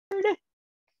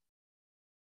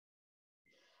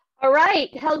All right.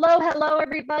 Hello,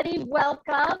 everybody.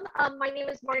 Welcome. My name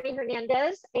is Marnie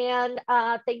Hernandez, and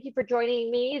thank you for joining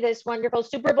me this wonderful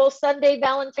Super Bowl Sunday,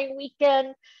 Valentine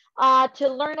weekend, to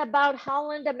learn about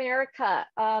Holland America.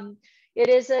 It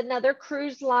is another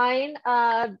cruise line,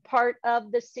 part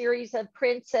of the series of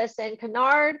Princess and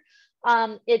Canard.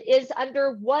 It is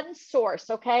under one source,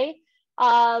 okay?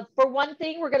 For one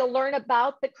thing, we're going to learn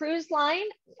about the cruise line.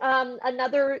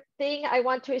 Another thing I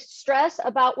want to stress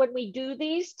about when we do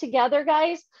these together,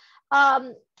 guys,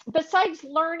 besides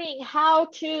learning how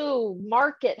to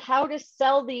market, how to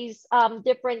sell these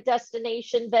different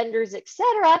destination vendors,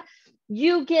 etc.,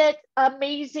 you get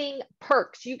amazing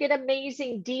perks, you get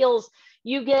amazing deals,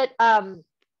 you get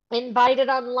invited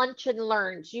on lunch and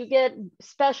learns, you get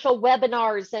special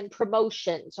webinars and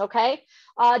promotions, okay?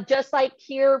 Just like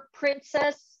here,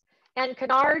 Princess and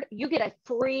Canard, you get a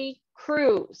free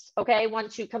cruise, okay,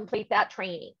 once you complete that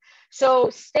training. So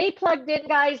stay plugged in,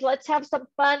 guys. Let's have some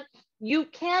fun. You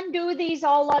can do these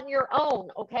all on your own,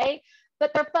 okay?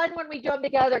 But they're fun when we do them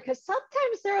together because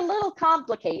sometimes they're a little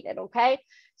complicated, okay?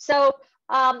 So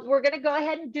we're going to go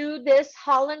ahead and do this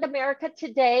Holland America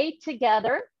today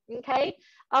together, okay?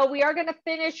 We are going to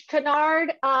finish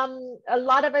Canard. A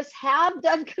lot of us have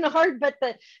done Canard, but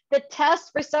the test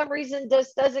for some reason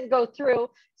just doesn't go through.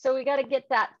 So we got to get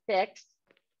that fixed.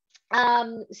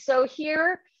 So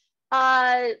here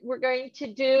we're going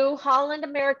to do Holland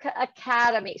America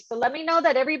Academy. So let me know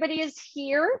that everybody is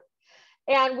here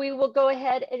and we will go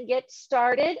ahead and get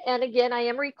started. And again, I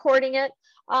am recording it.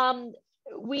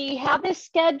 We have this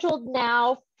scheduled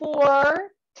now for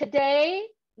today,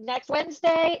 next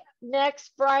Wednesday,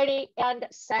 next Friday, and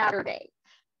Saturday.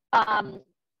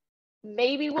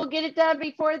 Maybe we'll get it done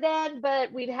before then,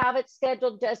 but we'd have it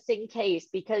scheduled just in case,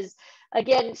 because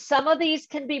again, some of these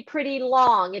can be pretty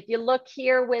long. If you look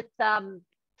here with,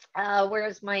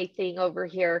 where's my thing over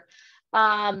here?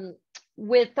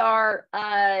 With our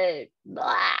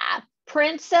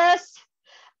Princess,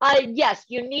 yes,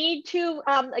 you need to,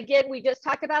 again, we just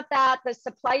talked about that, the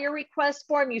supplier request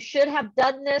form. You should have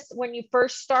done this when you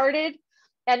first started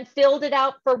and filled it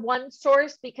out for one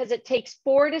source because it takes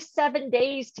 4 to 7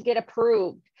 days to get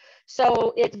approved.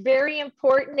 So it's very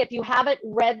important if you haven't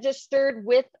registered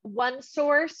with one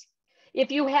source.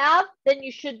 If you have, then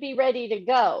you should be ready to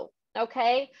go.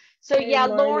 Okay. So hey, yeah,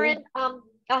 Marnie. Lauren,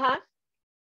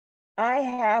 I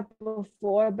have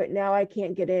before, but now I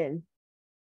can't get in.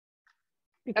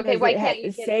 Because okay, why can't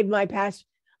you saved my pass?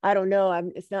 I don't know.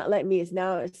 It's not letting me. It's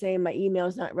now saying my email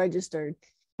is not registered,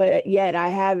 but yet I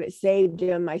have it saved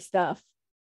in my stuff.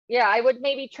 Yeah, I would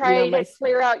maybe try to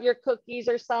clear out your cookies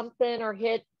or something, or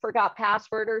hit forgot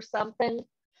password or something.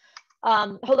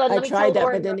 Hold on. I tried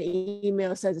that, but then the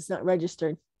email says it's not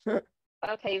registered.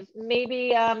 Okay,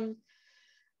 maybe.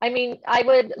 I mean, I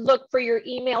would look for your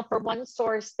email for one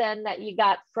source then that you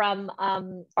got from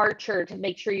Archer to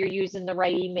make sure you're using the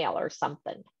right email or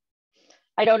something.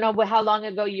 I don't know how long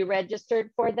ago you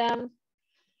registered for them.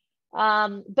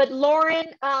 But Lauren,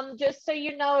 just so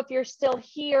you know, if you're still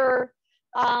here,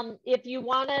 if you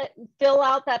want to fill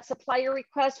out that supplier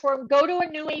request form, go to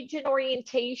a new agent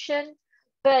orientation,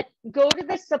 but go to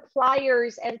the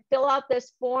suppliers and fill out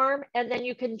this form, and then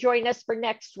you can join us for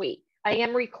next week. I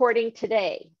am recording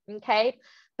today, okay?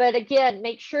 But again,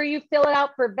 make sure you fill it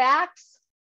out for VAX,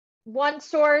 one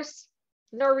source,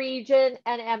 Norwegian,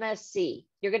 and MSC.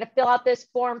 You're going to fill out this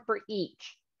form for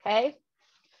each, okay?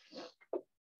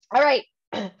 All right.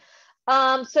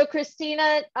 So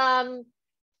Christina,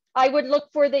 I would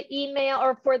look for the email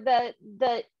or for the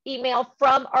email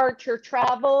from Archer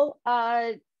Travel.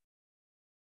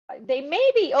 They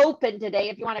may be open today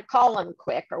if you want to call them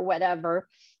quick or whatever.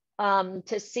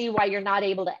 To see why you're not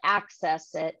able to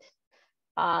access it.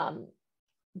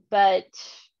 But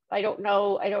I don't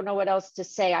know what else to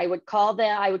say. I would call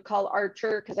them, I would call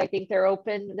Archer because I think they're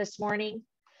open this morning,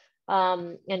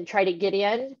 and try to get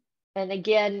in. And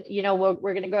again, you know,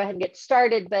 we're going to go ahead and get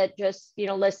started, but just, you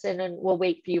know, listen and we'll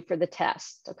wait for you for the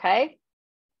test. Okay.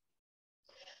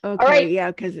 Okay. All right. Yeah.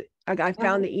 Because I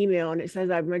found the email and it says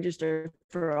I've registered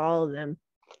for all of them.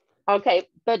 Okay,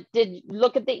 but did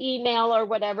look at the email or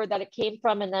whatever that it came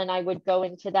from, and then I would go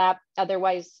into that.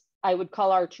 Otherwise, I would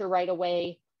call Archer right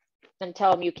away and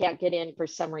tell them you can't get in for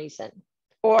some reason.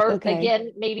 Or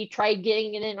again, maybe try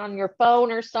getting it in on your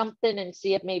phone or something and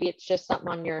see if maybe it's just something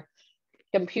on your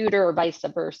computer or vice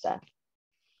versa.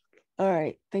 All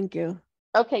right, thank you.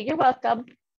 Okay, you're welcome.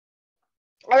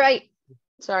 All right.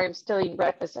 Sorry, I'm still eating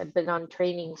breakfast. I've been on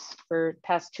trainings for the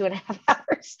past 2.5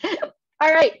 hours.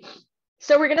 All right.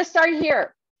 So we're going to start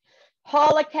here.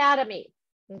 Hall Academy,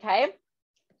 okay?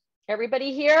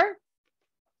 Everybody here?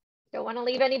 Don't want to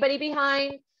leave anybody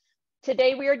behind.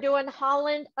 today we are doing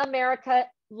Holland America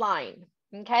line,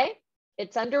 okay?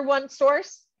 It's under one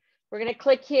source. We're gonna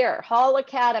click here, Hall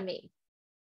Academy.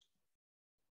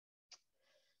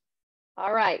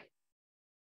 All right.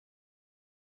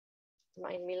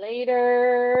 Remind me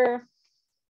later.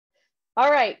 All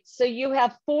right, so you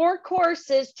have 4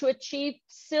 courses to achieve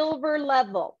silver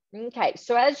level. Okay,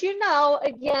 so as you know,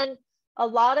 again, a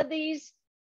lot of these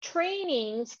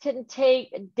trainings can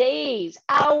take days,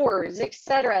 hours,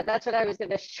 etc. That's what I was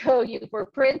going to show you for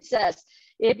Princess.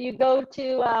 If you go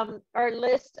to our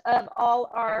list of all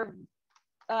our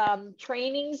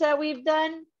trainings that we've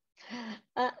done,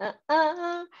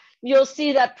 you'll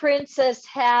see that Princess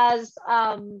has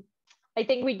I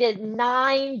think we did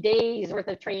 9 days worth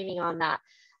of training on that.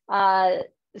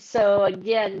 So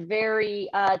again, very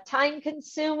time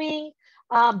consuming,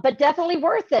 but definitely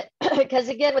worth it. Because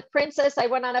again, with Princess, I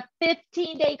went on a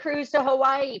 15-day cruise to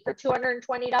Hawaii for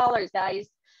 $220, guys.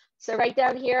 So right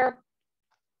down here,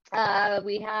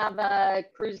 we have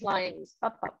cruise lines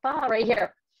right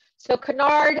here. So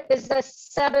Canard is a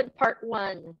 7-part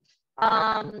one.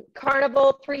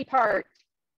 Carnival 3-part.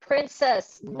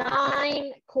 Princess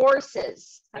 9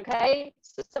 courses. Okay,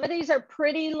 so some of these are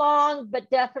pretty long, but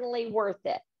definitely worth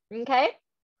it. Okay,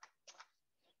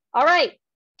 all right,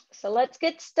 so let's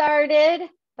get started.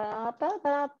 Let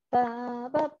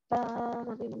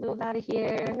me move out of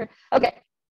here. Okay,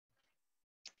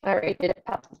 all right, did it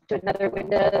pop to another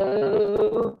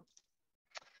window?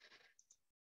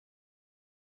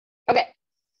 Okay,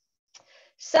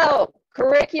 so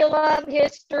curriculum,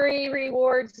 history,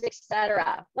 rewards,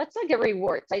 etc. Let's look at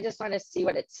rewards. I just want to see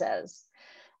what it says.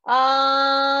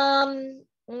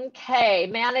 Okay,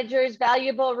 managers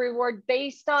valuable reward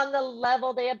based on the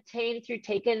level they obtained through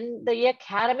taking the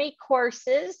academy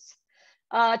courses.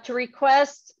 To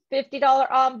request $50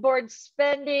 onboard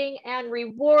spending and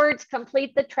rewards,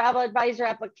 complete the travel advisor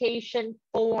application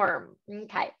form.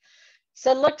 Okay.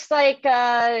 So it looks like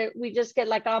we just get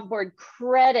like onboard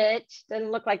credit. Doesn't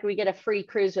look like we get a free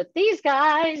cruise with these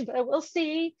guys, but we'll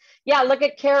see. Yeah, look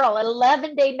at Carol,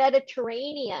 11-day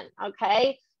Mediterranean.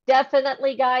 Okay,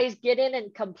 definitely, guys, get in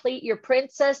and complete your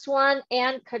Princess one.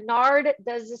 And Canard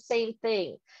does the same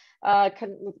thing.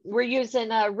 We're using,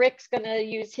 Rick's going to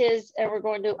use his, and we're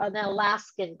going to an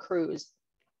Alaskan cruise.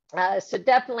 So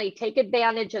definitely take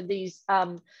advantage of these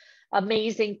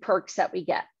amazing perks that we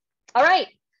get. All right.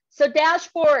 So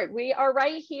dashboard, we are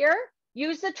right here.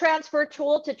 Use the transfer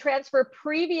tool to transfer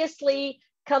previously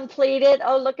completed.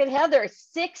 Oh, look at Heather,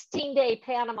 16-day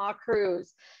Panama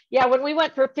cruise. Yeah, when we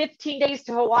went for 15 days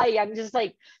to Hawaii, I'm just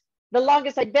like, the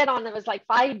longest I'd been on it was like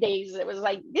 5 days. It was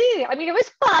like, I mean, it was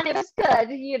fun. It was good,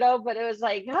 you know, but it was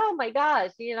like, oh my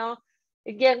gosh, you know,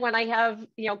 again, when I have,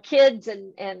 you know, kids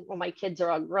and well, my kids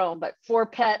are all grown, but 4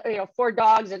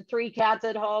 dogs and 3 cats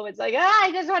at home. It's like,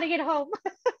 I just want to get home.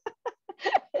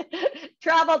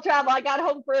 travel. I got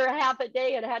home for half a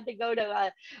day and had to go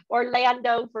to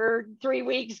Orlando for 3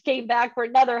 weeks, came back for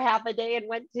another half a day and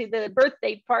went to the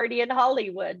birthday party in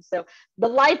Hollywood. So the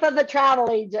life of a travel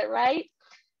agent, right?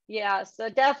 Yeah, so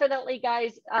definitely,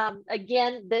 guys,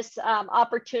 again, this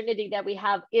opportunity that we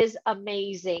have is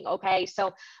amazing. Okay,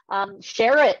 so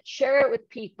share it with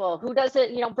people. Who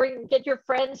doesn't, you know, get your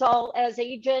friends all as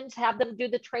agents, have them do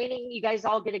the training. You guys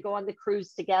all get to go on the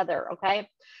cruise together. Okay,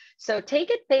 so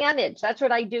take advantage. That's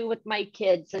what I do with my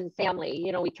kids and family.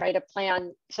 You know, we try to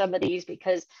plan some of these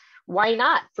because why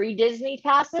not? Free Disney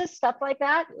passes, stuff like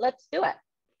that. Let's do it.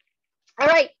 All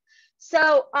right.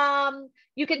 So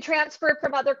you can transfer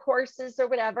from other courses or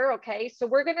whatever. Okay, so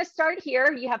we're going to start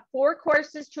here. You have 4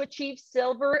 courses to achieve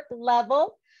silver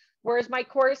level. Where's my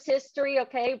course history?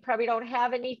 Okay, probably don't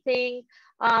have anything.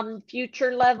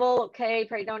 Future level. Okay,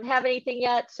 probably don't have anything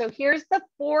yet. So here's the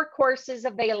 4 courses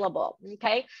available.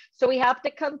 Okay, so we have to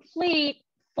complete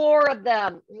 4 of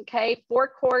them. Okay, 4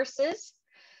 courses.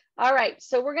 All right,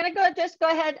 so we're going to just go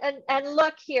ahead and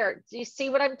look here. Do you see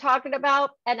what I'm talking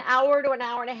about? An hour to an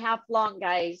hour and a half long,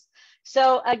 guys.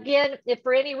 So again, if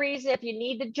for any reason, if you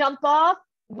need to jump off,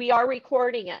 we are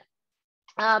recording it.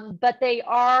 But they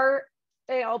are,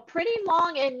 you know, pretty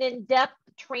long and in-depth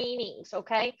trainings,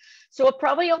 okay? So we'll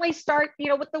probably only start, you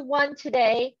know, with the 1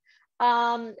 today.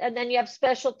 And then you have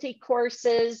specialty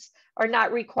courses are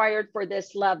not required for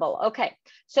this level. Okay,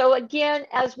 so again,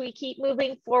 as we keep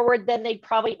moving forward, then they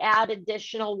probably add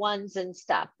additional ones and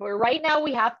stuff. But right now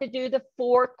we have to do the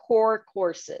 4 core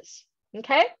courses.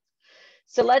 Okay,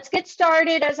 so let's get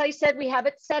started. As I said, we have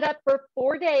it set up for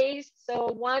 4 days.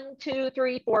 So 1, 2,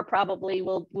 3, 4 probably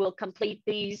we'll complete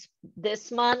these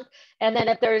this month. And then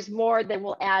if there's more, then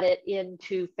we'll add it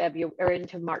into February or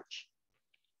into March.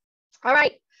 All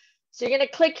right. So you're going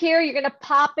to click here, you're going to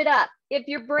pop it up. If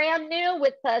you're brand new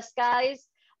with us, guys,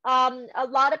 a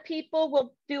lot of people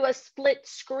will do a split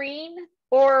screen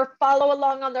or follow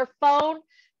along on their phone.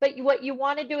 But what you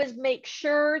want to do is make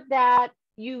sure that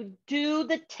you do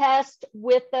the test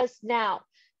with us now.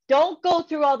 Don't go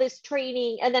through all this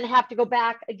training and then have to go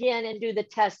back again and do the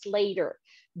test later.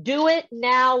 Do it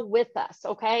now with us,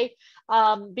 okay?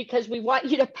 Because we want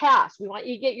you to pass. We want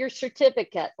you to get your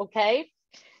certificate, okay?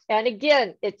 And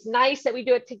again, it's nice that we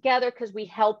do it together because we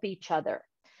help each other.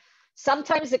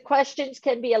 Sometimes the questions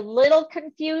can be a little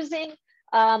confusing.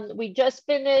 We just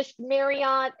finished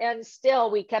Marriott and still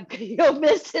we kept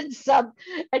missing some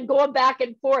and going back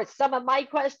and forth. Some of my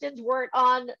questions weren't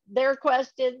on their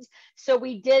questions. So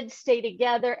we did stay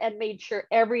together and made sure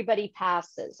everybody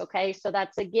passes. Okay, so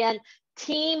that's again,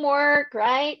 teamwork,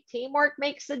 right? Teamwork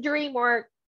makes the dream work.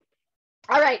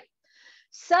 All right,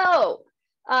 so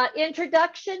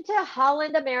introduction to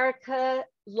Holland America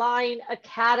Line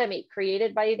Academy,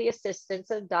 created by the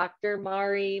assistance of Dr.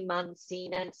 Mari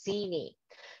Mancini.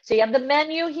 So you have the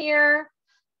menu here,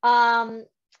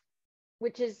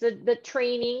 which is the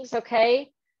trainings,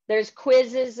 okay? There's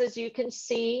quizzes, as you can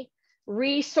see,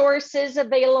 resources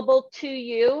available to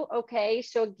you, okay?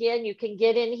 So again, you can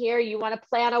get in here, you wanna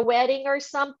plan a wedding or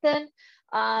something,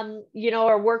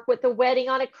 or work with a wedding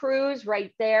on a cruise,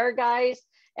 right there, guys.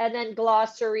 And then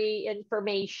glossary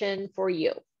information for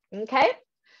you, okay?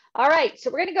 All right,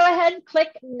 so we're gonna go ahead and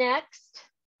click next.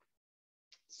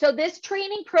 So this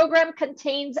training program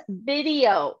contains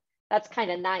video. That's kind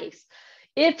of nice.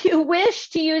 If you wish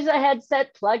to use a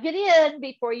headset, plug it in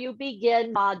before you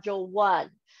begin module 1.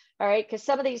 All right, because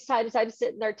some of these times I'm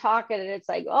sitting there talking and it's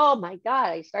like, oh my God,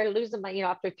 I started losing my,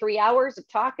 after 3 hours of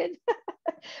talking,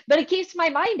 but it keeps my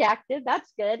mind active.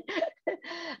 That's good.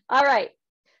 All right,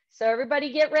 so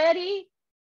everybody get ready.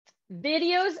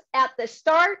 Videos at the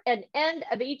start and end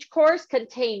of each course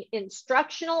contain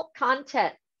instructional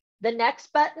content. The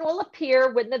next button will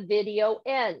appear when the video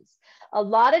ends. A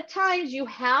lot of times you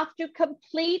have to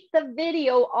complete the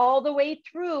video all the way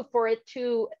through for it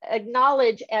to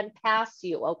acknowledge and pass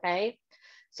you, okay?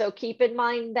 So keep in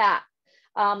mind that.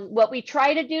 What we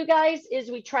try to do, guys,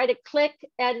 is we try to click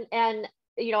and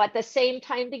at the same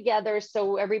time together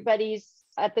so everybody's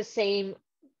at the same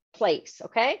place,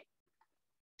 okay?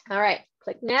 All right,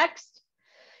 click next.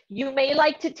 You may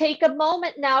like to take a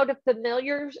moment now to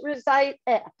familiarize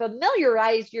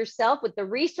yourself with the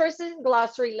resources and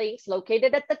glossary links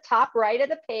located at the top right of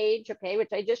the page, okay,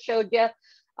 which I just showed you.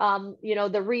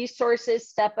 The resources,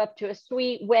 Step Up to a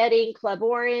Suite, Wedding, Club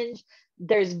Orange.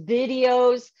 There's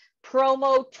videos,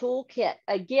 promo toolkit.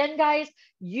 Again, guys,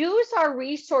 use our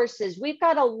resources. We've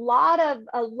got a lot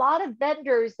of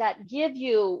vendors that give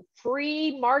you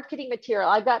free marketing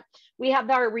material. We have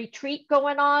our retreat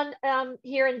going on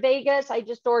here in Vegas. I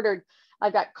just ordered. I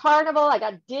got Carnival, I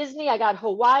got Disney, I got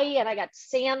Hawaii, and I got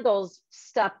sandals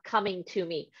stuff coming to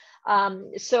me.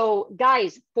 So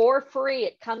guys, for free,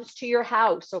 it comes to your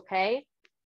house, okay?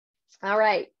 All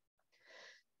right.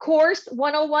 Course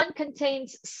 101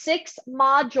 contains 6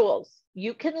 modules.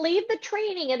 You can leave the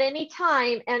training at any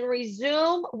time and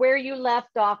resume where you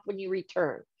left off when you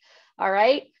return. All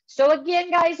right. So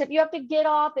again, guys, if you have to get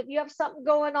off, if you have something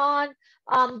going on,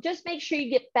 just make sure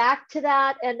you get back to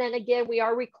that. And then again, we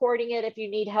are recording it if you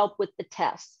need help with the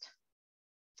test.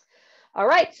 All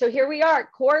right. So here we are.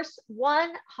 Course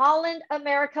 1, Holland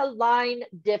America Line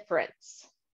Difference.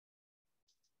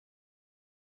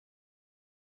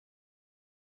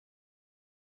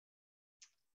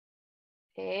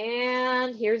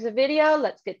 And here's a video.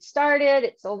 Let's get started.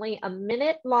 It's only a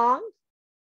minute long.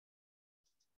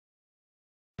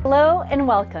 Hello and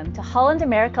welcome to Holland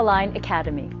America Line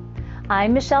Academy.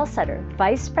 I'm Michelle Sutter,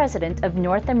 Vice President of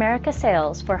North America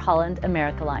Sales for Holland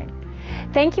America Line.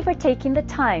 Thank you for taking the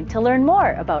time to learn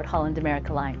more about Holland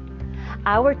America Line.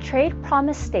 Our trade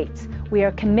promise states we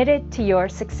are committed to your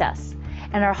success,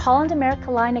 and our Holland America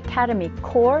Line Academy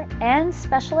core and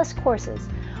specialist courses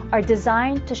are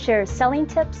designed to share selling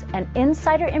tips and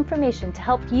insider information to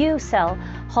help you sell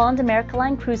Holland America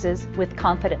Line cruises with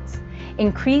confidence,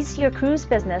 increase your cruise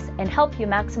business, and help you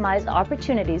maximize the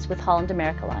opportunities with Holland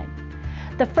America Line.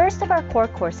 The first of our core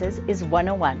courses is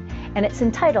 101, and it's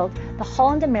entitled The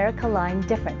Holland America Line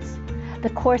Difference.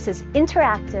 The course is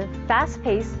interactive,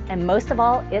 fast-paced, and most of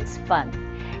all, it's fun.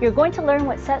 You're going to learn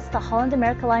what sets the Holland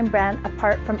America Line brand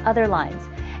apart from other lines,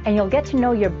 and you'll get to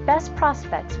know your best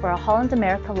prospects for a Holland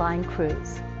America Line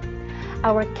cruise.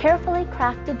 Our carefully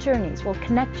crafted journeys will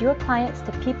connect your clients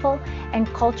to people and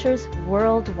cultures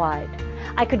worldwide.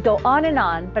 I could go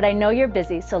on, but I know you're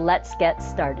busy, so let's get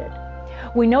started.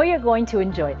 We know you're going to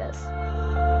enjoy this.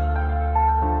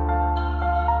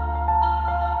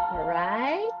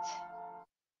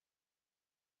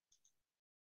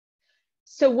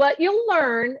 So what you'll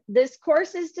learn, this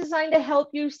course is designed to help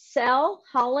you sell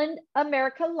Holland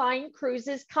America Line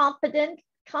cruises confidently,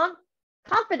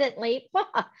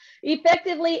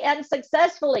 effectively, and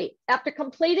successfully. After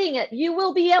completing it, you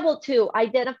will be able to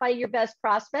identify your best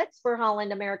prospects for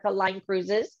Holland America Line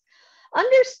cruises,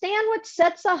 understand what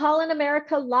sets the Holland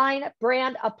America Line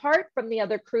brand apart from the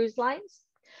other cruise lines,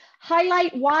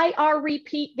 highlight why our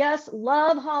repeat guests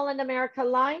love Holland America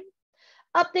Line,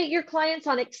 update your clients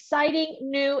on exciting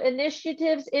new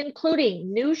initiatives,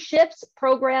 including new ships,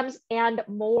 programs, and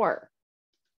more.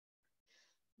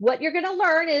 What you're going to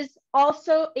learn is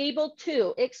also able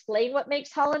to explain what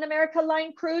makes Holland America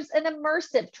Line Cruise an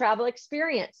immersive travel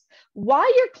experience,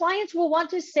 why your clients will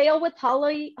want to sail with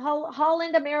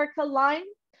Holland America Line,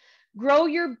 grow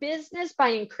your business by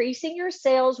increasing your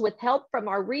sales with help from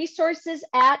our resources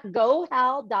at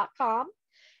gohal.com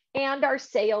and our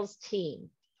sales team.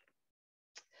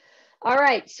 All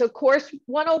right, so course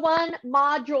 101,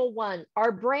 module 1,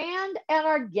 our brand and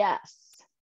our guests.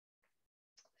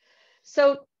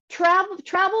 So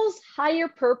travel's higher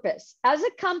purpose. As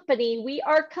a company, we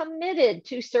are committed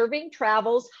to serving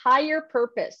travel's higher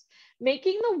purpose,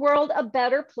 making the world a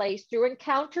better place through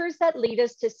encounters that lead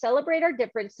us to celebrate our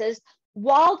differences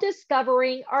while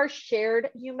discovering our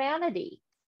shared humanity.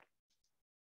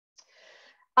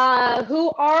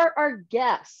 Who are our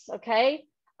guests, okay?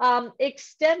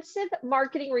 Extensive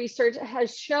marketing research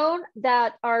has shown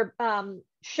that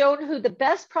shown who the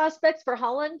best prospects for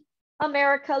Holland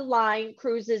America Line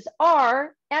cruises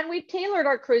are, and we've tailored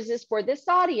our cruises for this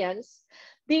audience.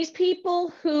 These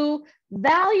people who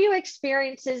value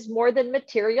experiences more than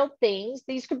material things.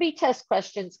 These could be test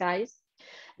questions, guys.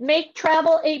 Make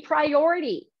travel a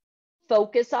priority,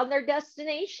 focus on their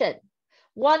destination,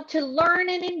 want to learn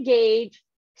and engage,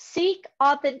 seek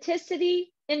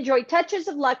authenticity, enjoy touches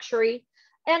of luxury,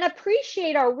 and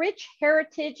appreciate our rich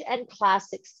heritage and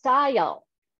classic style,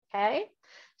 okay?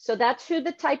 So that's who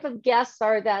the type of guests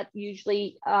are that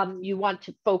usually you want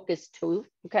to focus to,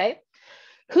 okay?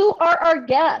 Who are our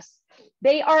guests?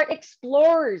 They are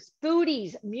explorers,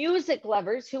 foodies, music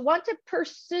lovers who want to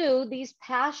pursue these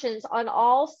passions on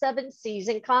all 7 seas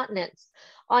and continents,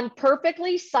 on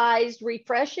perfectly sized,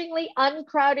 refreshingly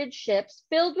uncrowded ships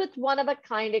filled with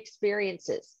one-of-a-kind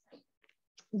experiences.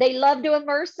 They love to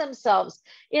immerse themselves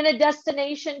in a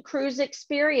destination cruise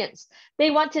experience.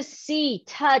 They want to see,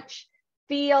 touch,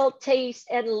 feel, taste,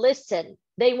 and listen.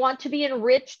 They want to be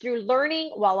enriched through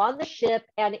learning while on the ship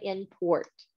and in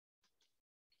port.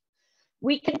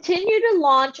 We continue to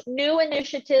launch new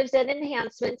initiatives and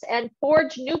enhancements and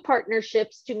forge new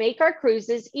partnerships to make our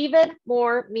cruises even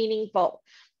more meaningful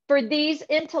for these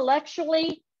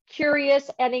intellectually curious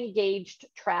and engaged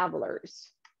travelers.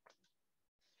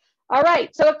 All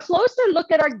right, so a closer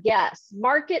look at our guests.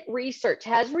 Market research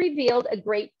has revealed a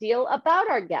great deal about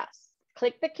our guests.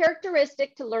 Click the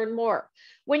characteristic to learn more.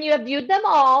 When you have viewed them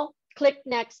all, click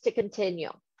next to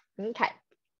continue. Okay.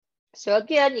 So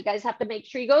again, you guys have to make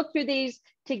sure you go through these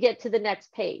to get to the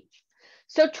next page.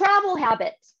 So travel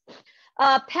habits.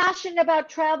 Passionate about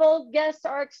travel, guests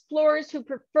are explorers who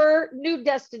prefer new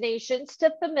destinations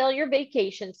to familiar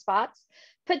vacation spots,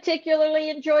 particularly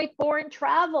enjoy foreign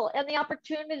travel and the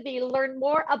opportunity to learn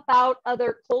more about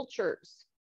other cultures.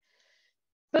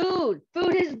 Food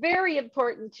is very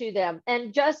important to them,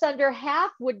 and just under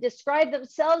half would describe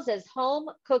themselves as home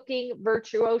cooking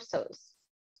virtuosos.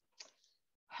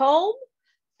 Home,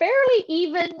 fairly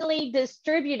evenly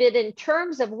distributed in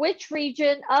terms of which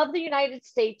region of the United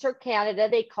States or Canada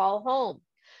they call home,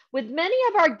 with many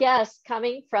of our guests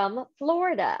coming from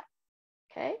Florida,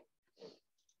 okay?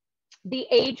 The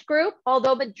age group,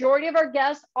 although majority of our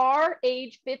guests are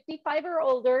age 55 or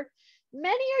older,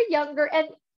 many are younger and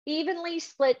evenly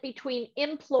split between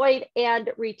employed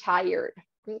and retired.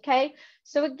 Okay,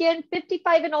 so again,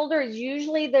 55 and older is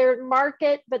usually their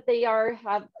market, but they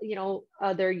have, you know,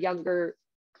 other younger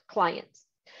clients.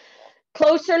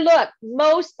 Closer look,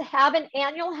 most have an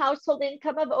annual household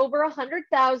income of over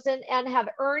 100,000 and have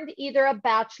earned either a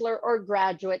bachelor or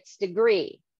graduate's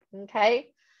degree. Okay,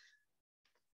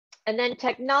 and then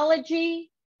technology,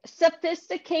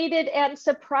 sophisticated and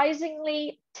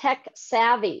surprisingly tech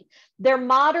savvy. They're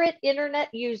moderate internet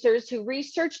users who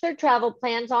research their travel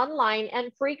plans online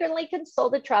and frequently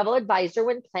consult a travel advisor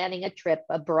when planning a trip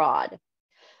abroad.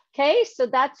 Okay, so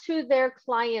that's who their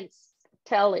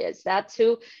clientele is. That's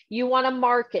who you want to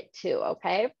market to,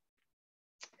 okay?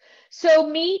 So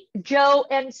meet Joe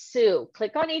and Sue.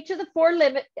 Click on each of the 4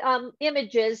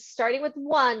 images, starting with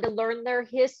 1 to learn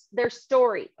their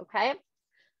story, okay?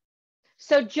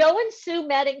 So Joe and Sue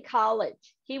met in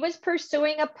college. He was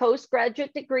pursuing a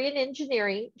postgraduate degree in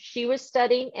engineering. She was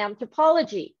studying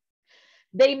anthropology.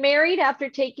 They married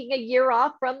after taking a year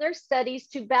off from their studies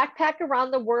to backpack around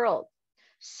the world.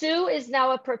 Sue is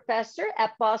now a professor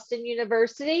at Boston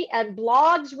University and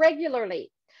blogs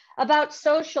regularly about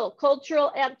social,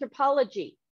 cultural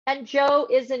anthropology. And Joe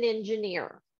is an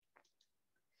engineer.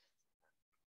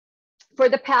 For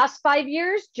the past 5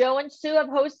 years, Joe and Sue have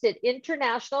hosted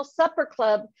international supper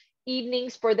club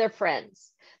evenings for their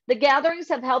friends. The gatherings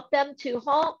have helped them to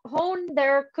hone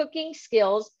their cooking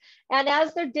skills, and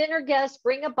as their dinner guests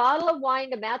bring a bottle of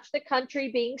wine to match the country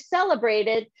being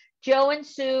celebrated, Joe and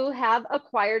Sue have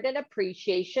acquired an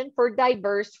appreciation for a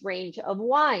diverse range of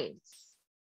wines.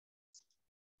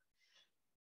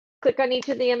 Click on each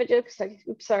of the images.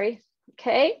 Oops, sorry.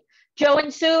 Okay. Joe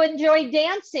and Sue enjoy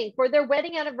dancing. For their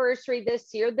wedding anniversary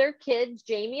this year, their kids,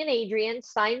 Jamie and Adrian,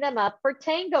 signed them up for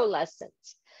tango lessons.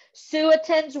 Sue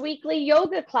attends weekly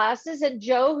yoga classes, and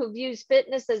Joe, who views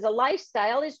fitness as a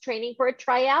lifestyle, is training for a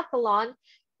triathlon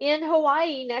in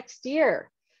Hawaii next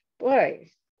year. Boy,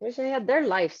 wish I had their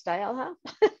lifestyle, huh?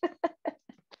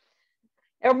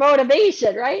 Or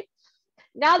motivation, right?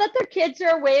 Now that their kids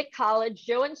are away at college,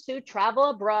 Joe and Sue travel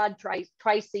abroad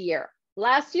twice a year.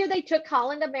 Last year, they took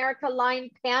Holland America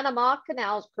Line Panama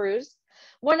Canal cruise.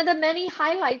 One of the many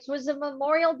highlights was a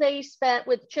Memorial Day spent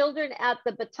with children at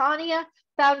the Botania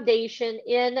Foundation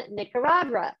in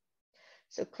Nicaragua.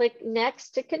 So click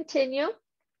next to continue.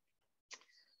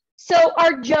 So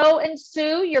are Joe and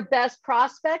Sue your best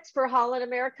prospects for Holland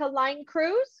America Line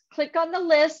cruise? Click on the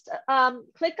list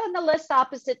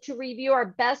opposite to review our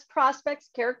best prospects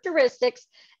characteristics,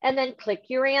 and then click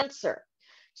your answer.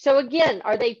 So again,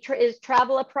 is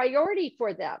travel a priority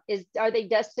for them? Are they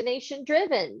destination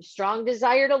driven? Strong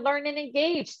desire to learn and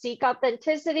engage, seek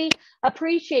authenticity,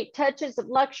 appreciate touches of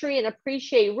luxury, and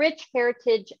appreciate rich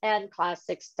heritage and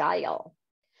classic style.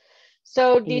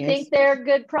 So do you think they're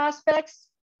good prospects?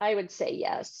 I would say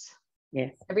yes.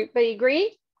 Yes. Everybody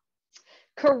agree?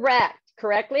 Correct.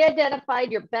 Correctly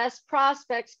identified your best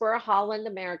prospects for a Holland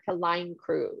America Line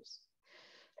cruise.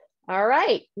 All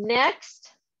right,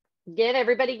 next. Again,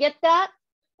 everybody get that?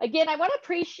 Again, I want to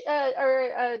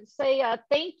say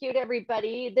thank you to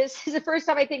everybody. This is the first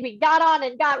time I think we got on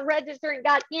and got registered and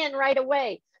got in right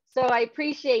away. So I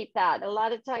appreciate that. A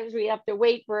lot of times we have to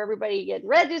wait for everybody to get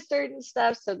registered and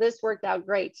stuff. So this worked out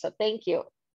great. So thank you.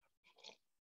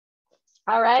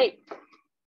 All right.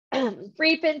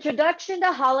 Brief introduction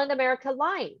to Holland America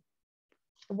Line.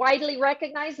 Widely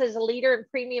recognized as a leader in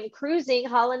premium cruising,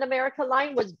 Holland America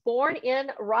Line was born in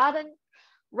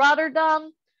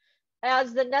Rotterdam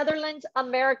as the Netherlands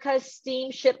America's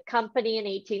steamship company in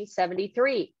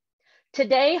 1873.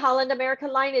 Today, Holland America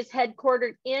Line is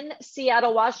headquartered in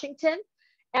Seattle, Washington,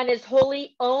 and is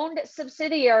wholly owned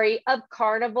subsidiary of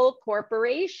Carnival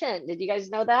Corporation. Did you guys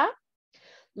know that?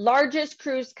 Largest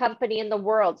cruise company in the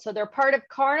world. So they're part of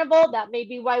Carnival. That may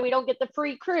be why we don't get the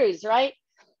free cruise, right?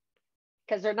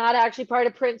 Because they're not actually part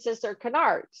of Princess or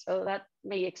Cunard. So that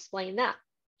may explain that.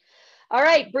 All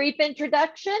right, brief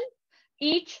introduction.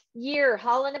 Each year,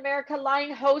 Holland America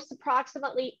Line hosts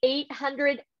approximately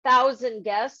 800,000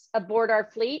 guests aboard our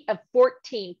fleet of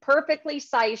 14 perfectly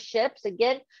sized ships.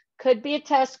 Again, could be a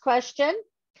test question.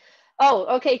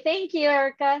 Oh, okay, thank you,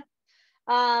 Erica.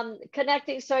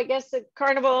 Connecting, so I guess the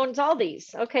Carnival owns all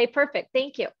these. Okay, perfect,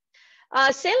 thank you.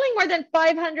 Sailing more than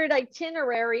 500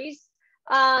 itineraries,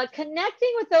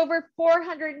 connecting with over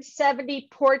 470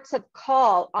 ports of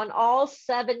call on all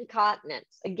 7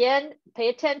 continents. Again, pay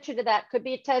attention to that. Could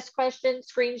be a test question,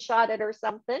 screenshot it or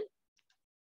something.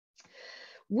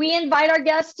 We invite our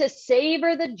guests to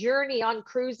savor the journey on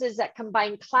cruises that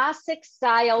combine classic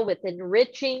style with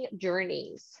enriching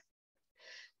journeys.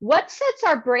 What sets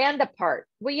our brand apart?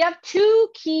 We have 2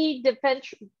 key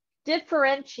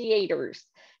differentiators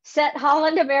set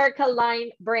Holland America Line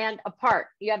brand apart.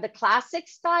 You have the classic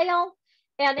style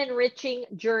and enriching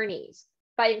journeys.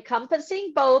 By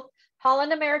encompassing both,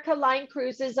 Holland America Line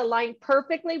cruises align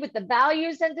perfectly with the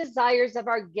values and desires of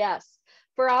our guests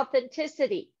for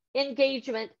authenticity,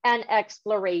 engagement, and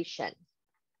exploration.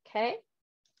 Okay.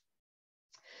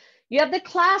 You have the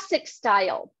classic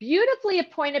style, beautifully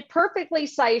appointed, perfectly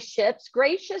sized ships,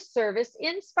 gracious service,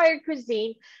 inspired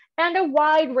cuisine, and a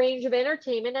wide range of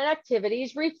entertainment and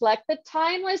activities reflect the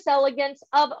timeless elegance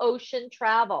of ocean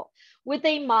travel with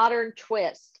a modern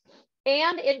twist,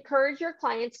 and encourage your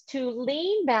clients to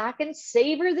lean back and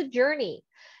savor the journey.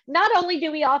 Not only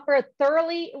do we offer a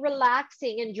thoroughly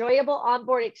relaxing, enjoyable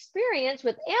onboard experience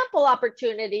with ample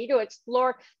opportunity to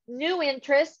explore new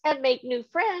interests and make new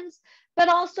friends, but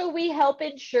also we help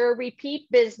ensure repeat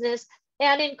business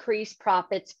and increase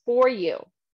profits for you.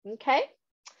 Okay.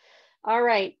 All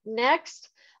right, next.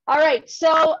 All right,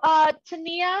 so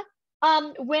Tania,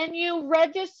 when you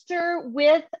register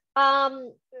with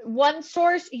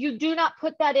OneSource, you do not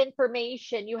put that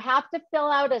information. You have to fill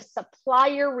out a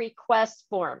supplier request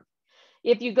form.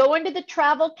 If you go into the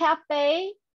Travel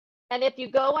Cafe, and if you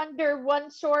go under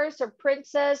OneSource or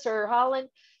Princess or Holland,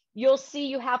 you'll see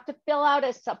you have to fill out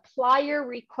a supplier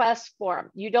request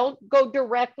form. You don't go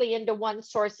directly into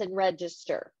OneSource and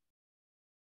register.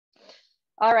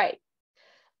 All right.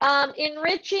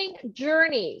 Enriching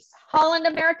journeys. Holland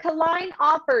America Line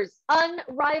offers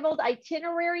unrivaled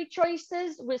itinerary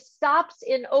choices with stops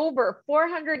in over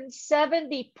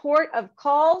 470 port of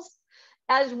calls,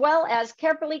 as well as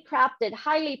carefully crafted,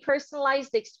 highly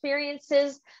personalized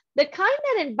experiences, the kind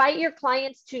that invite your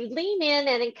clients to lean in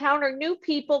and encounter new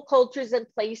people, cultures, and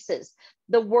places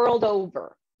the world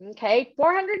over. Okay,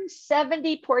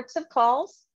 470 ports of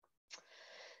calls.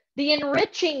 The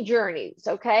enriching journeys,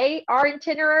 okay? Our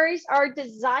itineraries are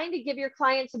designed to give your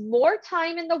clients more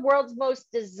time in the world's most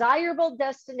desirable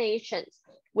destinations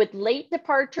with late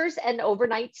departures and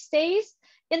overnight stays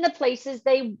in the places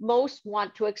they most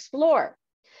want to explore.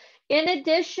 In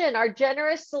addition, our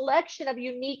generous selection of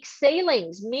unique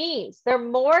sailings means they're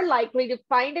more likely to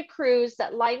find a cruise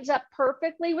that lines up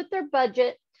perfectly with their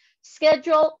budget,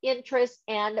 schedule, interest,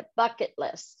 and bucket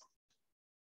list.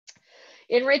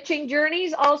 Enriching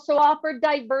journeys also offer a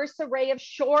diverse array of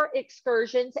shore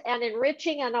excursions and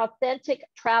enriching and authentic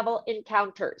travel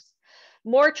encounters.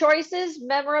 More choices,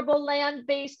 memorable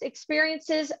land-based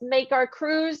experiences make our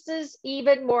cruises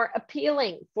even more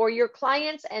appealing for your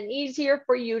clients and easier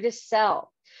for you to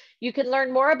sell. You can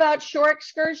learn more about shore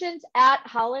excursions at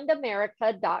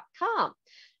hollandamerica.com.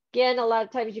 Again, a lot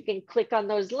of times you can click on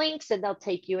those links and they'll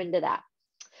take you into that.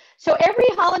 So every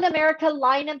Holland America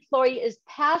Line employee is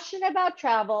passionate about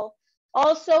travel,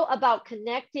 also about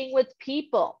connecting with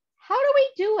people. How do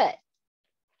we do it?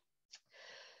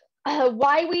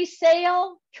 Why we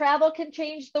sail? Travel can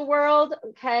change the world.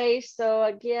 Okay, so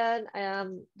again,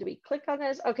 do we click on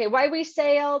this? Okay, why we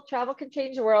sail? Travel can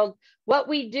change the world. What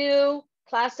we do?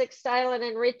 Classic style and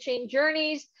enriching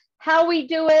journeys. How we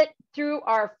do it? Through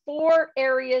our 4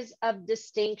 areas of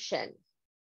distinction.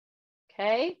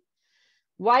 Okay.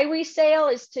 Why we sail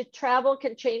is to travel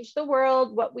can change the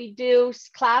world. What we do is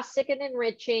classic and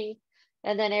enriching,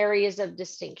 and then areas of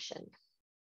distinction.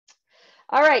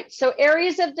 All right, so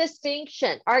areas of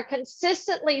distinction. Our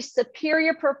consistently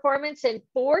superior performance in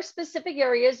 4 specific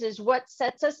areas is what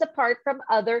sets us apart from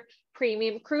other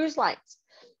premium cruise lines.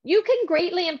 You can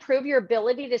greatly improve your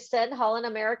ability to send Holland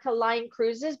America Line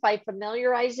cruises by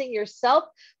familiarizing yourself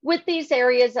with these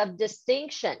areas of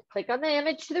distinction. Click on the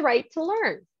image to the right to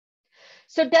learn.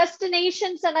 So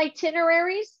destinations and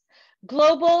itineraries,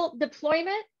 global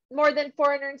deployment, more than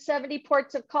 470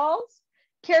 ports of calls,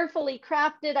 carefully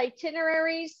crafted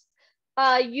itineraries,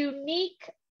 unique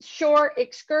shore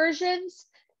excursions,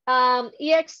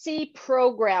 EXC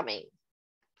programming.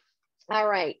 All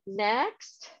right,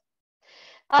 next.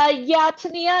 Yeah,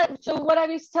 Tania, so what I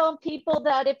was telling people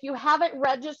that if you haven't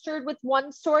registered with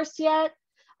OneSource yet,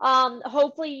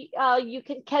 hopefully you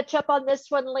can catch up on this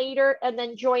one later and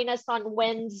then join us on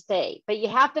Wednesday. But you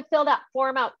have to fill that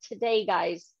form out today,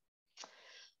 guys.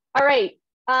 All right.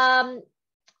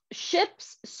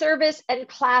 Ships, service, and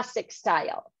classic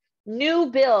style. New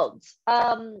builds.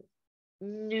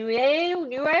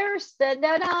 Newer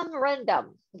standard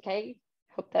random. Okay.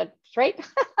 Hope that's right.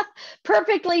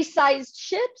 Perfectly sized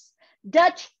ships,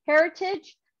 Dutch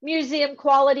heritage, museum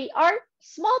quality art,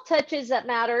 small touches that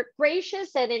matter,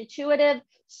 gracious and intuitive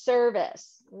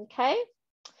service. Okay.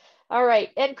 All right.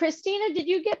 And Christina, did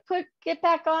you get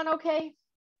back on okay?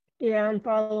 Yeah, I'm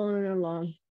following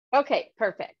along. Okay,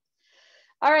 perfect.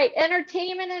 All right.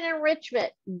 Entertainment and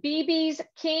enrichment. BB's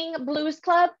King Blues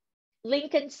Club,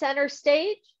 Lincoln Center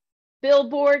Stage,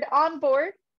 Billboard On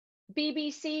Board,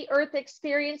 BBC Earth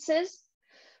Experiences,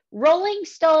 Rolling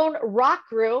Stone Rock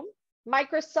Room,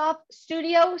 Microsoft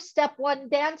Studio, Step One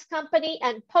Dance Company,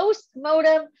 and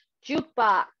Postmodem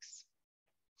Jukebox.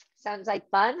 Sounds like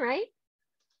fun, right?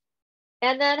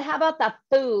 And then how about the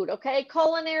food? Okay,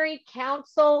 Culinary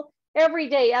Council,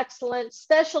 Everyday Excellence,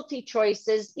 Specialty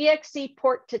Choices, EXC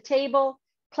Port to Table,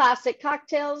 Classic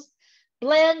Cocktails,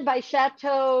 Blend by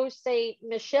Chateau Saint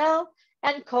Michel,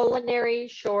 and Culinary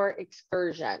Shore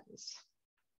Excursions.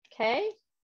 Okay.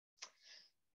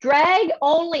 Drag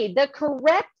only, the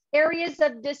correct areas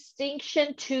of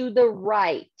distinction to the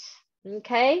right.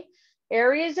 Okay.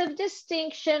 Areas of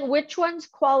distinction, which ones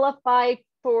qualify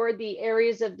for the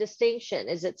areas of distinction?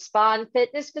 Is it spa and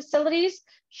fitness facilities,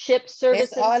 ship service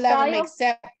It's and all of them style?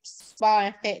 except spa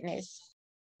and fitness.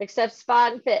 Except spa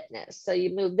and fitness. So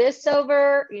you move this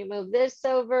over, you move this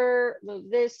over,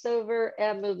 move this over,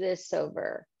 and move this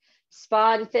over.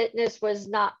 Spa and fitness was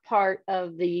not part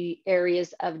of the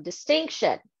areas of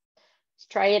distinction. Let's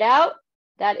try it out.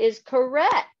 That is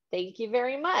correct. Thank you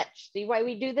very much. See why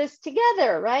we do this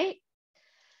together, right?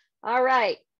 All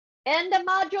right. End of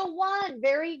module 1.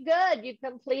 Very good. You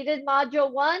completed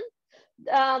module 1.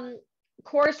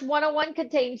 Course 101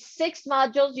 contains 6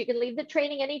 modules. You can leave the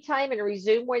training anytime and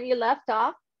resume where you left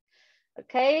off.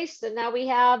 Okay, so now we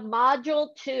have module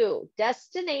 2,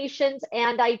 destinations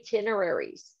and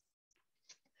itineraries.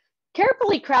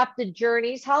 Carefully crafted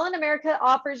journeys. Holland America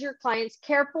offers your clients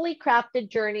carefully crafted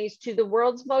journeys to the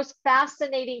world's most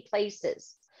fascinating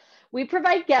places. We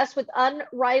provide guests with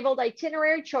unrivaled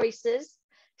itinerary choices,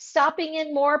 stopping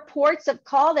in more ports of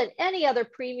call than any other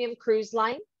premium cruise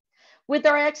line. With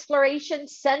our Exploration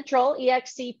Central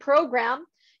EXC program,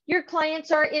 your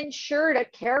clients are ensured a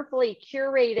carefully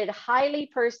curated, highly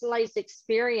personalized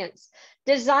experience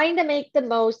designed to make the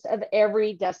most of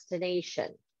every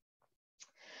destination.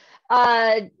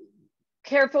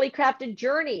 Carefully crafted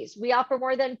journeys. We offer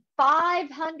more than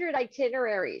 500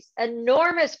 itineraries,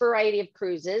 enormous variety of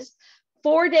cruises,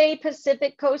 4-day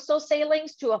Pacific coastal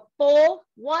sailings to a full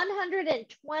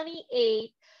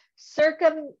 128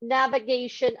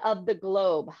 circumnavigation of the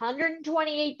globe.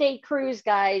 128-day cruise,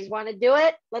 guys. Want to do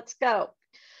it? Let's go.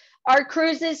 Our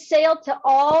cruises sail to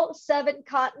all 7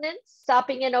 continents,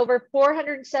 stopping in over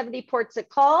 470 ports of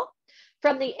call,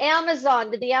 from the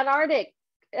Amazon to the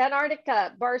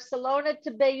Antarctica, Barcelona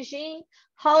to Beijing.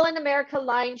 Holland America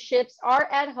Line ships are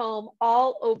at home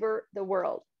all over the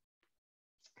world.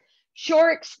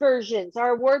 Shore excursions,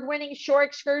 our award-winning shore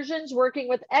excursions, working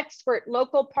with expert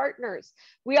local partners.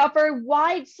 We offer a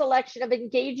wide selection of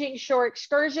engaging shore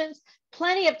excursions,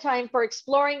 plenty of time for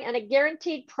exploring, and a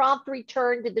guaranteed prompt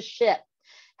return to the ship.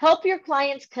 Help your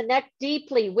clients connect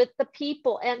deeply with the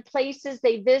people and places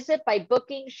they visit by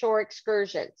booking shore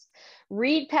excursions.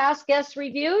 Read past guest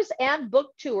reviews and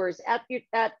book tours at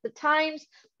the times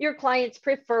your clients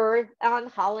prefer on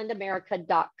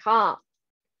hollandamerica.com.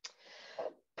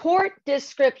 Port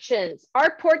descriptions.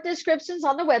 Our port descriptions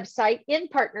on the website, in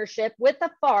partnership with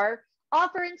AFAR,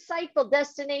 offer insightful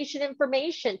destination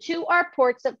information to our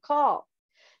ports of call.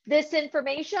 This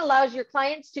information allows your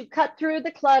clients to cut through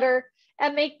the clutter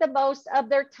and make the most of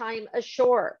their time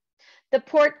ashore. The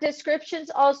port descriptions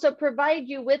also provide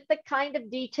you with the kind of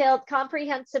detailed,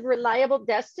 comprehensive, reliable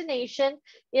destination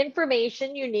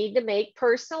information you need to make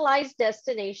personalized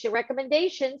destination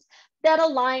recommendations that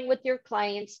align with your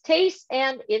clients' tastes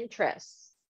and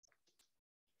interests.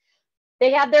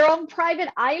 They have their own private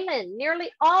island.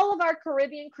 Nearly all of our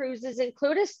Caribbean cruises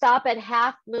include a stop at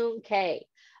Half Moon Cay,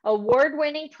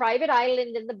 award-winning private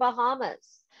island in the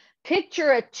Bahamas.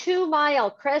 Picture a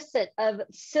 2-mile crescent of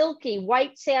silky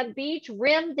white sand beach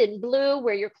rimmed in blue,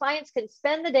 where your clients can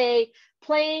spend the day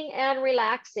playing and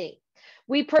relaxing.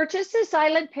 We purchased this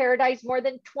island paradise more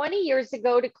than 20 years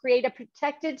ago to create a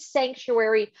protected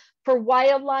sanctuary for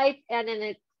wildlife and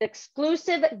an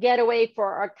exclusive getaway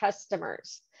for our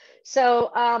customers.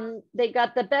 So they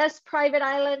got the best private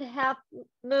island, Half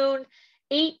Moon,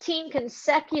 18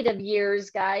 consecutive years,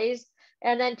 guys.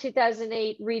 And then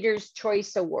 2008 Reader's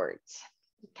Choice Awards.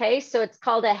 Okay, so it's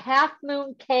called a Half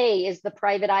Moon Cay is the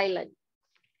private island.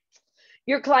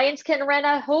 Your clients can rent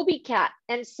a Hobie Cat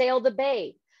and sail the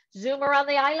bay, zoom around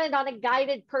the island on a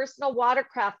guided personal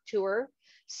watercraft tour,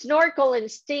 snorkel in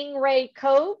Stingray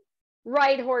Cove,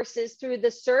 ride horses through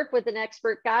the surf with an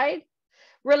expert guide,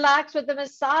 relax with a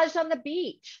massage on the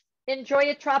beach, enjoy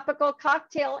a tropical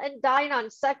cocktail, and dine on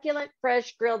succulent,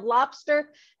 fresh grilled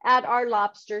lobster at our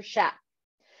lobster shack.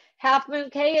 Half Moon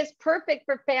Cay is perfect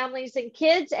for families and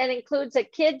kids and includes a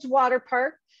kids water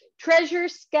park, treasure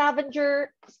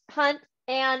scavenger hunt,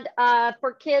 and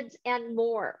for kids and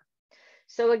more.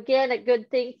 So again, a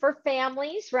good thing for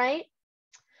families, right?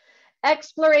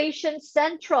 Exploration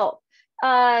Central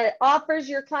offers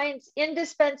your clients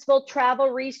indispensable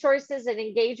travel resources and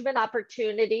engagement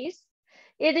opportunities.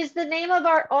 It is the name of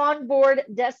our onboard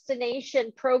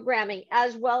destination programming,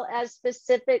 as well as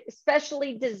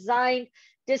specially designed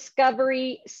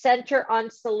Discovery Center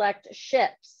on select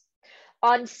ships.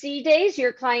 On sea days,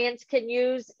 your clients can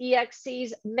use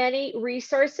EXC's many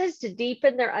resources to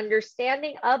deepen their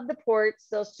understanding of the ports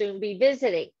they'll soon be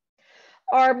visiting.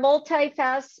 Our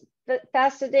multifaceted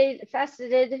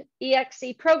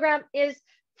EXC program is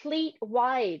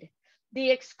fleet-wide.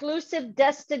 The exclusive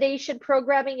destination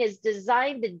programming is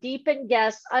designed to deepen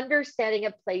guests' understanding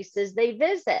of places they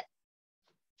visit.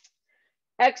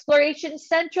 Exploration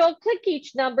Central, click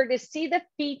each number to see the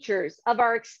features of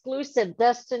our exclusive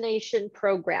destination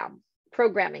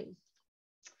programming.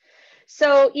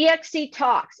 So EXC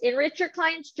Talks, enrich your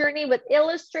client's journey with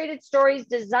illustrated stories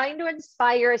designed to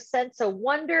inspire a sense of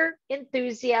wonder,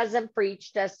 enthusiasm for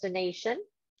each destination.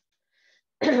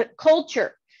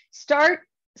 Culture,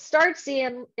 starts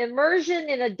the immersion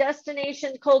in a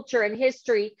destination culture and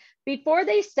history before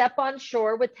they step on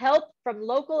shore with help from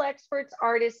local experts,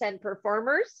 artists, and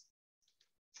performers.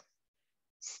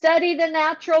 Study the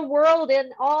natural world in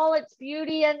all its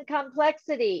beauty and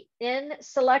complexity in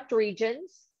select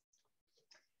regions.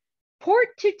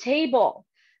 Port to Table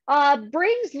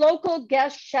brings local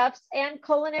guest chefs and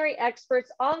culinary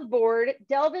experts on board,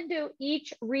 delve into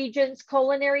each region's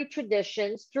culinary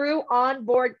traditions through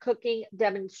onboard cooking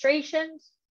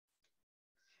demonstrations.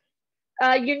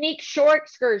 Unique shore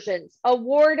excursions,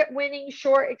 award-winning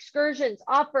shore excursions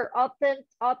offer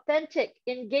authentic,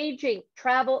 engaging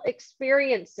travel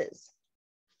experiences.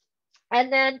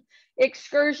 And then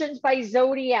excursions by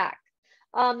Zodiac.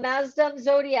 Mazdam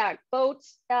Zodiac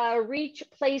boats reach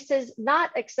places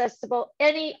not accessible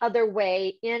any other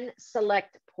way in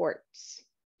select ports.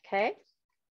 Okay.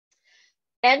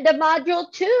 End of module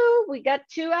 2. We got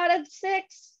 2 out of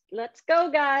 6. Let's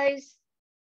go, guys.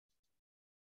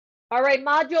 All right,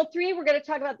 module 3, we're going to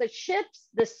talk about the ships,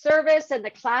 the service, and the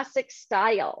classic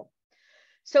style.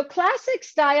 So classic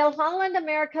style, Holland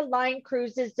America Line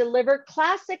cruises deliver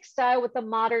classic style with a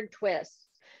modern twist.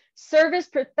 Service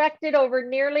perfected over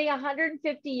nearly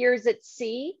 150 years at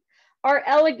sea. Our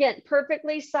elegant,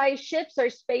 perfectly sized ships are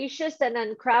spacious and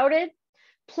uncrowded.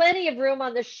 Plenty of room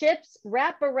on the ships,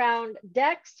 wrap around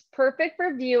decks, perfect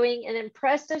for viewing an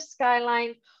impressive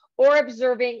skyline or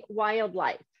observing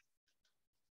wildlife.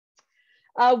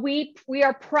 We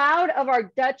are proud of our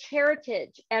Dutch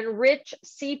heritage and rich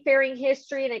seafaring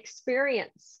history and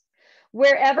experience.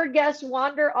 Wherever guests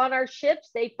wander on our ships,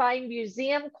 they find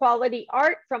museum quality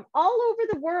art from all over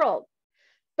the world.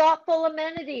 Thoughtful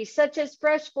amenities such as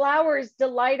fresh flowers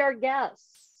delight our guests.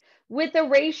 With a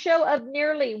ratio of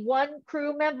nearly 1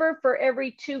 crew member for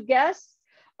every 2 guests,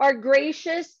 our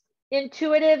gracious,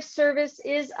 intuitive service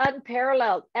is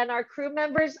unparalleled, and our crew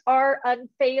members are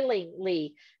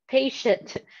unfailingly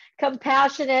patient,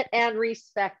 compassionate, and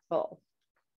respectful.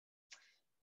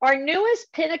 Our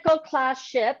newest Pinnacle class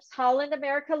ships, Holland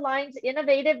America Line's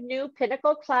innovative new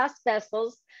Pinnacle class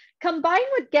vessels, combine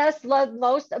what guests love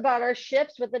most about our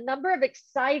ships with a number of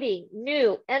exciting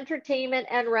new entertainment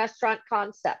and restaurant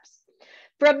concepts.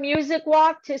 From Music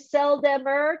Walk to Celle de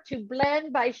Mer to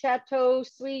Blend by Chateau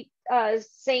Suite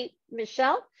Saint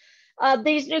Michel,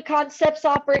 these new concepts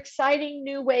offer exciting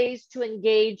new ways to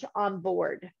engage on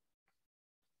board.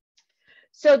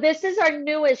 So this is our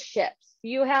newest ships.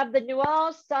 You have the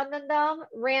Nouvelle Stadendam,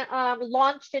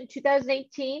 launched in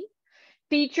 2018,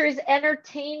 features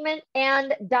entertainment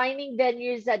and dining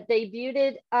venues that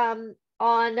debuted on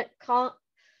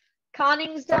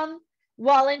Koningsdam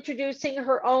while introducing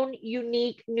her own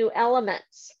unique new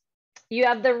elements. You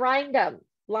have the Rhindam,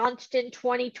 launched in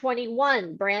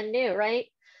 2021, brand new, right?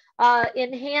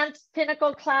 Enhanced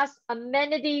Pinnacle class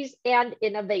amenities and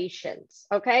innovations.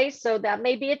 Okay, so that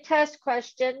may be a test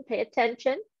question, pay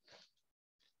attention.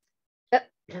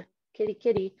 Kitty,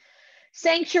 kitty.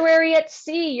 Sanctuary at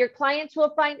Sea. Your clients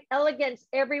will find elegance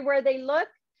everywhere they look.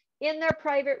 In their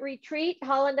private retreat,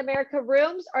 Holland America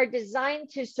rooms are designed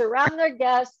to surround their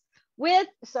guests with,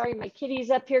 sorry, my kitty's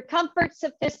up here, comfort,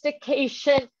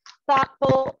 sophistication,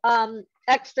 thoughtful,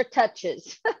 extra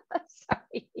touches.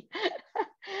 Sorry.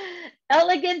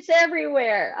 Elegance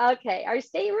everywhere. Okay, our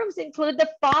staterooms include the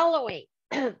following.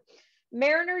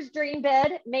 Mariner's dream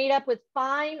bed made up with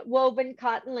fine woven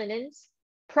cotton linens.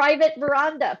 Private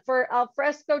veranda for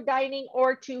alfresco dining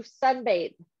or to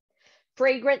sunbathe.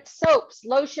 Fragrant soaps,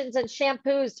 lotions, and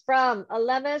shampoos from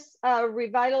Alemis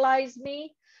Revitalize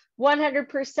Me.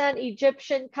 100%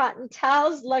 Egyptian cotton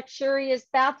towels, luxurious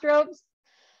bathrobes.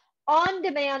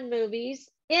 On-demand movies,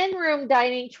 in-room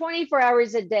dining 24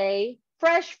 hours a day.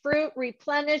 Fresh fruit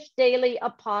replenished daily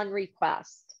upon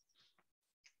request.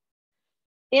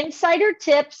 Insider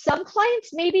tip, some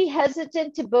clients may be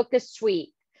hesitant to book a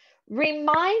suite.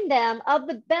 Remind them of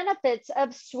the benefits of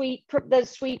the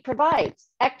suite provides.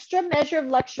 Extra measure of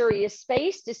luxurious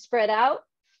space to spread out,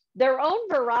 their own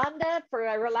veranda for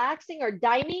relaxing or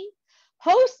dining,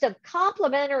 host of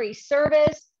complimentary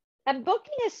service, and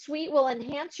booking a suite will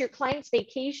enhance your client's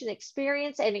vacation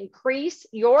experience and increase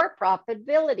your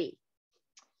profitability.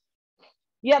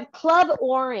 You have Club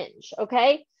Orange,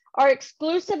 okay? Our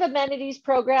exclusive amenities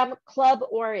program, Club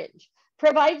Orange,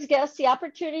 provides guests the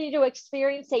opportunity to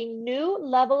experience a new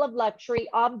level of luxury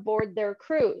on board their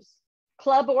cruise.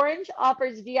 Club Orange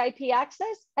offers VIP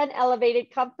access and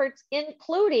elevated comforts,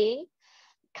 including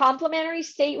complimentary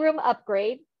stateroom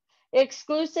upgrade,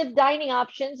 exclusive dining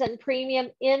options, and premium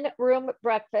in-room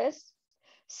breakfast.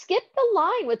 Skip the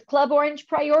line with Club Orange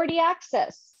Priority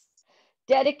Access,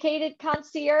 dedicated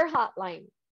concierge hotline,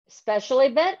 special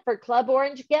event for Club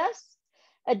Orange guests.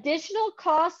 Additional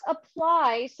costs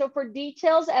apply. So for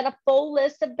details and a full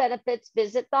list of benefits,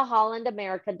 visit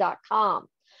thehollandamerica.com.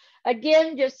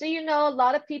 Again, just so you know, a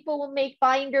lot of people will make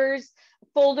binders,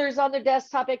 folders on their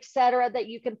desktop, etc., that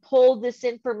you can pull this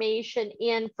information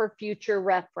in for future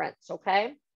reference,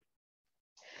 okay?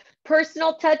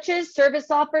 Personal touches, service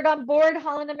offered on board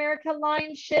Holland America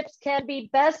Line ships can be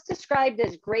best described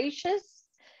as gracious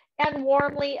and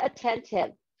warmly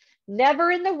attentive.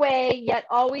 Never in the way, yet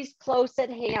always close at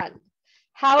hand.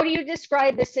 How do you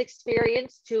describe this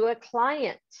experience to a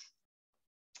client?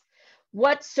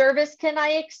 What service can I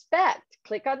expect?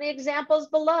 Click on the examples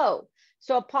below.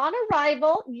 So upon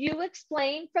arrival, you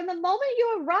explain from the moment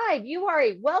you arrive, you are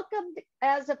welcomed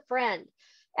as a friend.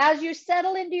 As you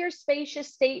settle into your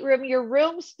spacious stateroom, your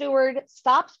room steward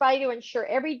stops by to ensure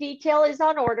every detail is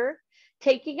on order,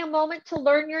 taking a moment to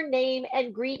learn your name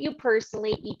and greet you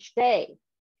personally each day.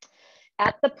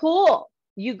 At the pool,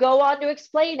 you go on to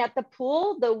explain, at the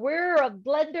pool, the whir of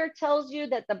blender tells you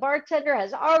that the bartender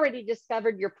has already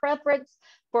discovered your preference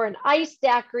for an iced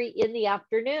daiquiri in the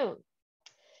afternoon.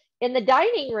 In the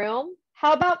dining room,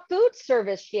 how about food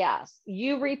service, she asks.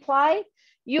 You reply,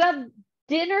 you have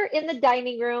dinner in the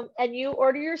dining room and you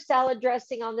order your salad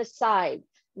dressing on the side.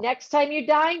 Next time you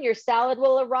dine, your salad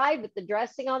will arrive with the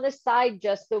dressing on the side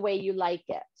just the way you like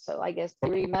it. So I guess they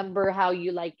remember how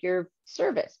you like your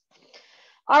service.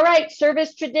 All right,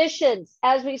 service traditions.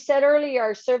 As we said earlier,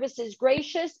 our service is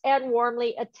gracious and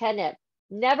warmly attentive,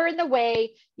 never in the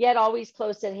way, yet always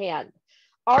close at hand.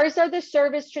 Ours are the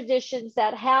service traditions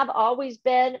that have always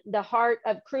been the heart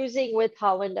of cruising with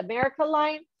Holland America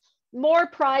Line, more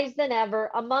prized than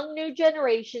ever among new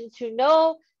generations who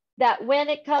know that when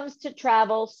it comes to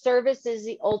travel, service is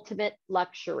the ultimate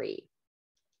luxury.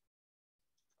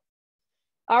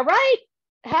 All right.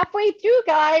 Halfway through,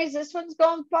 guys. This one's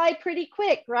going by pretty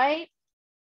quick, right?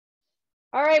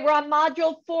 All right, we're on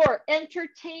module 4,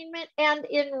 entertainment and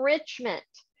enrichment.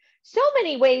 So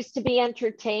many ways to be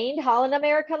entertained. Holland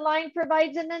America Line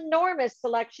provides an enormous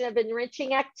selection of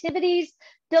enriching activities,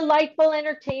 delightful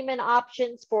entertainment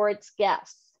options for its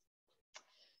guests.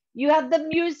 You have the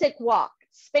music walk,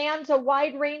 spans a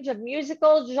wide range of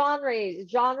musical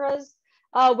genres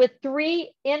with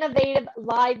 3 innovative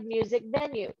live music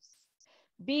venues.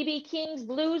 BB King's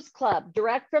Blues Club,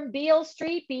 direct from Beale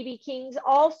Street, BB King's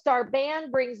all-star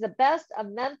band brings the best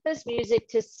of Memphis music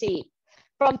to see.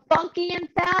 From funky and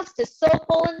fast to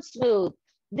soulful and smooth,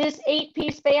 this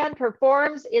 8-piece band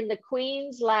performs in the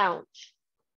Queen's Lounge.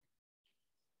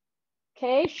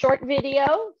 Okay, short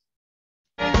video.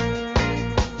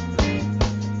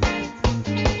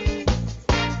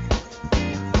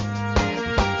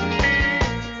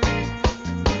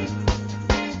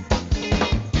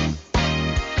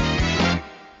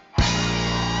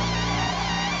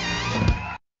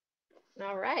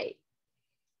 All right.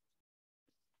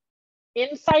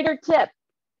 Insider tip.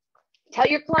 Tell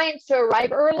your clients to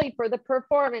arrive early for the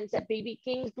performance at BB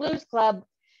King's Blues Club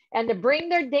and to bring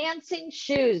their dancing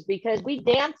shoes because we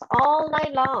dance all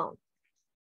night long.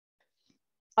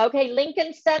 Okay,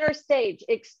 Lincoln Center Stage,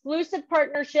 exclusive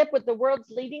partnership with the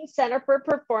world's leading center for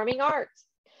performing arts.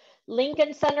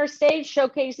 Lincoln Center Stage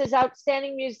showcases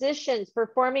outstanding musicians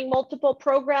performing multiple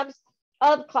programs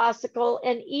of classical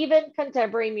and even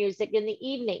contemporary music in the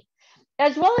evening,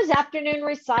 as well as afternoon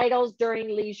recitals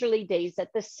during leisurely days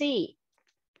at the sea.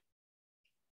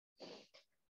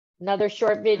 Another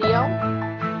short video.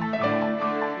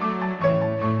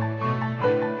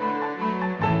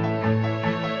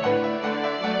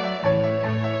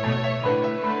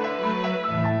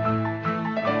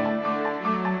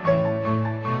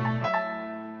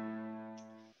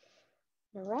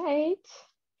 All right.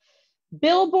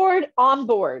 Billboard on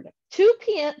board. 2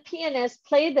 pianists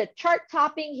play the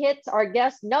chart-topping hits our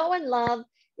guests know and love.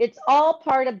 It's all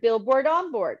part of Billboard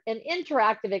on board, an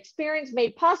interactive experience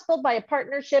made possible by a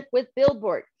partnership with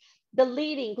Billboard, the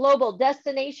leading global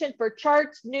destination for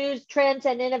charts, news, trends,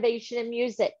 and innovation in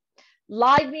music.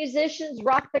 Live musicians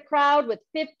rock the crowd with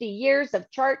 50 years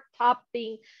of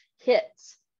chart-topping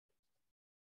hits.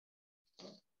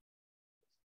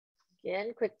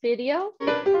 Again, quick video.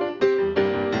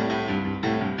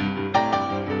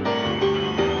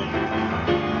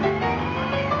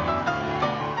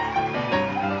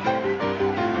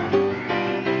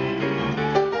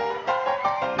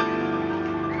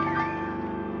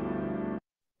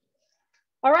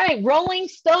 right, Rolling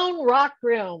Stone Rock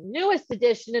Room, newest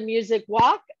edition of Music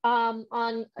Walk on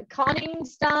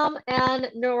Koningsdam and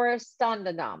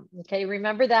Noorstandam. Okay,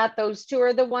 remember that. Those two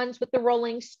are the ones with the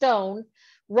Rolling Stone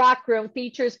Rock Room.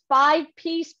 Features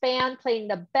 5-piece band playing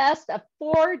the best of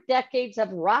 4 decades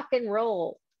of rock and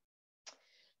roll.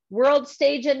 World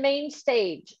Stage and Main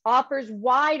Stage offers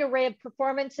wide array of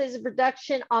performances and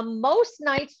production on most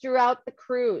nights throughout the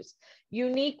cruise.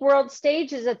 Unique World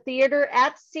Stage is a theater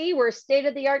at sea where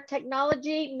state-of-the-art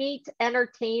technology meets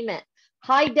entertainment.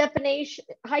 High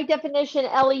definition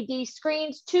LED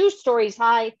screens, 2 stories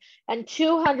high and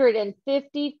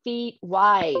 250 feet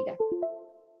wide.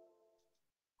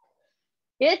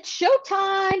 It's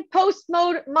showtime.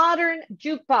 Postmodern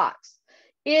Jukebox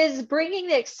is bringing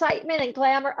the excitement and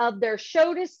glamour of their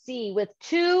show to sea with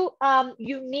 2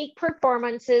 unique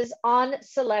performances on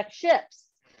select ships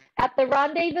at the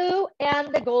Rendezvous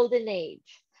and the Golden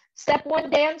Age. Step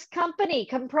 1 Dance Company,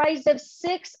 comprised of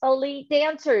 6 elite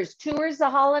dancers, tours the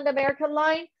Holland America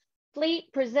Line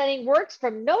fleet, presenting works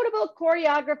from notable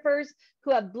choreographers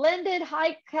who have blended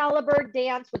high caliber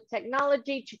dance with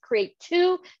technology to create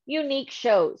 2 unique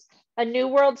shows, a new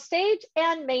world stage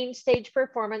and main stage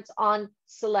performance on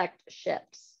select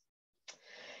ships.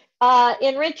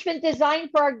 Enrichment design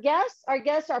for our guests. Our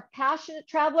guests are passionate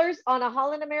travelers on a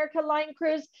Holland America Line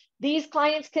cruise. These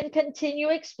clients can continue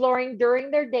exploring during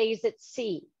their days at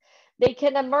sea. They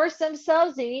can immerse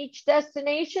themselves in each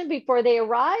destination before they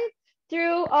arrive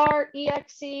through our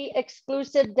EXC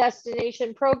exclusive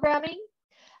destination programming.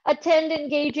 Attend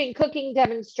engaging cooking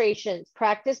demonstrations,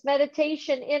 practice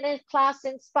meditation in a class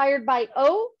inspired by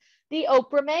the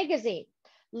Oprah magazine.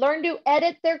 Learn to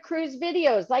edit their cruise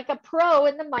videos like a pro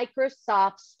in the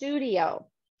Microsoft Studio.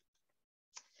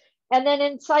 And then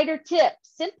insider tip,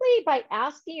 simply by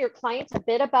asking your clients a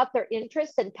bit about their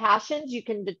interests and passions, you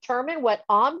can determine what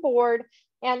onboard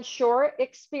and shore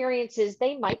experiences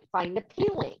they might find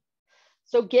appealing.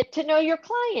 So get to know your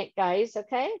client, guys,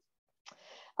 okay?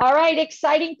 All right,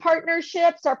 exciting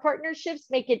partnerships. Our partnerships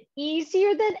make it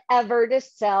easier than ever to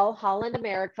sell Holland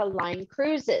America Line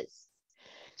cruises.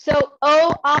 So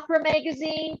Opera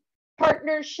Magazine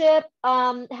partnership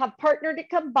have partnered to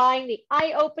combine the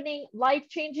eye-opening,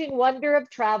 life-changing wonder of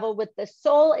travel with the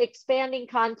soul-expanding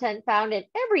content found in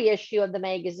every issue of the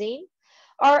magazine.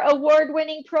 Our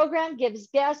award-winning program gives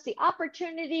guests the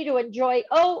opportunity to enjoy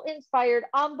inspired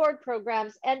onboard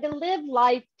programs and to live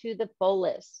life to the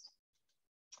fullest.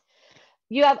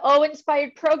 You have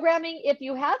inspired programming. If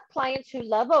you have clients who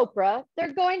love Oprah,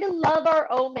 they're going to love our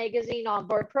magazine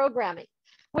onboard programming,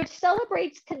 which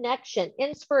celebrates connection,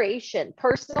 inspiration,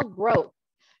 personal growth.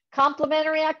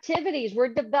 Complementary activities were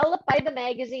developed by the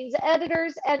magazine's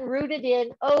editors and rooted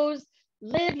in O's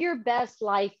Live Your Best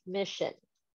Life mission.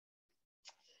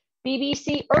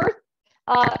 BBC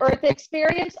Earth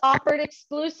Experience, offered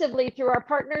exclusively through our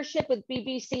partnership with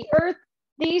BBC Earth.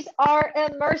 These are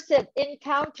immersive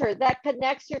encounter that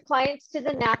connects your clients to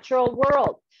the natural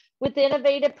world with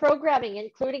innovative programming,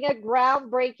 including a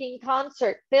groundbreaking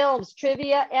concert, films,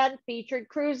 trivia, and featured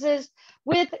cruises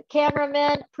with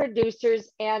cameramen, producers,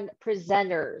 and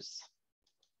presenters.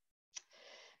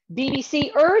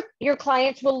 BBC Earth, your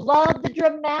clients will love the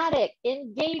dramatic,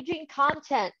 engaging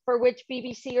content for which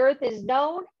BBC Earth is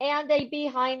known, and a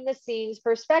behind-the-scenes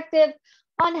perspective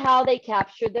on how they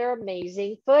capture their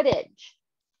amazing footage.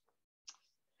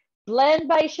 Blend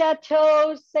by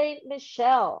Chateau Saint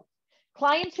Michel.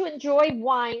 Clients who enjoy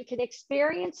wine can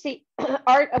experience the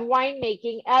art of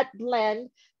winemaking at Blend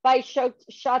by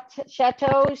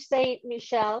Chateau Saint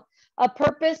Michel, a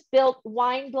purpose-built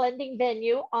wine blending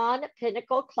venue on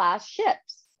Pinnacle class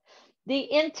ships. The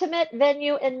intimate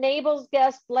venue enables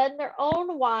guests blend their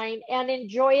own wine and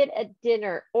enjoy it at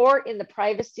dinner or in the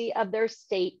privacy of their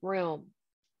stateroom.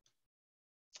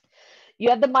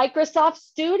 You have the Microsoft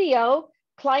Studio.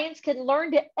 Clients can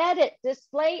learn to edit,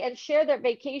 display, and share their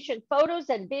vacation photos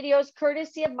and videos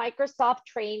courtesy of Microsoft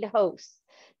trained hosts.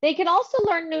 They can also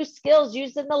learn new skills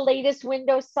using the latest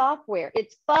Windows software.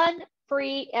 It's fun,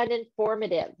 free, and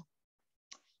informative.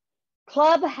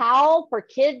 Club Howl for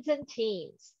kids and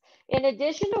teens. In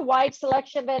addition to a wide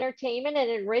selection of entertainment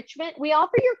and enrichment, we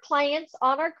offer your clients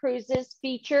on our cruises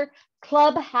feature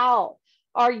Club Howl,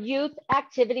 our youth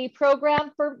activity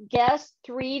program for guests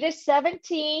 3 to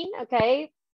 17, okay,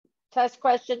 test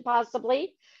question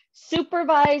possibly,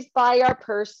 supervised by our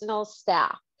personal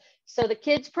staff. So the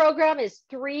kids program is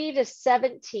 3 to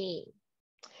 17.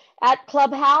 At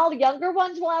Club Howl, younger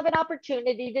ones will have an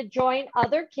opportunity to join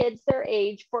other kids their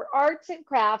age for arts and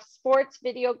crafts, sports,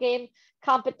 video game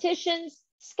competitions,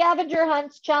 scavenger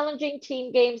hunts, challenging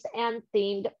team games, and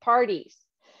themed parties.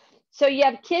 So you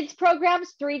have kids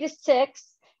programs 3 to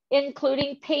 6,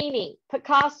 including painting,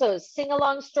 Picasso's,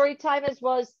 sing-along story time, as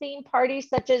well as theme parties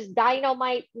such as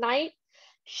Dynamite Night,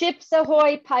 Ships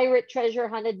Ahoy, Pirate Treasure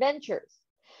Hunt Adventures.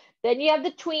 Then you have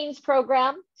the tweens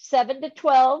program, 7 to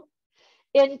 12,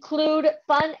 include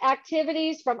fun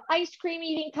activities from ice cream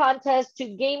eating contests to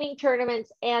gaming tournaments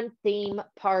and theme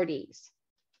parties.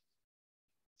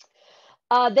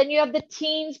 Then you have the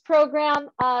teens program,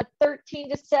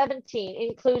 13 to 17,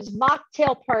 includes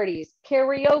mocktail parties,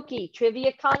 karaoke,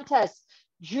 trivia contests,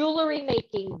 jewelry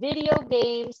making, video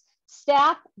games,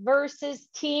 staff versus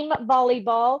team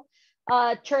volleyball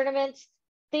tournaments,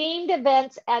 themed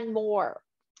events, and more.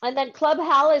 And then Club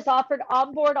Hal is offered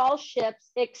on board all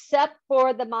ships except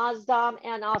for the Maasdam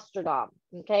and Amsterdam.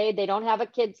 Okay, they don't have a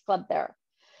kids club there.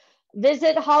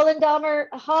 Visit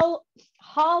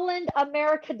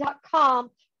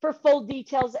hollandamerica.com for full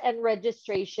details and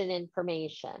registration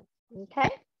information. Okay.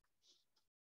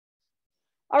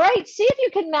 All right, see if you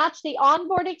can match the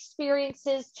onboard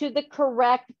experiences to the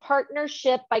correct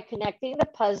partnership by connecting the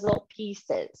puzzle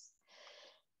pieces.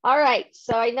 All right,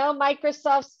 so I know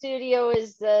Microsoft Studio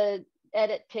is the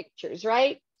edit pictures,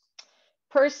 right?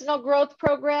 Personal growth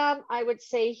program, I would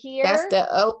say here. That's the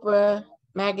Oprah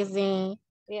magazine.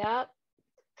 Yeah.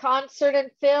 Concert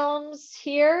and films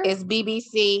here. It's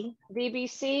BBC.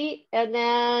 BBC. And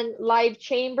then Live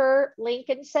Chamber,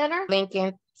 Lincoln Center.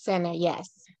 Lincoln Center,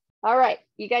 yes. All right,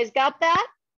 you guys got that?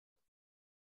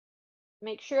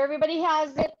 Make sure everybody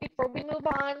has it before we move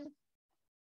on.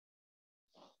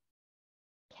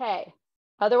 Okay,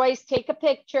 otherwise take a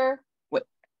picture.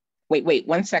 Wait,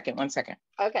 one second.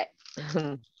 Okay.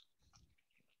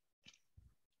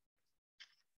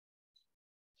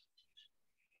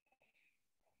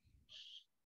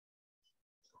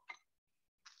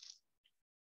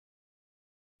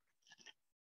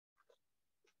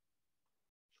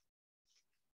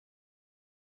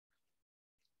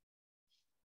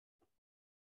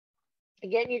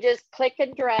 Again, you just click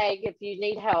and drag if you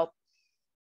need help.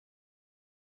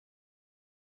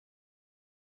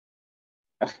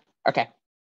 Okay.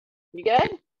 You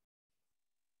good?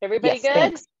 Everybody Yes, good?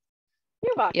 thanks.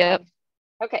 You're welcome. Yep.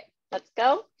 Okay, let's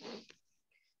go.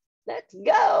 Let's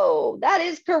go. That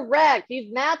is correct.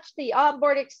 You've matched the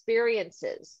onboard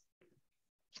experiences.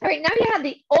 All right, now you have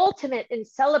the ultimate in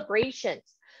celebrations.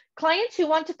 Clients who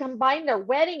want to combine their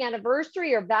wedding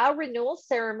anniversary or vow renewal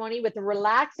ceremony with a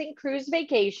relaxing cruise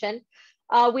vacation,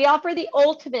 we offer the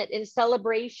ultimate in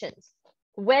celebrations.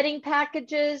 Wedding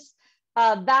packages,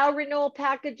 vow renewal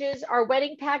packages. Our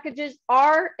wedding packages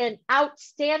are an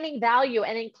outstanding value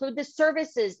and include the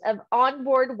services of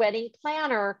onboard wedding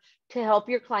planner to help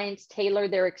your clients tailor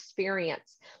their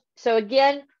experience. So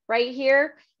again, right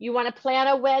here, you want to plan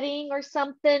a wedding or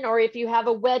something, or if you have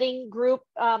a wedding group,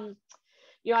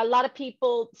 you know, a lot of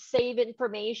people save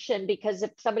information because if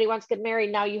somebody wants to get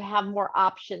married, now you have more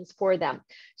options for them.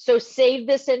 So save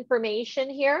this information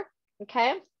here,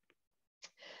 okay?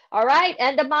 All right,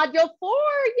 and to module 4,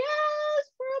 yes,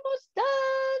 we're almost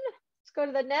done. Let's go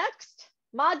to the next.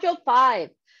 Module 5,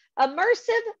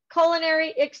 immersive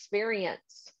culinary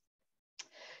experience.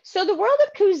 So the world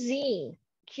of cuisine.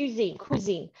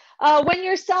 When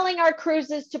you're selling our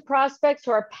cruises to prospects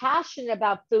who are passionate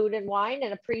about food and wine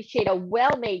and appreciate a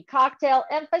well-made cocktail,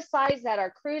 emphasize that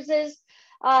our cruises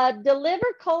deliver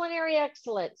culinary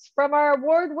excellence, from our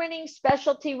award-winning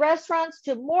specialty restaurants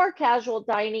to more casual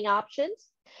dining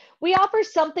options. We offer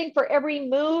something for every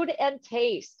mood and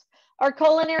taste. Our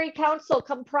culinary council,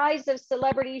 comprised of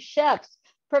celebrity chefs,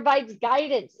 provides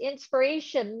guidance,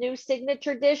 inspiration, new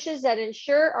signature dishes that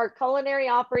ensure our culinary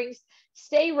offerings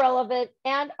stay relevant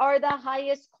and are the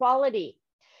highest quality.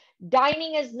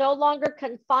 Dining is no longer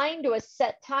confined to a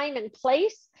set time and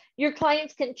place. Your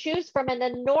clients can choose from an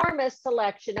enormous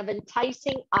selection of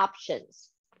enticing options.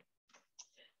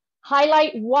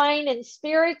 Highlight wine and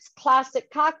spirits, classic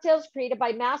cocktails created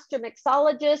by master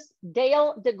mixologist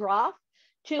Dale DeGroff.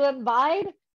 To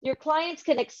imbibe, your clients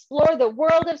can explore the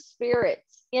world of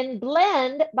spirits. In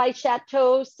Blend by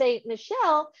Chateau Saint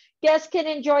Michel, guests can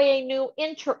enjoy a new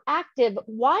interactive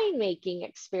winemaking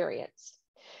experience.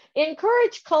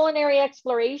 Encourage culinary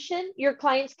exploration. Your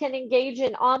clients can engage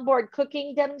in onboard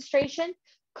cooking demonstration.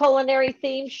 Culinary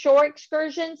themed shore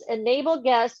excursions enable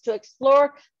guests to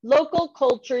explore local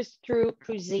cultures through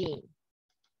cuisine.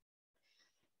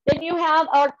 Then you have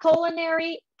our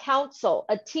culinary council,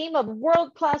 a team of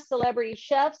world-class celebrity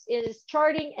chefs is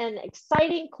charting an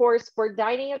exciting course for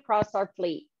dining across our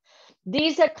fleet.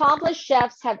 These accomplished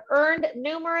chefs have earned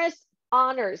numerous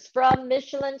honors, from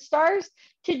Michelin stars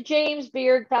to James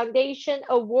Beard Foundation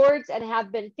awards, and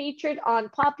have been featured on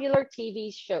popular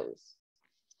TV shows.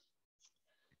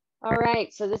 All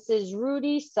right, so this is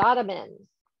Rudy Soderman.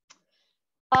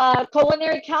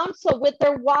 Culinary Council, with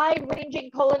their wide-ranging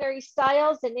culinary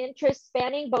styles and interests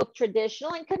spanning both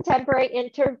traditional and contemporary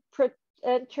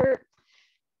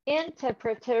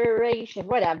interpretation,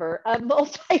 whatever, a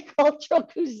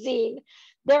multicultural cuisine.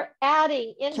 They're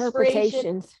adding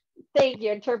inspiration. Thank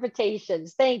you,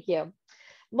 interpretations. Thank you.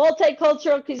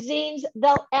 Multicultural cuisines,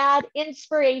 they'll add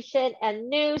inspiration and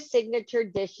new signature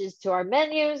dishes to our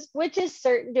menus, which is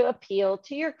certain to appeal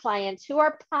to your clients who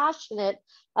are passionate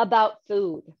about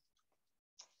food.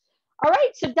 All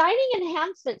right, so dining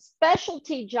enhancement,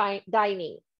 specialty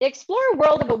dining. Explore a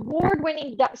world of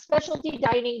award-winning specialty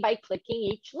dining by clicking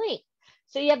each link.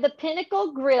 So you have the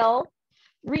Pinnacle Grill,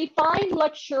 refined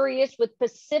luxurious with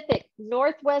Pacific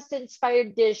Northwest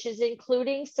inspired dishes,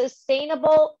 including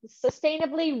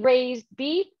sustainably raised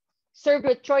beef, served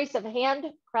with choice of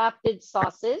handcrafted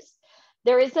sauces.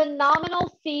 There is a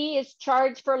nominal fee is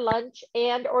charged for lunch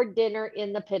and or dinner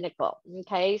in the Pinnacle.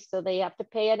 Okay, so they have to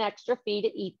pay an extra fee to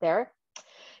eat there.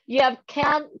 You have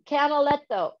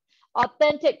Canaletto,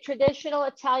 authentic traditional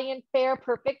Italian fare,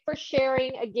 perfect for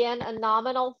sharing. Again, a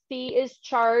nominal fee is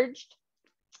charged.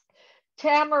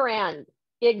 Tamarind,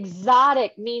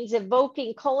 exotic, means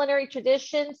evoking culinary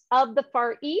traditions of the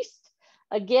Far East.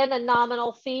 Again, a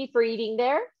nominal fee for eating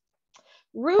there.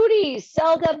 Rudy's,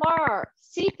 Sel de Mar,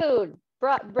 seafood,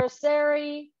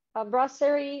 brasserie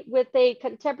with a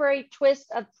contemporary twist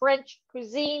of French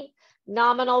cuisine,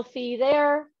 nominal fee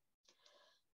there.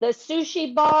 The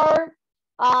Sushi Bar,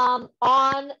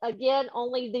 on, again,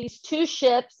 only these 2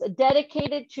 ships,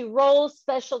 dedicated to rolls,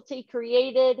 specialty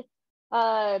created,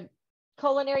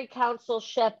 Culinary Council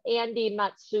chef Andy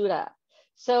Matsuda.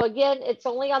 So again, it's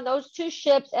only on those 2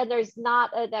 ships and there's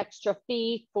not an extra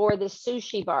fee for the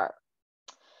Sushi Bar.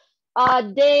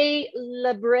 De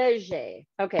La Brege.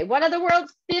 Okay, one of the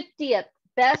world's 50th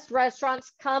best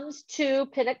restaurants comes to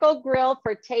Pinnacle Grill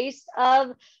for Taste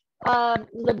of La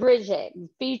Brige,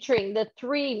 featuring the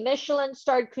 3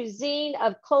 Michelin-starred cuisine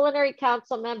of Culinary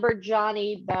Council member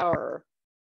Johnny Bauer.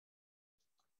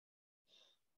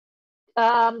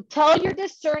 Tell your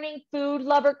discerning food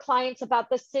lover clients about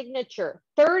the signature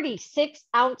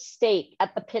 36-ounce steak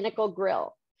at the Pinnacle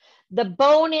Grill. The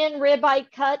bone-in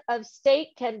ribeye cut of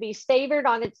steak can be savored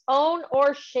on its own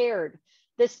or shared.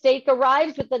 The steak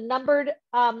arrives with a numbered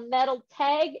metal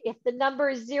tag. If the number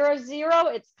is 00,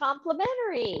 it's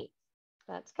complimentary.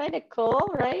 That's kind of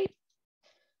cool, right?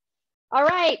 All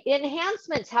right,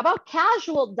 enhancements. How about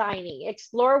casual dining?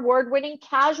 Explore award-winning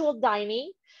casual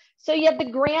dining. So you have the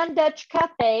Grand Dutch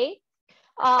Cafe,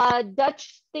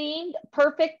 Dutch themed,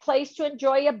 perfect place to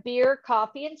enjoy a beer,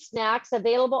 coffee, and snacks,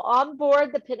 available on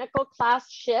board the Pinnacle class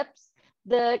ships,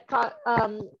 the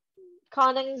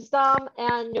Koningsdam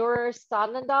and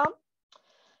Noorstadendam.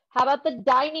 How about the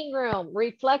dining room?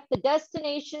 Reflect the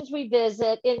destinations we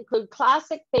visit, include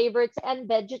classic favorites and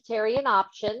vegetarian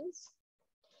options.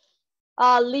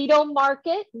 Lido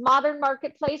Market, modern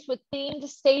marketplace with themed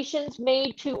stations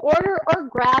made to order or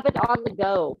grab it on the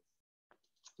go.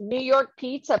 New York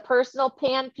Pizza, personal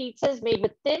pan pizzas made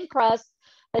with thin crust,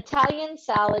 Italian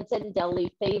salads, and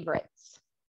deli favorites.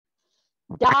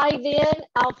 Dive in,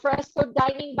 alfresco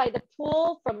dining by the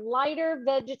pool, from lighter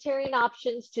vegetarian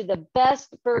options to the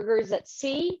best burgers at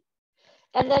sea.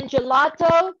 And then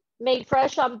gelato, made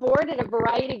fresh on board in a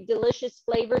variety of delicious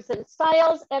flavors and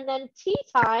styles. And then tea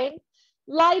time,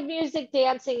 live music,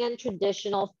 dancing, and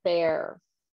traditional fare.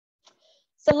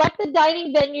 Select the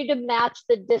dining venue to match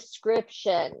the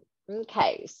description.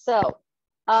 Okay, so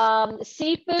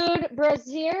seafood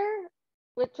brazier,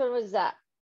 which one was that?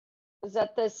 Was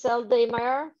that the Sel de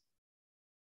Mar?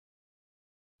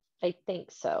 I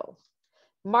think so.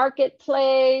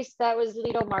 Marketplace, that was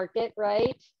Lido Market,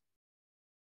 right?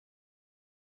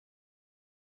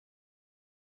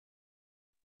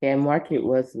 Yeah, Market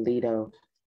was Lido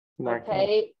Market.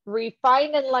 Okay,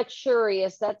 refined and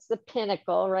luxurious, that's the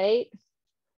Pinnacle, right?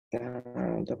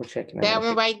 Double checking. That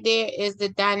one right there is the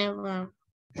dining room.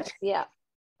 Yeah.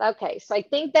 Okay, so I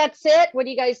think that's it. What do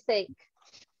you guys think?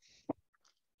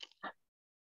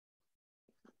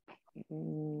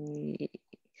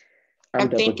 I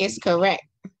think it's correct.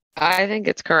 I think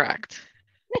it's correct.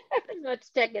 Let's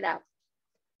check it out.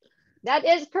 That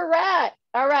is correct.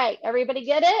 All right, everybody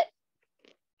get it?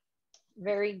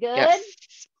 Very good.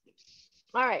 Yes.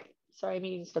 All right, sorry, I'm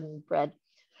eating some bread.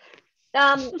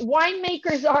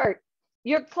 Winemaker's art.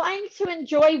 Your clients who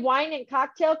enjoy wine and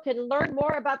cocktail can learn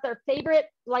more about their favorite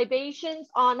libations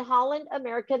on Holland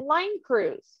American Line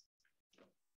Cruise.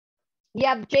 You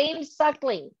have James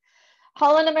Suckling,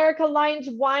 Holland America Line's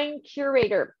wine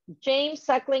curator. James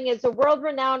Suckling is a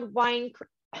world-renowned wine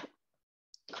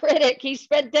critic. He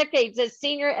spent decades as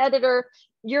senior editor,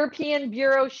 European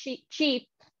bureau chief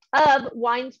of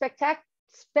Wine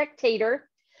Spectator,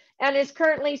 and is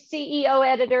currently CEO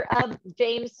editor of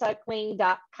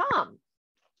JamesSuckling.com.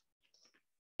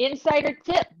 Insider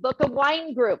tip, book a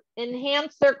wine group,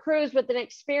 enhance their cruise with an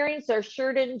experience they're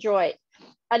sure to enjoy.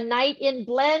 A night in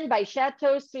blend by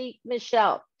Chateau Suite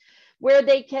Michel, where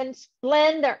they can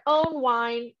blend their own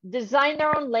wine, design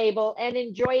their own label, and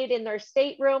enjoy it in their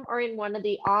stateroom or in one of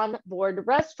the onboard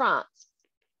restaurants.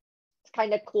 It's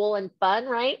kind of cool and fun,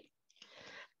 right?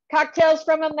 Cocktails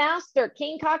from a Master,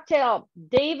 King Cocktail.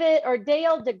 Dale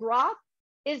DeGroff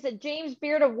is a James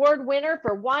Beard Award winner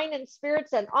for wine and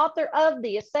spirits and author of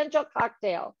The Essential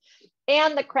Cocktail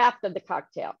and The Craft of the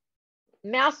Cocktail.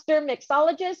 Master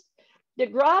mixologist,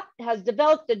 DeGroff has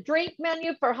developed a drink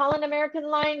menu for Holland American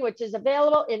Line, which is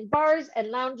available in bars and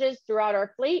lounges throughout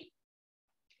our fleet.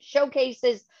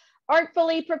 Showcases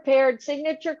artfully prepared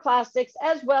signature classics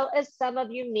as well as some of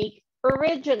unique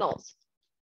originals.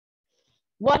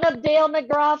 One of Dale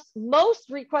McGrath's most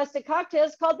requested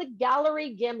cocktails, called the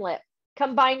Gallery Gimlet,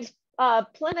 combines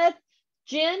Plymouth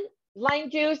gin,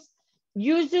 lime juice,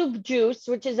 yuzu juice,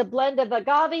 which is a blend of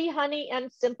agave, honey,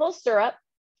 and simple syrup.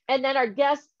 And then our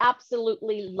guests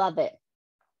absolutely love it.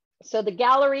 So the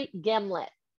Gallery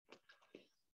Gimlet.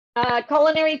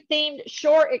 Culinary themed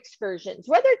shore excursions,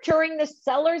 whether touring the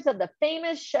cellars of the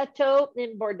famous chateau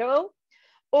in Bordeaux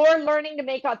or learning to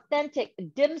make authentic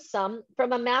dim sum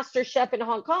from a master chef in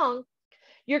Hong Kong,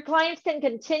 your clients can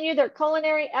continue their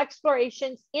culinary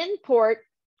explorations in port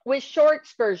with shore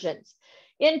excursions.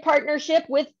 In partnership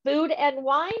with Food and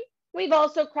Wine, we've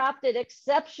also crafted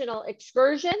exceptional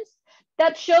excursions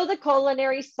that show the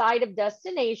culinary side of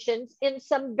destinations in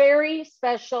some very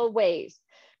special ways,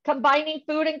 combining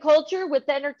food and culture with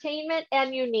entertainment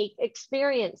and unique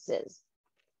experiences.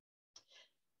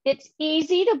 It's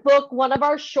easy to book one of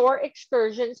our shore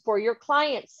excursions for your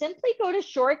clients. Simply go to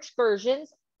Shore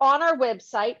Excursions on our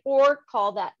website or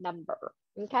call that number,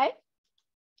 okay?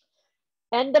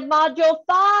 End of module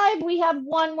 5. We have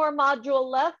one more module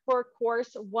left for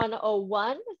course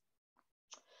 101.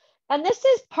 And this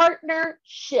is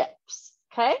partnerships,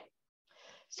 okay?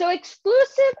 So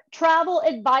exclusive travel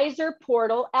advisor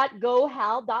portal at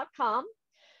gohal.com.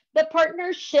 The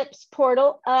partnerships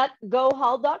portal at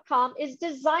gohal.com is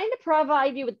designed to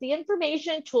provide you with the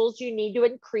information and tools you need to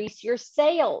increase your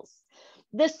sales.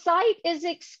 The site is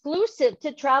exclusive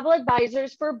to travel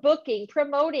advisors for booking,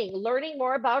 promoting, learning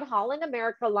more about Holland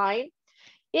America Line.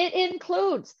 It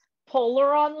includes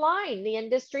Polar Online, the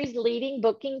industry's leading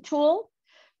booking tool,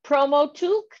 promo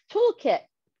toolkit,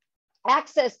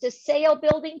 access to sale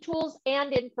building tools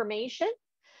and information,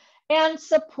 and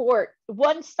support,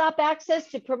 one-stop access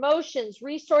to promotions,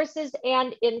 resources,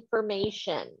 and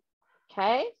information,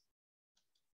 okay?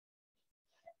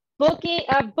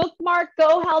 Bookmark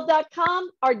gohal.com,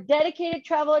 our dedicated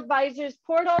travel advisors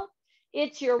portal.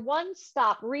 It's your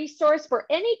one-stop resource for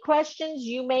any questions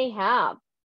you may have,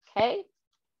 okay?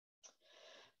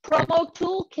 Promo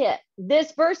Toolkit.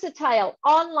 This versatile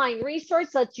online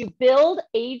resource lets you build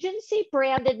agency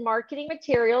branded marketing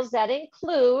materials that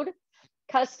include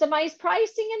customized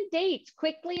pricing and dates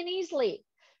quickly and easily.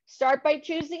 Start by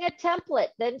choosing a template,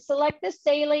 then select the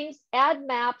sailings, add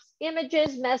maps,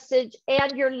 images, message,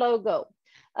 and your logo.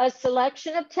 A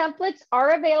selection of templates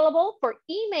are available for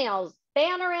emails,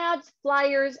 banner ads,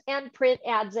 flyers, and print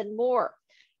ads, and more.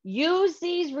 Use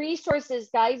these resources,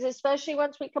 guys, especially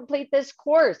once we complete this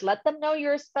course. Let them know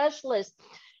you're a specialist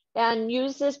and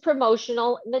use this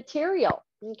promotional material,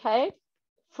 okay?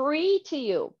 Free to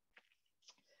you.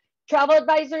 Travel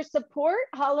advisor support.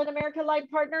 Holland America Line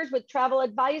partners with travel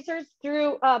advisors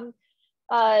through a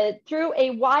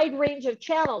wide range of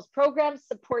channels, programs,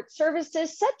 support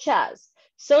services such as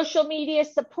social media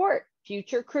support,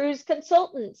 future cruise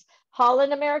consultants,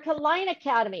 Holland America Line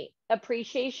Academy,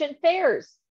 appreciation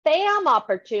fairs, BAM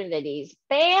opportunities,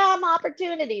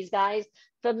 guys,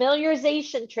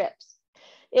 familiarization trips,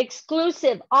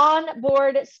 exclusive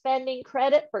on-board spending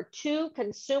credit for 2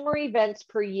 consumer events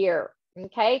per year.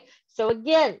 Okay, so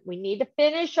again, we need to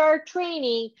finish our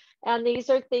training, and these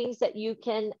are things that you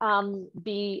can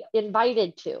be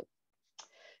invited to.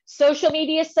 Social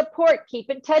media support. Keep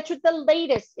in touch with the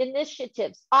latest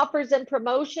initiatives, offers, and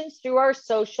promotions through our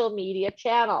social media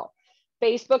channel.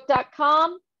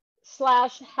 Facebook.com/HAL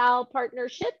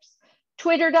Partnerships,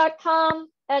 Twitter.com,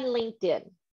 and LinkedIn.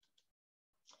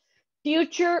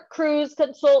 Future cruise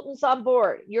consultants on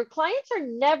board. Your clients are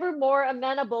never more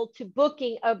amenable to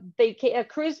booking a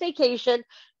cruise vacation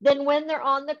than when they're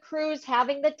on the cruise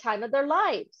having the time of their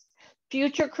lives.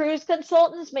 Future cruise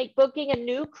consultants make booking a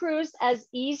new cruise as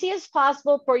easy as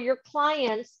possible for your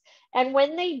clients. And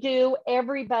when they do,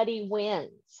 everybody wins.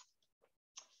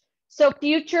 So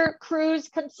future cruise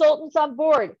consultants on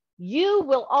board, you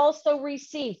will also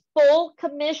receive full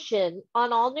commission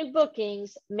on all new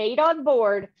bookings made on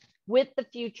board with the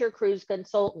future cruise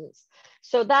consultants.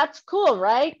 So that's cool,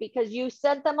 right? Because you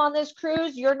sent them on this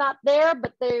cruise, you're not there,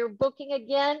 but they're booking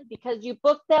again because you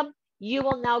booked them, you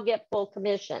will now get full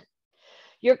commission.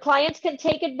 Your clients can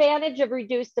take advantage of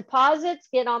reduced deposits,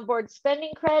 get onboard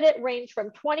spending credit, range from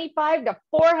 $25 to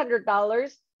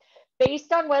 $400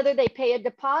 based on whether they pay a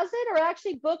deposit or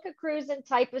actually book a cruise and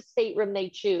type of stateroom they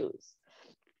choose.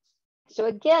 So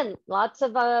again, lots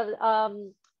of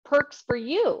perks for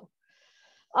you.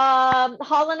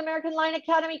 Holland American Line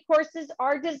Academy courses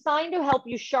are designed to help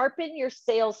you sharpen your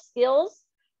sales skills,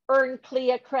 earn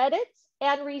CLIA credits,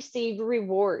 and receive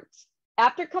rewards.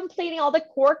 After completing all the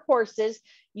core courses,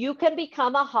 you can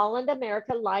become a Holland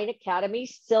American Line Academy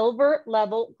Silver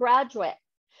level graduate.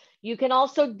 You can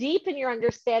also deepen your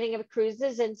understanding of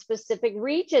cruises in specific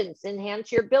regions,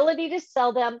 enhance your ability to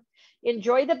sell them,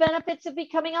 enjoy the benefits of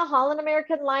becoming a Holland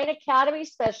American Line Academy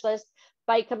specialist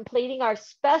by completing our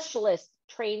specialist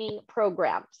training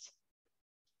programs.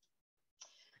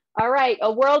 All right,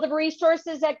 a world of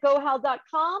resources at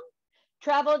GoHal.com.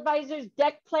 Travel Advisor's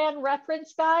Deck Plan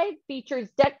Reference Guide features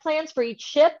deck plans for each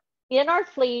ship in our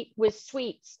fleet with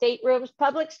suites, staterooms,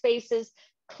 public spaces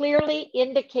clearly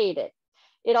indicated.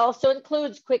 It also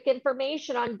includes quick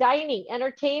information on dining,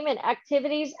 entertainment,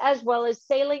 activities, as well as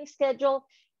sailing schedule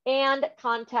and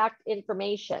contact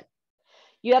information.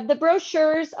 You have the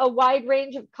brochures, a wide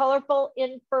range of colorful,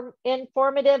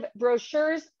 informative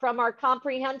brochures from our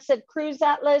comprehensive cruise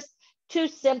atlas to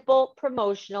simple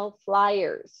promotional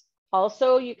flyers.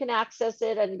 Also, you can access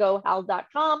it on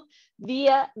GoHal.com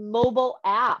via mobile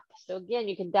app. So again,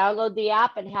 you can download the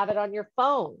app and have it on your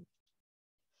phone.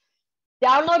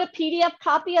 Download a PDF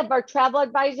copy of our Travel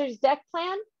Advisor's Deck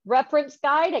Plan Reference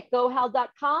Guide at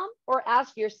GoHal.com or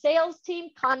ask your sales team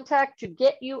contact to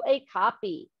get you a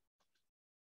copy.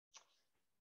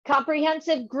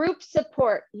 Comprehensive group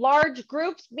support. Large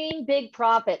groups mean big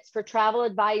profits for travel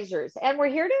advisors, and we're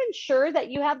here to ensure that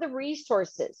you have the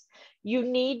resources you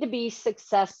need to be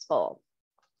successful.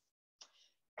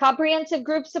 Comprehensive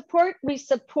group support. We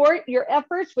support your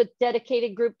efforts with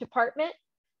dedicated group department,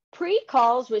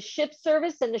 pre-calls with ship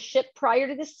service and the ship prior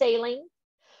to the sailing,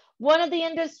 one of the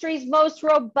industry's most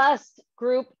robust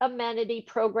group amenity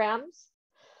programs,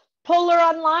 Polar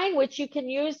Online, which you can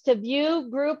use to view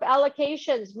group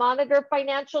allocations, monitor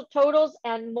financial totals,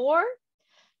 and more.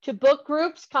 To book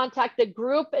groups, contact the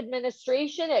group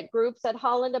administration at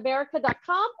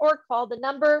groups@hollandamerica.com or call the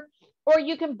number, or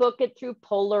you can book it through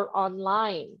Polar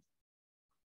Online.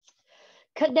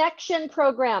 Connection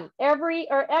program.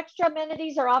 Extra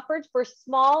amenities are offered for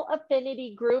small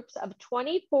affinity groups of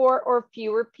 24 or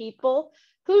fewer people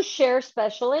who share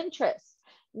special interests.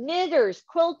 Knitters,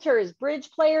 quilters, bridge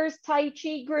players, Tai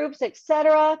Chi groups,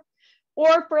 etc.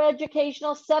 Or for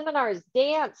educational seminars,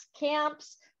 dance,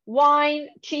 camps, wine,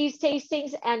 cheese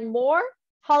tastings, and more.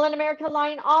 Holland American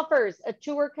Line offers a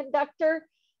tour conductor,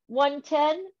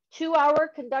 110, 2-hour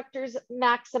conductors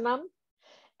maximum,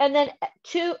 and then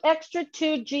two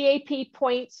GAP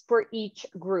points for each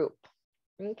group.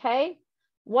 Okay,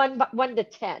 1 to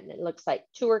 10, it looks like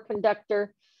tour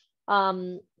conductor,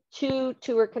 2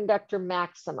 tour conductor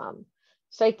maximum.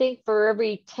 So I think for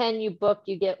every 10 you book,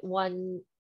 you get 1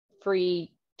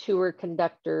 free tour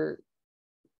conductor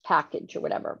package or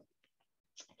whatever.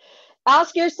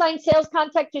 Ask your assigned sales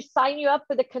contact to sign you up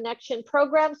for the connection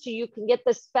program so you can get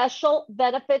the special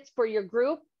benefits for your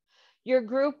group. Your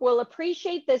group will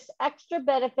appreciate this extra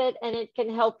benefit and it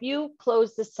can help you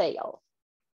close the sale.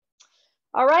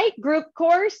 All right, group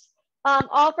course.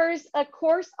 Offers a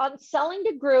course on selling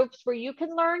to groups where you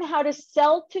can learn how to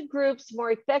sell to groups more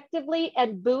effectively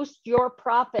and boost your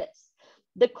profits.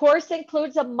 The course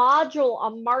includes a module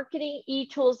on marketing,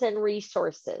 e-tools, and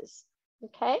resources.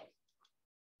 Okay.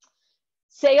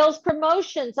 Sales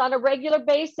promotions on a regular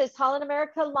basis. Holland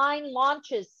America Line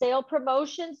launches sale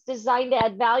promotions designed to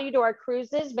add value to our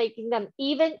cruises, making them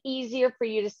even easier for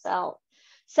you to sell.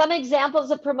 Some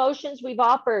examples of promotions we've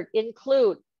offered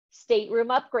include stateroom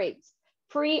upgrades,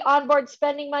 free onboard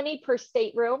spending money per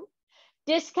stateroom,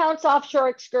 discounts offshore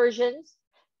excursions,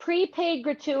 prepaid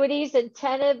gratuities,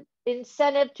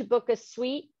 incentive to book a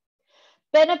suite.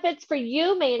 Benefits for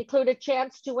you may include a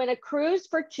chance to win a cruise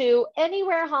for 2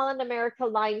 anywhere Holland America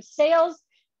Line sails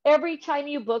every time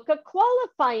you book a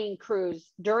qualifying cruise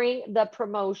during the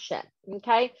promotion.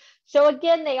 Okay. So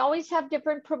again, they always have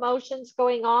different promotions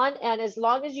going on. And as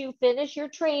long as you finish your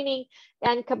training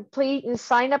and complete and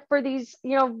sign up for these,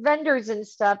 vendors and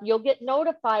stuff, you'll get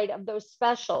notified of those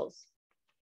specials.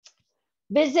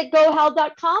 Visit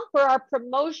GoHal.com for our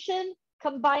promotion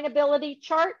combinability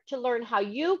chart to learn how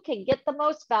you can get the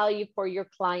most value for your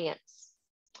clients.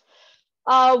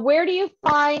 Where do you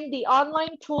find the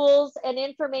online tools and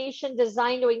information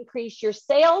designed to increase your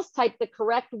sales? Type the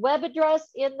correct web address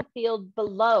in the field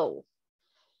below.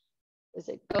 Is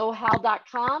it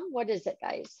GoHal.com? What is it,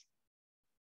 guys?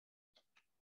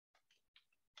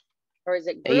 Or is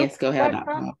it Yes,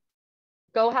 GoHal.com.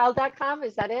 GoHal.com,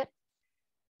 is that it?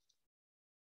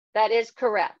 That is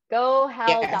correct.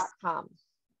 GoHal.com. Yes.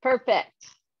 Perfect.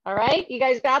 All right, you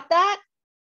guys got that?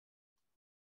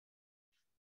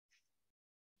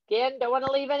 Again, don't want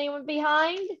to leave anyone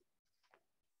behind.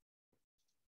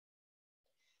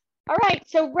 All right,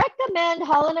 so recommend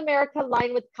Holland America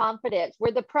Line with confidence.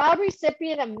 We're the proud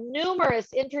recipient of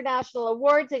numerous international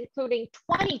awards, including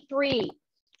 23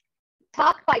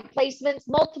 top 5 placements,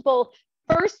 multiple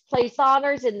first place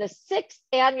honors in the 6th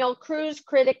annual Cruise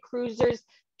Critic Cruisers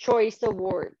Choice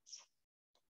Awards.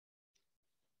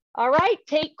 All right,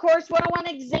 take course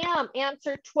 101 exam,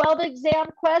 answer 12 exam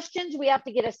questions. We have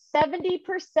to get a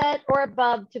 70% or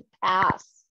above to pass.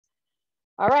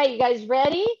 All right, you guys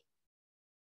ready?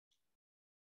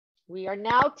 We are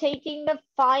now taking the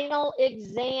final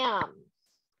exam.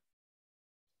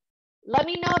 Let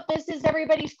me know if this is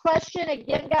everybody's question.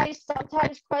 Again, guys,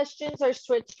 sometimes questions are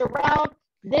switched around.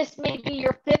 This may be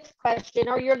your 5th question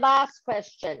or your last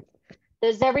question.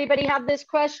 Does everybody have this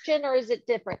question or is it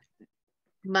different?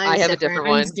 I have a different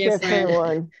one. Different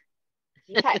one.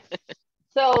 Okay.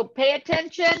 So pay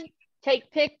attention,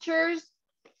 take pictures,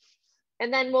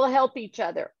 and then we'll help each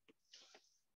other.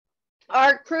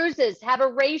 Our cruises have a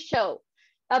ratio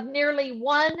of nearly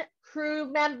 1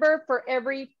 crew member for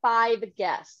every 5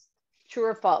 guests. True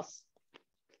or false?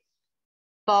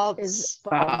 False. It's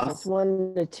false. It's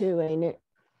 1 to 2, ain't it?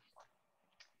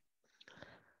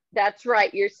 That's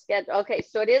right. You're scheduled. Okay,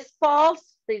 so it is false.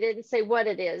 They didn't say what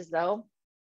it is, though.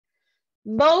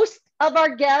 Most of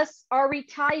our guests are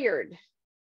retired.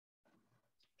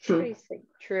 True. What do you think?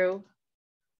 True.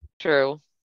 True.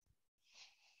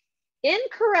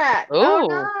 Incorrect. Ooh. Oh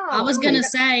no. I was gonna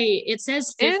say it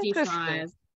says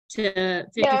 55 to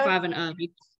 55 and up.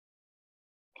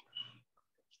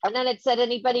 And then it said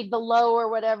anybody below or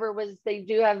whatever was, they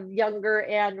do have younger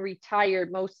and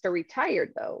retired. Most are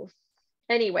retired though.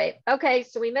 Anyway, okay,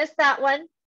 so we missed that one.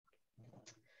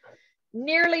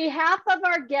 Nearly half of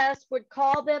our guests would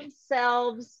call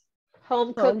themselves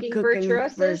home cooking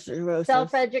virtuosos,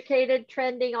 self-educated,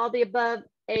 trending, all the above,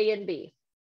 A and B.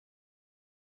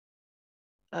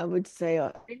 I would say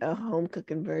a home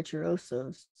cooking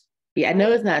virtuosos. Yeah, I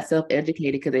know it's not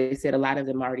self-educated because they said a lot of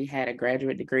them already had a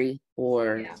graduate degree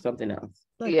or something else.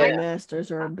 Like a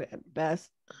master's or a best.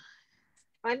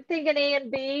 I'm thinking A and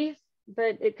B,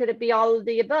 but it could be all of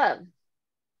the above.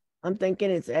 I'm thinking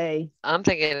it's A. I'm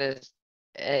thinking it's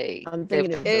A. I'm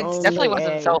thinking it definitely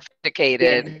wasn't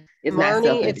self-educated. Yeah, it's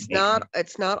Marnie,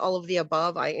 it's not all of the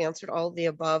above. I answered all of the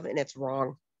above and it's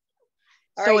wrong.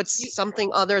 So it's something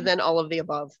other than all of the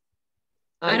above.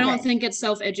 I don't think it's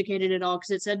self-educated at all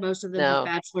because it said most of them have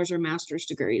bachelor's or master's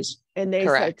degrees. And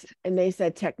they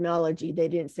said technology. They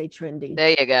didn't say trendy.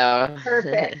 There you go.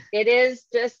 Perfect. It is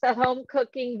just the home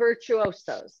cooking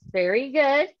virtuosos. Very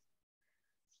good.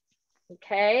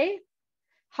 Okay.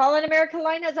 Holland America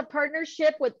Line has a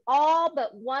partnership with all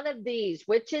but one of these,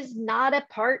 which is not a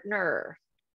partner.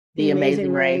 The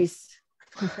Amazing Race.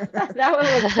 That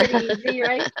one was pretty easy,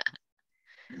 right?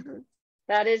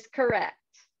 That is correct.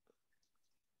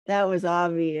 That was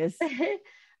obvious.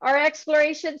 Our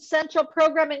Exploration Central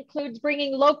program includes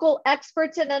bringing local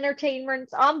experts and entertainers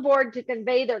on board to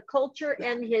convey their culture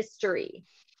and history.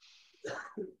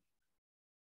 Is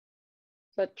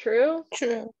that true?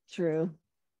 True. True.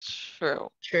 True.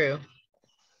 True.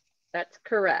 That's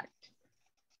correct.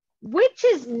 Which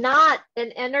is not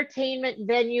an entertainment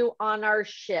venue on our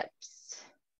ships?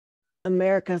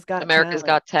 America's Got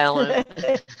Talent.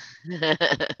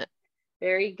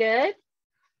 Very good.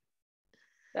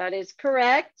 That is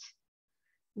correct.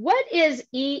 What is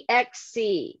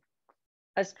EXC?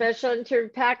 A special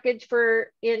incentive package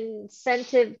for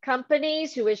incentive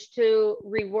companies who wish to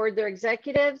reward their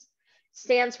executives.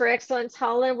 Stands for Excellence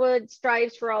Hollywood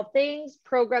Strives for All Things.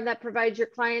 Program that provides your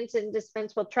clients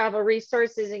indispensable travel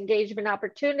resources, engagement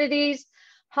opportunities.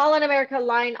 Holland America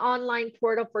Line online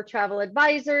portal for travel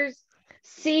advisors.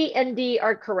 C and D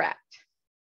are correct.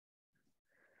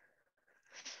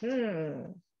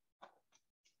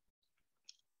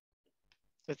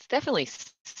 It's definitely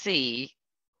C.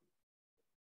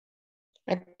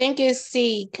 I think it's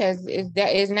C because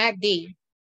it's not D.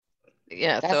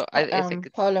 Yeah, That's so I think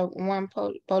it's Polo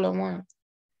one.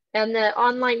 And the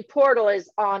online portal is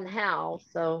on how,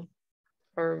 so,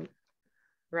 or,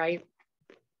 right?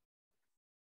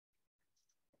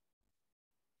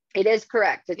 It is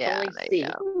correct. It's only C.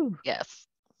 Yes.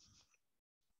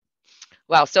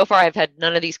 Wow, so far I've had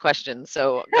none of these questions,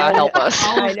 so God help us.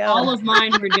 All of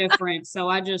mine were different, so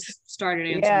I just started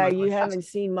answering. Yeah, you haven't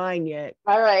seen mine yet.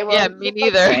 All right. Well, yeah, me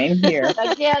neither. Same here.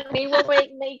 Again, we will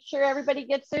make sure everybody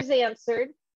gets theirs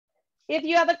answered. If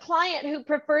you have a client who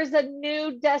prefers a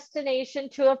new destination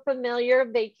to a familiar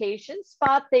vacation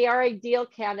spot, they are ideal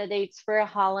candidates for a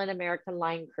Holland American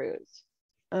Line cruise.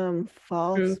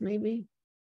 False, maybe.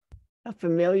 A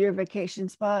familiar vacation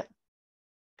spot.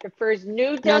 Prefers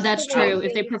new destinations. No, that's true.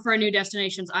 If they prefer new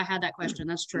destinations, I had that question.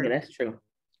 That's true. Yeah, that's true.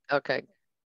 Okay.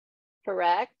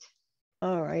 Correct.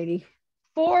 All righty.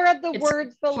 4 of the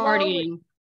words below. Partying.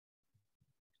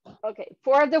 Okay,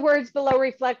 4 of the words below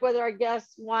reflect whether our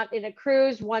guests want in a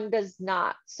cruise. 1 does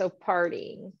not. So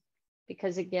partying,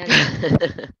 because again,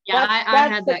 yeah, I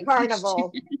had that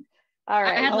carnival. All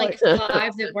right. I had like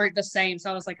 5 that weren't the same,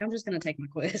 so I was like, I'm just gonna take my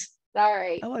quiz. All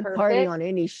right. I would party on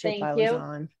any ship I was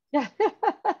on.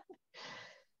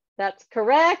 That's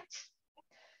correct.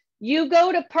 You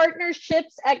go to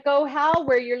partnerships at GoHow,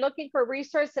 where you're looking for a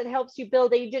resource that helps you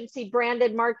build agency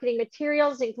branded marketing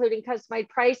materials, including customized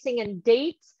pricing and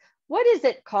dates. What is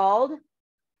it called?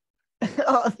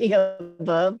 All of the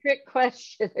above. Trick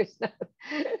question. There's no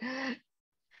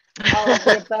all of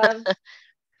the above.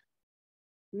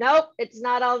 Nope, it's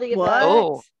not all the above.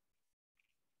 Oh.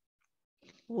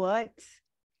 What?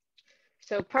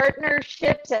 So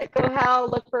partnerships at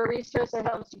GoHow, look for a resource that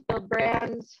helps you build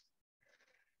brands.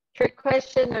 Trick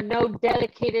question, there's no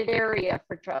dedicated area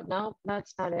for travel. No,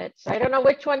 that's not it. So I don't know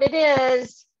which one it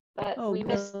is, but we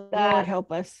missed that. Lord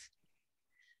help us.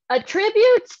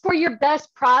 Attributes for your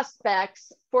best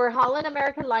prospects for Holland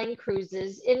American Line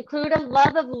cruises include a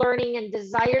love of learning and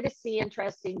desire to see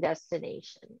interesting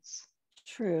destinations.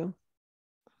 True.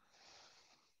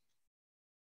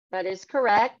 That is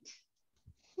correct.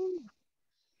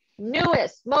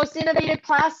 Newest, most innovative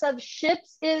class of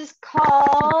ships is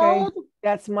called? Okay,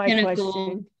 that's my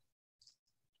question.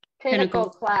 Pinnacle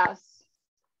class.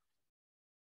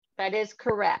 That is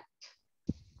correct.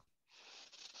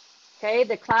 Okay,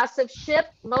 the class of ship,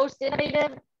 most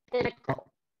innovative,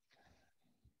 Pinnacle.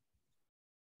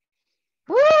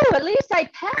 Woo, at least I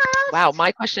passed. Wow,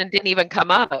 my question didn't even come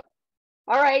up.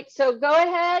 All right, so go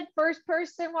ahead. First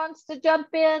person wants to jump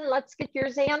in. Let's get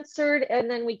yours answered, and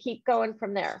then we keep going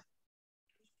from there.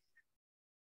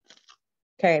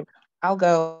 Okay, I'll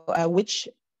go. Which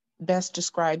best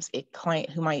describes a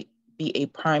client who might be a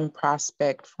prime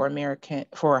prospect for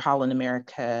Holland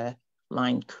America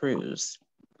Line cruise?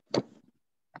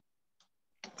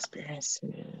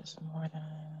 Experiences more than.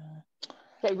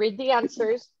 Okay, read the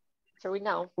answers so we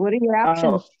know. What are your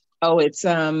options? Oh, it's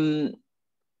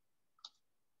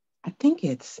I think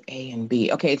it's A and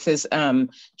B. Okay, it says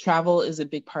travel is a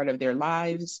big part of their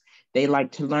lives. They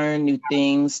like to learn new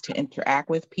things, to interact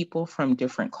with people from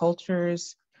different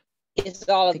cultures. It's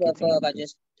all of the above. I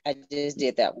just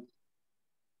did that one.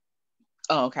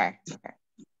 Oh, okay. Okay.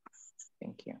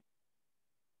 Thank you.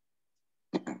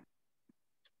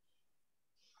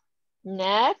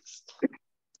 Next.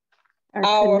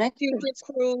 Our future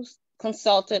cruise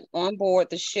consultant on board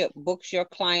the ship books your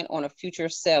client on a future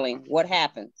sailing. What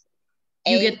happens?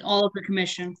 You get all of the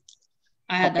commission.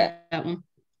 I had that one.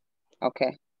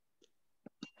 Okay.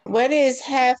 What is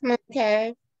Half Moon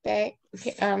Cave? K?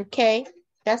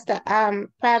 That's the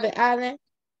private island?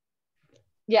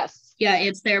 Yes. Yeah,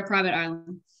 it's their private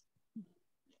island.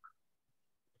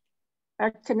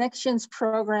 Our connections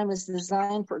program is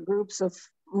designed for groups of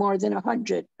more than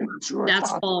 100.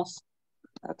 That's false.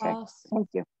 Okay, false. Thank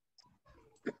you.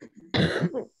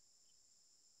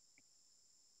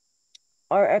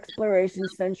 Our Exploration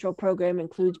Central program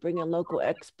includes bringing local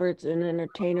experts and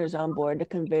entertainers on board to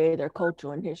convey their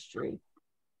culture and history.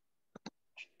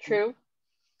 True.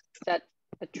 Is that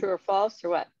a true or false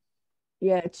or what?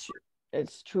 Yeah,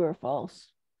 it's true or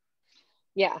false.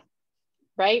 Yeah.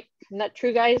 Right? Isn't that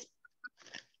true, guys?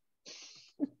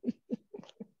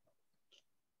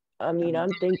 I mean,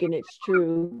 I'm thinking it's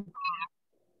true.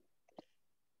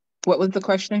 What was the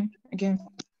question again?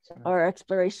 Our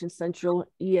Exploration Central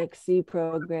EXC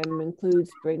program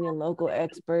includes bringing local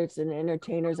experts and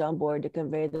entertainers on board to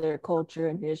convey their culture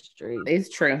and history. It's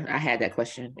true. I had that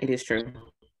question. It is true.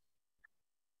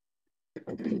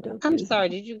 I'm sorry,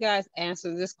 did you guys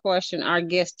answer this question? Our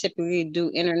guests typically do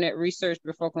internet research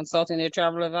before consulting their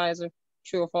travel advisor.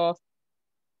 True or false?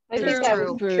 I think that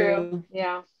was true.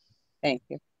 Yeah. Thank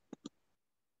you.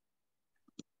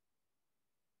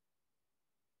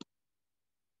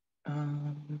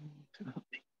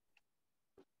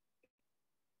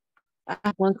 I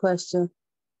have one question.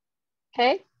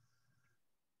 Okay.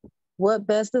 What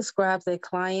best describes a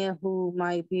client who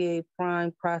might be a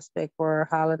prime prospect for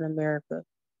Holland America?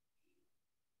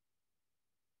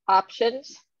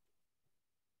 Options.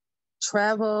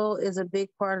 Travel is a big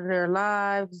part of their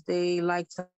lives. They like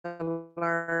to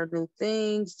learn new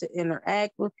things, to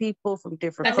interact with people from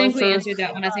different cultures. I think we answered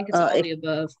that one. I think it's all the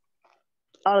above.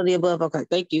 All of the above. Okay,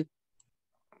 thank you.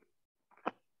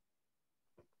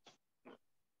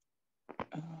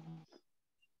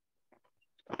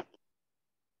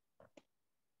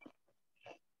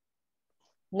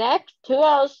 Next, who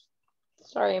else?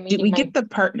 Sorry, I'm Did we get the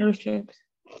partnerships?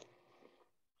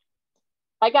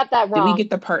 I got that wrong. Did we get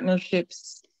the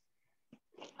partnerships?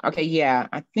 Okay, yeah,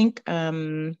 I think it's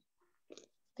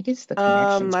the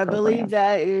connections I program. believe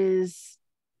that is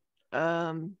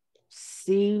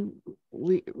C.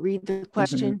 Read the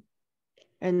question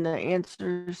and the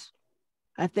answers.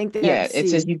 I think that's yeah, it C.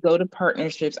 says you go to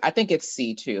partnerships. I think it's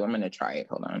C too. I'm gonna try it.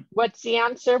 Hold on. What's the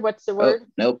answer? What's the word? Oh,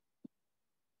 nope.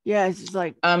 Yeah, it's just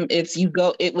like it's you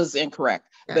go. It was incorrect,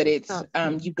 but it's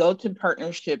you go to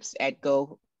partnerships at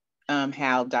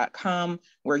GoHal.com,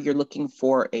 where you're looking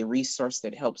for a resource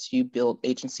that helps you build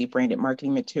agency branded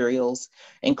marketing materials,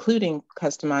 including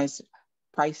customized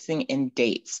pricing and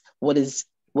dates. What is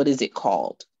it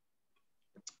called?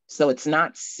 So it's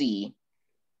not C,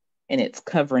 and it's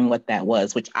covering what that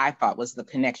was, which I thought was the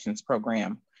connections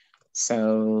program.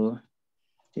 So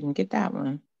didn't get that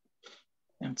one.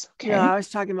 That's okay. Yeah, I was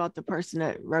talking about the person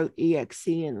that wrote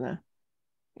EXC in the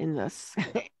in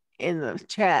the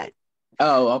chat.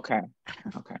 Oh, okay.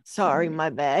 Okay. Sorry, my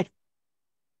bad.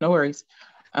 No worries.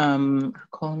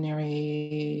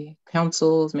 Culinary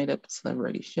councils made up of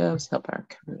celebrity chefs help our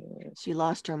career. She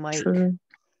lost her mic. True.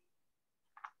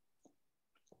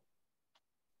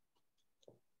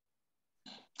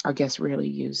 Our guests rarely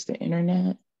use the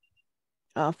internet.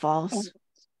 False.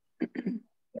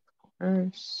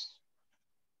 First.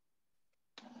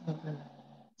 Let's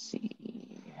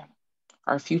see.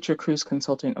 Our future cruise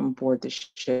consultant on board the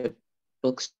ship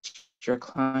books your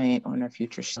client on their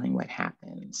future showing what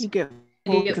happens. You get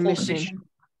full commission.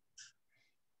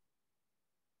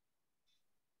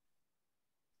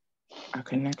 Our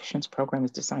connections program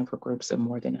is designed for groups of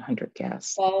more than 100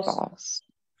 guests. False.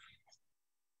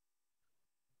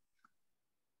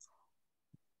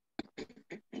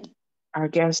 Our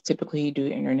guests typically do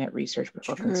internet research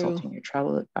before consulting your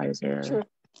travel advisor. True.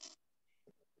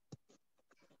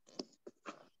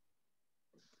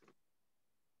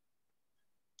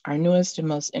 Our newest and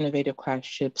most innovative class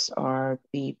ships are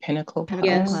the Pinnacle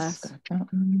class.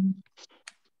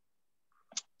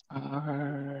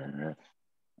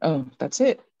 Oh, that's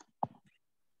it.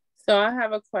 So I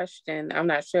have a question. I'm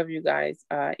not sure if you guys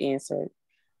answered.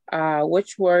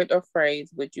 Which word or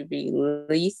phrase would you be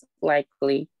least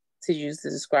likely to use to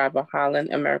describe a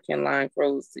Holland American line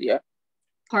cruise to your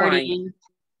Partying.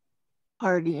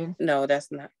 Partying. No,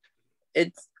 that's not.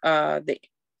 It's the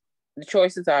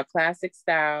choices are classic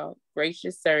style,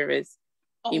 gracious service,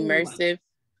 immersive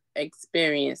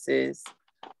experiences,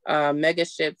 mega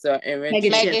ships or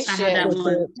enrichment. Mega ships. I had that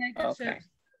one. Okay.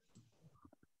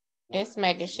 It's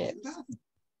mega ships.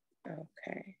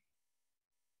 Okay.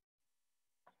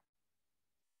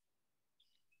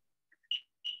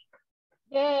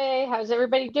 Yay, how's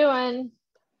everybody doing?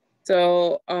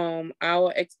 So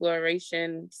our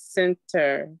exploration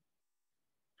center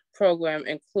program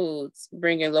includes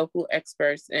bringing local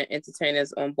experts and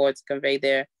entertainers on board to convey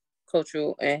their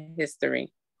cultural and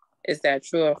history. Is that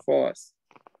true or false?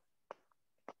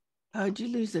 How'd you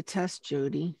lose the test,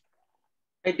 Jody?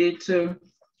 I did too.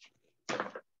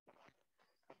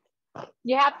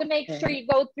 You have to make sure you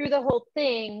go through the whole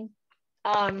thing.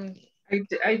 I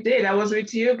did. I was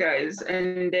with you guys,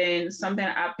 and then something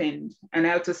happened, and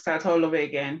I had to start all over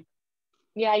again.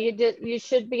 Yeah, you did. You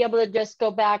should be able to just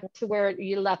go back to where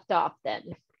you left off then.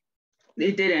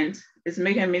 It didn't. It's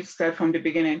making me start from the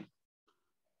beginning.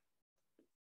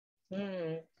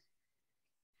 Yeah,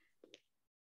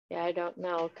 I don't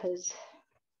know, because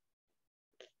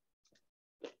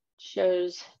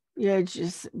shows. Yeah,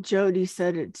 just Jody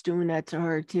said it's doing that to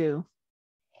her too.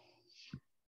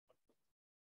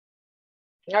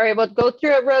 All right, well, go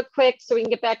through it real quick so we can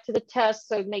get back to the test.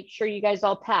 So make sure you guys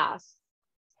all pass.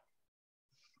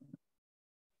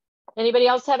 Anybody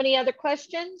else have any other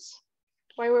questions?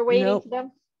 while we're waiting Nope. for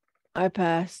them? I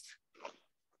passed.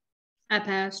 I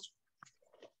passed.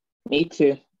 Me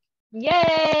too.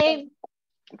 Yay.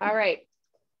 All right.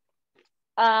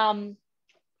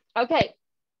 Okay.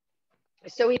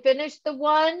 So we finished the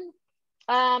one.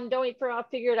 Don't wait for, I'll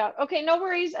figure it out. Okay, no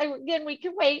worries. Again, we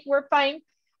can wait. We're fine.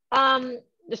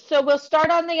 So we'll start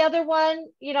on the other one,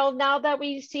 you know, now that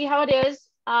we see how it is.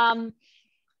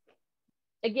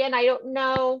 Again, I don't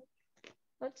know.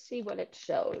 Let's see what it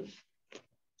shows.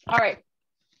 All right.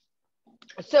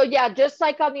 So yeah, just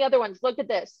like on the other ones, look at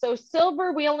this. So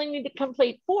silver, we only need to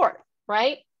complete 4,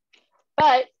 right?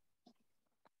 But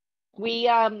we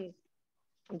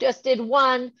just did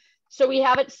 1. So we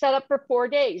have it set up for 4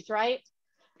 days, right?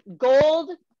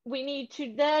 Gold, we need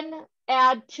to then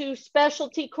add 2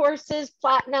 specialty courses,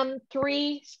 platinum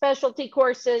 3 specialty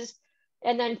courses,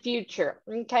 and then future.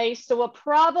 Okay, so we'll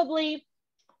probably,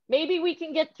 maybe we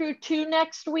can get through 2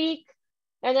 next week,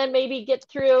 and then maybe get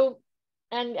through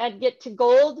and get to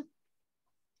gold.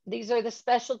 These are the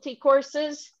specialty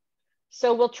courses.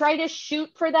 So we'll try to shoot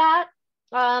for that.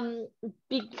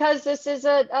 Because this is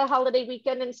a holiday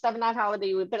weekend and stuff, not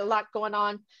holiday, we've been a lot going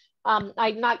on. I'm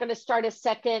not going to start a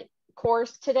second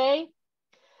course today,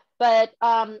 but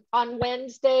on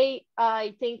Wednesday,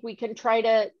 I think we can try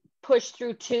to push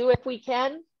through 2 if we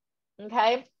can.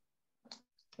 Okay.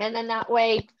 And then that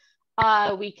way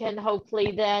we can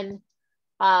hopefully then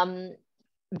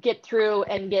get through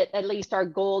and get at least our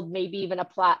gold, maybe even a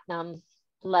platinum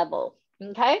level.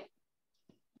 Okay.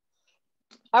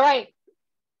 All right.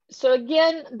 So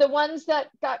again, the ones that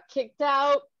got kicked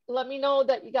out, let me know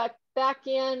that you got back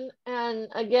in. And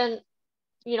again,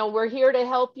 you know, we're here to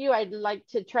help you. I'd like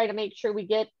to try to make sure we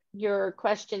get your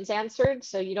questions answered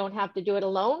so you don't have to do it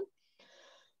alone.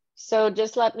 So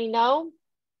just let me know.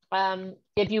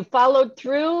 If you followed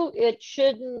through, it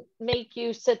shouldn't make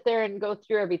you sit there and go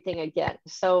through everything again.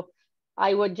 So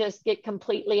I would just get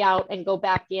completely out and go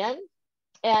back in.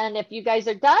 And if you guys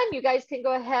are done, you guys can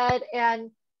go ahead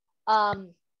and,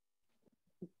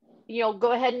 you know,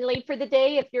 go ahead and leave for the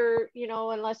day if you're, you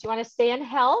know, unless you want to stay and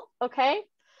help. Okay.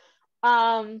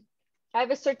 I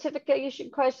have a certification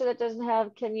question that doesn't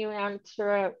have, can you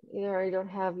answer? Either I don't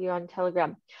have you on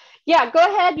Telegram. Yeah, go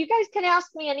ahead. You guys can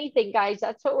ask me anything, guys.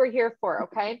 That's what we're here for.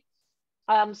 Okay.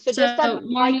 So just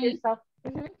unmute yourself.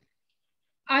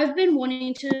 I've been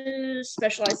wanting to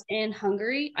specialize in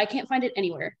Hungary. I can't find it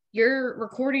anywhere. Your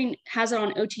recording has it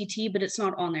on OTT, but it's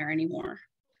not on there anymore.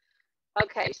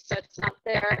 Okay, so it's not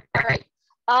there. All right.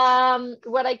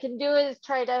 What I can do is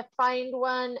try to find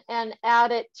one and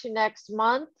add it to next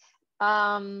month.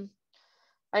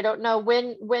 I don't know,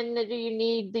 when do you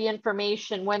need the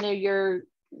information? When are your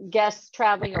guests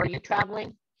traveling, or are you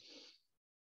traveling?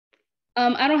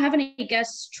 I don't have any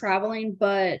guests traveling,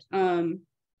 but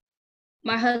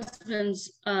my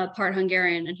husband's part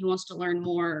Hungarian, and he wants to learn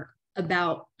more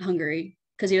about Hungary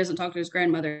because he doesn't talk to his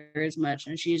grandmother as much,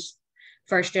 and she's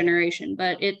first generation.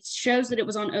 But it shows that it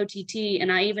was on OTT,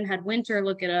 and I even had Winter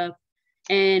look it up,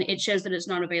 and it shows that it's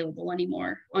not available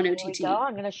anymore on OTT.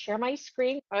 I'm going to share my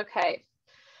screen. Okay.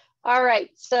 All right.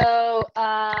 So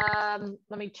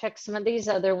let me check some of these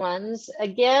other ones.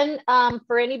 Again,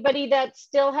 for anybody that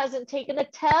still hasn't taken the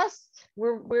test,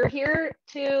 we're here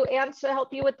to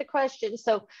help you with the questions.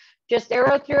 So just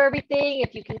arrow through everything.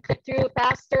 If you can click through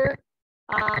faster,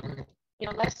 you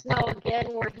know, let us know. Again,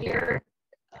 we're here,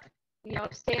 you know,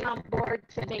 staying on board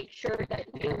to make sure that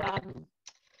you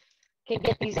can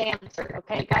get these answered.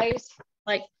 Okay, guys?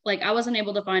 Like I wasn't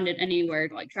able to find it anywhere,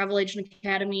 like Travel Agent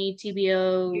Academy,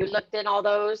 TBO. You looked in all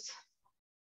those?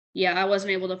 Yeah, I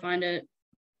wasn't able to find it.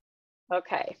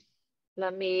 Okay.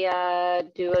 Let me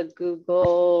do a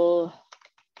Google.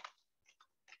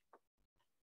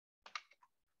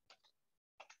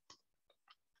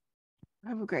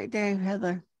 Have a great day,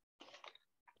 Heather.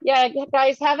 Yeah,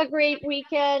 guys, have a great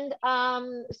weekend.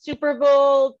 Super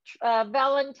Bowl,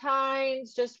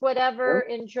 Valentine's, just whatever.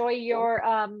 Enjoy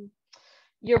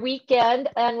your weekend,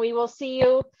 and we will see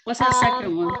you. What's that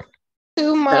second one?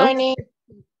 Good morning.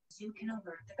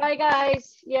 Bye,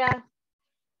 guys. Yeah.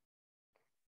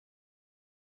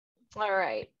 All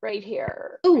right, right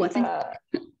here. Oh, I think.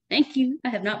 Thank you. I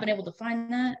have not been able to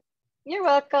find that. You're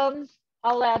welcome.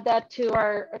 I'll add that to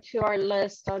our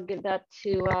list. I'll give that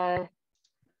to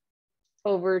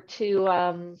over to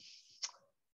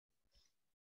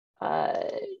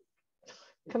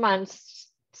come on,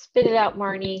 spit it out,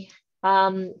 Marnie.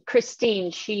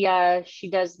 Christine, she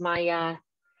does my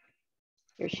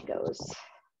here she goes.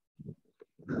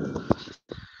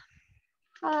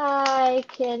 Hi,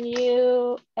 can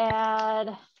you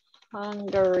add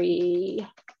Hungary?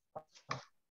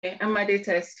 Okay, I'm at the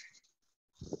test.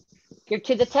 You're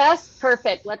to the test?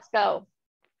 Perfect. Let's go.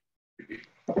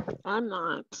 I'm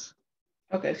not.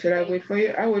 Okay, should I wait for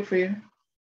you? I'll wait for you.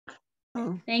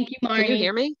 Oh. Thank you, Marnie. Can you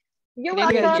hear me? You're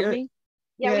Can you welcome. hear me?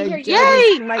 Yeah, we hear you.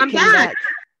 Yay! I'm back.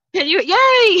 Can you?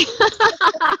 Yay!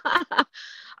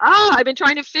 Oh, I've been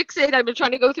trying to fix it. I've been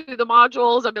trying to go through the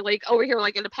modules. I've been like over here,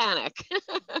 like in a panic.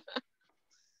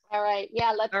 All right.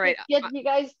 Yeah, let's All right. get you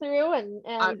guys through and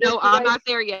No, I'm not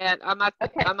there yet. I'm not.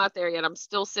 Okay. I'm not there yet. I'm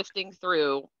still sifting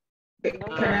through.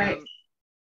 Okay.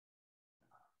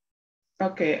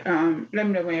 Let me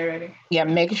know when you're ready. Yeah,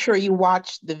 make sure you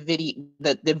watch the video.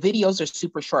 The videos are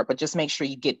super short, but just make sure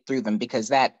you get through them because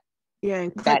that. Yeah,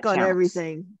 and click on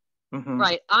everything.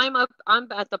 Right. I'm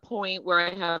at the point where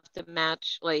I have to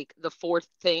match like the 4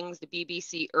 things, the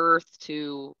BBC Earth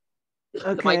to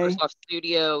the Microsoft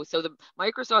Studio. So the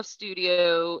Microsoft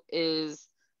Studio is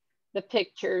the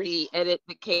pictures, the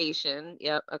edification.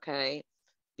 Yep. Okay.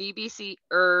 BBC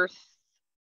Earth,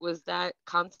 was that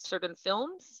concert and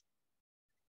films?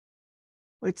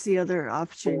 What's the other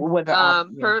option?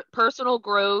 Personal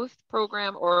growth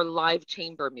program or live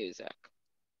chamber music.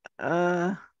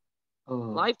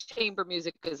 Live chamber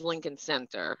music is Lincoln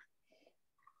Center.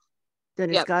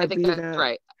 Then it's got to be that's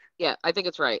right. Yeah, I think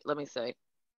it's right. Let me see.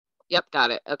 Yep,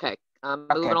 got it. Okay.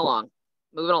 Moving along.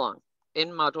 Moving along. In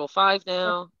module 5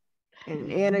 now.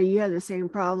 And Anna, you have the same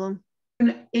problem?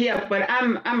 Yeah, but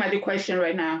I'm at the question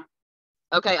right now.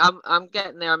 Okay, I'm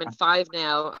getting there. I'm in 5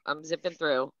 now. I'm zipping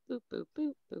through. Boop, boop,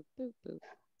 boop, boop, boop, boop,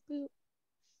 boop.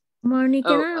 Marnie,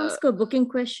 can I ask a booking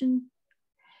question?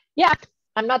 Yeah,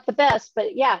 I'm not the best,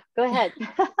 but yeah, go ahead.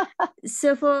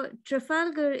 So for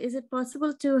Trafalgar, is it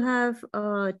possible to have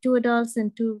 2 adults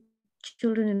and 2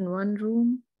 children in one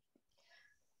room?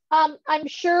 I'm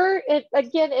sure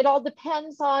it all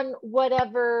depends on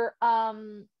whatever,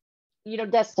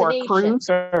 destination. For a cruise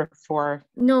or for?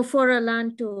 No, for a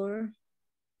land tour.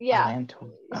 Yeah.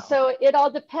 So it all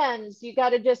depends. You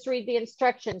got to just read the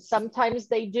instructions. Sometimes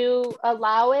they do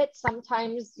allow it.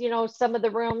 Sometimes, some of the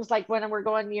rooms, like when we're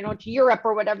going, to Europe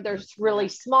or whatever, they're really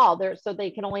small there. So they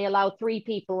can only allow 3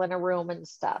 people in a room and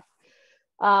stuff.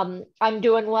 I'm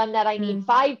doing one that I need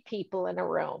 5 people in a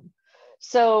room.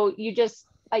 So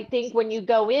I think when you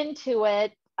go into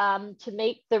it, to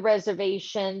make the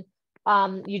reservation,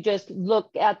 you just look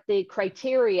at the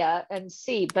criteria and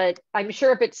see, but I'm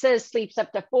sure if it says sleeps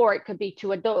up to 4, it could be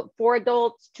 4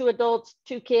 adults, 2 adults,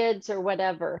 2 kids or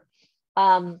whatever.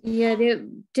 Yeah, they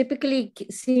typically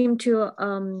seem to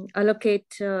allocate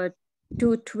 2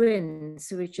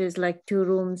 twins, which is like 2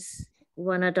 rooms,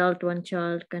 1 adult, 1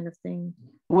 child kind of thing.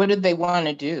 What did they want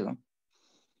to do?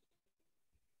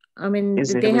 I mean,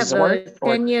 they have a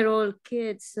 10-year-old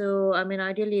kid, so I mean,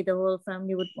 ideally the whole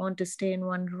family would want to stay in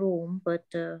one room, but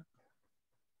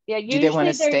yeah, do they want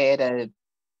to stay at a?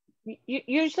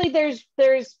 Usually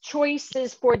there's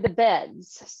choices for the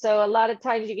beds. So a lot of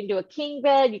times you can do a king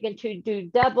bed, you can do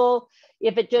double.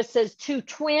 If it just says 2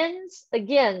 twins,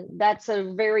 again, that's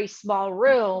a very small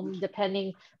room,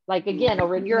 depending, like again,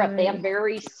 over in Europe, they have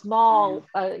very small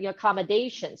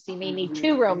accommodations. So you may need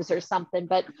 2 rooms or something,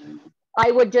 but I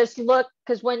would just look,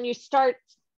 because when you start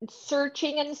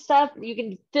searching and stuff, you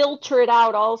can filter it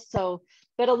out also.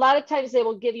 But a lot of times they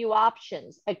will give you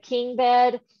options: a king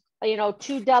bed,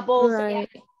 2 doubles, and a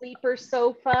sleeper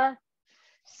sofa.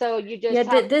 So you just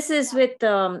this is with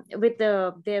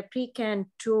their pre-canned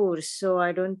tours. So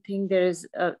I don't think there is.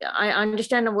 I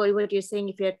understand what you're saying.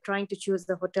 If you're trying to choose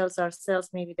the hotels ourselves,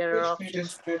 maybe there are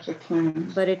options.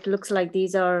 But it looks like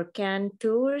these are canned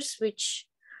tours, which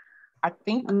I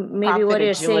think maybe what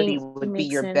you're saying would be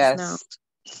your best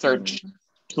search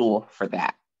tool for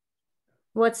that.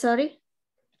 What? Sorry?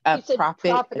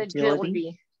 Profit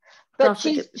agility. But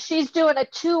she's doing a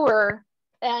tour,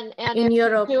 and in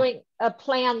Europe, doing a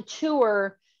planned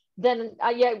tour. Then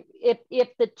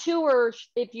if the tour,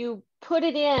 if you put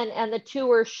it in and the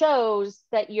tour shows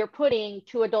that you're putting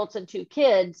 2 adults and 2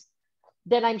 kids,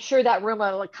 then I'm sure that room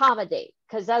will accommodate.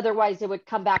 Because otherwise it would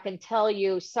come back and tell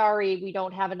you, sorry, we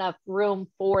don't have enough room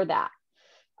for that.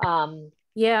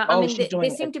 Yeah, I mean, they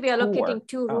seem to be allocating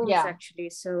 2 rooms actually.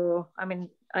 So, I mean,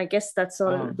 I guess that's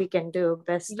all we can do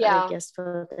best, I guess,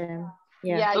 for them.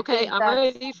 Yeah. Okay, I'm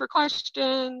ready for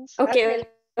questions. Okay.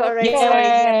 All right. Sorry.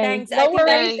 Yeah, thanks. No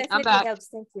worries. That definitely helps.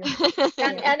 Thank you.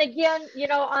 And again,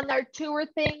 on their tour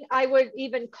thing, I would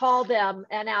even call them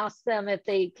and ask them if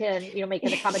they can, make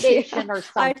an accommodation or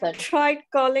something. I tried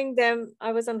calling them.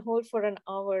 I was on hold for an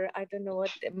hour. I don't know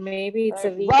what. Maybe it's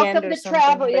a weekend or something.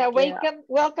 Travel. Yeah,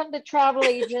 welcome to Travel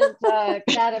Agent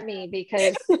Academy,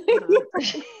 because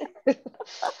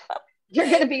you're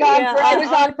going to be on. I was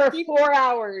on for 4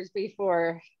 hours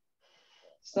before.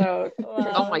 So,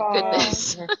 oh my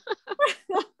goodness.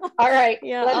 All right.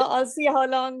 Yeah, I'll see how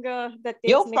long that takes.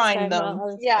 You'll next find time.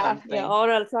 them. Yeah. Yeah,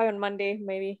 or I'll try on Monday,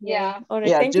 maybe. Yeah. All right.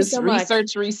 Yeah, Thank you just so much.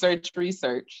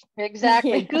 research.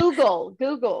 Exactly. Yeah. Google,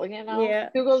 you know, Yeah.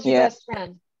 Google's your Yeah. best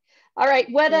friend. All right.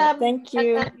 What, Yeah, thank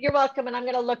you. you're welcome. And I'm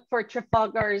going to look for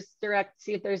Trafalgar's direct,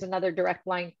 see if there's another direct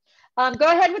line. Go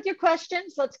ahead with your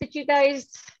questions. Let's get you guys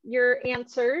your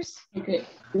answers. Okay.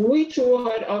 Which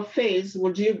word or phrase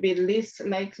would you be least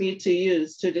likely to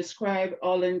use to describe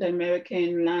Holland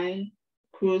American line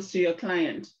cruise to your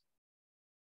client?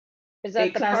 Is that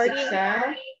a the classic party?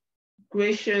 style,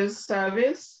 gracious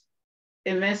service,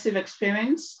 immersive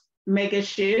experience, mega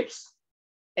ships,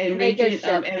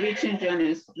 enriching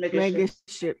journeys. Mega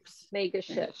ships. Mega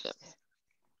ships.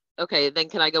 Okay, then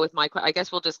can I go with my, I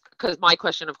guess we'll just, because my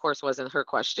question, of course, wasn't her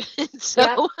question.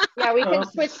 So yeah, we can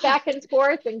switch back and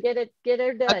forth and get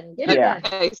her done.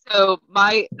 Okay, so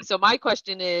my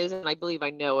question is, and I believe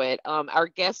I know it, our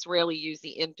guests rarely use the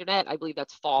internet. I believe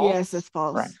that's false. Yes, that's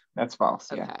false. Right. That's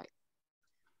false. Okay.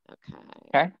 Yeah.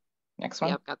 Okay. Next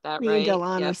one. Yep, got that Me right. and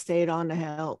Delana Yep. stayed on to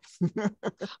help.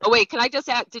 Oh wait, can I just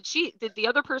add? Did the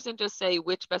other person just say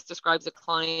which best describes a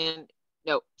client?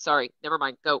 No, sorry, never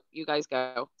mind. Go, you guys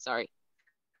go. Sorry.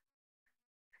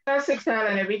 Classic style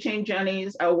and enriching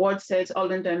journeys are what sets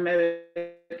Holland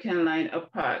American line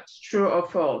apart. True or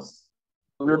false?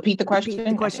 Repeat the question. Repeat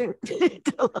the question.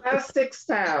 Classic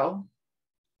style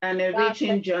and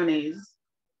enriching journeys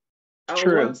are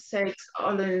True. what sets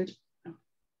Holland.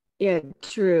 Yeah,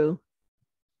 true.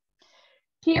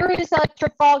 Here is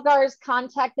Trafalgar's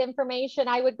contact information.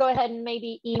 I would go ahead and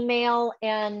maybe email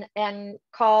and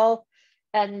call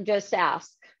and just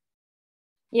ask.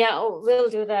 Yeah, we'll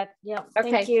do that. Yeah.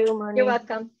 Okay. Thank you, Marnie. You're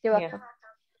welcome. You're welcome.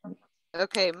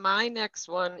 Okay, my next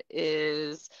one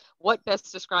is what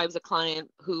best describes a client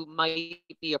who might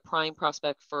be a prime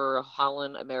prospect for a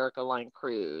Holland America Line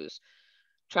cruise?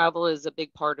 Travel is a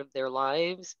big part of their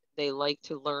lives. They like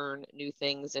to learn new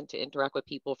things and to interact with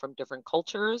people from different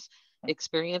cultures.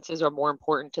 Experiences are more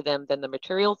important to them than the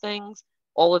material things.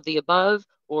 All of the above,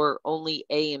 or only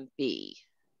A and B?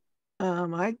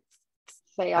 I'd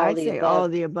say all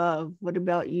the above. What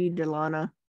about you,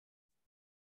 Delana?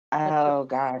 Oh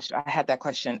gosh, I had that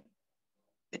question.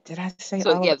 Did I say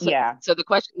so? all? Yeah, yeah. So the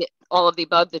question, all of the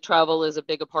above. The travel is a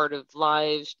bigger part of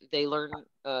lives. They learn.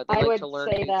 They like to learn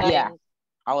new things. Yeah,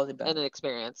 all of the above. And an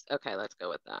experience. Okay, let's go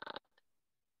with that.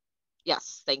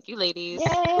 Yes, thank you, ladies.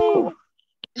 Yay!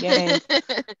 Yay.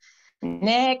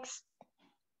 Next.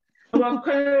 Our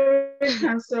culinary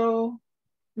council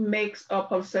makes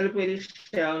up of celebrity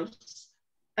chefs.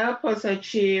 Help us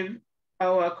achieve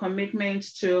our commitment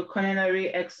to culinary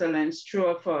excellence. True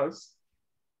or false?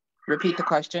 Repeat the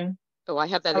question. Oh, I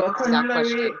have that Our exact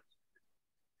question.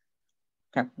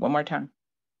 Okay, one more time.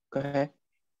 Go ahead.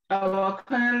 Our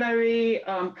culinary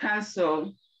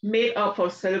council, made up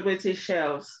of celebrity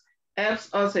chefs,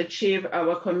 helps us achieve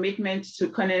our commitment to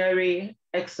culinary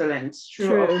excellence.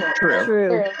 True or false?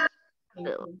 True.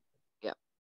 Yeah.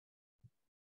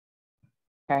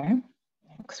 Okay.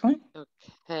 Next one.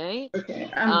 Okay. Okay,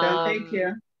 I'm done. Thank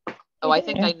you. Oh, I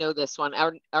think I know this one.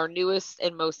 Our newest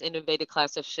and most innovative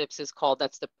class of ships is called,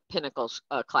 that's the Pinnacle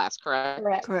class,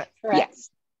 correct? Correct. Yes.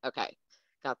 Okay,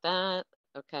 got that.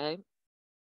 Okay.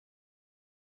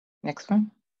 Next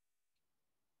one.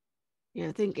 Yeah,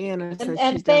 I think Anna said And she's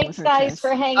done with thanks, her guys, test.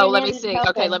 for hanging Oh, let in me and see. helping.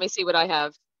 Okay, let me see what I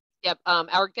have. Yep.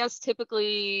 Our guests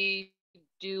typically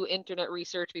do internet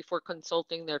research before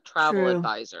consulting their travel True.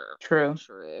 advisor. True.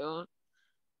 True.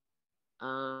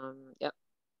 Yep.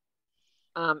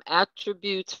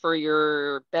 Attributes for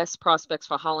your best prospects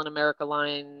for Holland America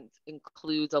Line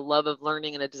includes a love of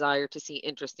learning and a desire to see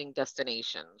interesting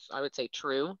destinations. I would say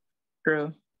true.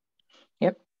 True.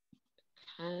 Yep.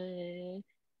 Okay.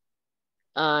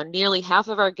 Nearly half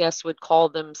of our guests would call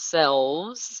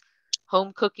themselves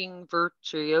home cooking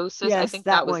virtuosos. Yes, I think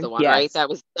that was one. the one, Yes. right? That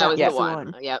was That the was the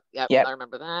one. one. Yep. Yep. I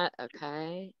remember that.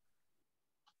 Okay.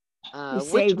 You Which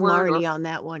saved word Marnie on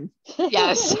that one.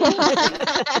 Yes.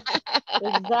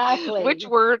 Exactly. Which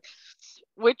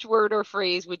word or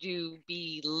phrase would you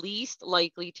be least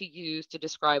likely to use to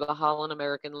describe a Holland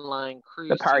American Line cruise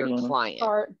to your partying. client?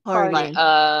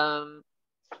 Partying.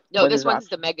 No, What this is one's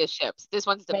option? the mega ships. This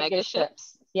one's the mega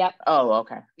ships. Yep. Oh,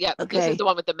 okay. Yep. This Okay. is the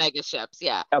one with the mega ships.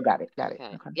 Yeah. Oh, got it. Got it.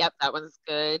 Okay. Okay. Yep, that one's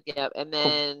good. Yep. And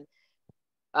then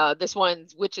this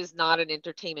one's, which is not an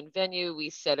entertainment venue. We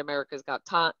said America's Got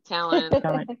Talent.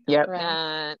 Yep.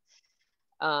 That.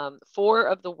 4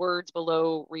 of the words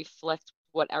below reflect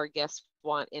what our guests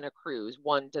want in a cruise.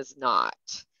 1 does not.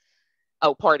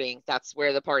 Oh, partying. That's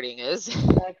where the partying is.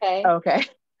 Okay. Okay.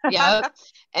 Yep.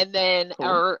 And then Cool.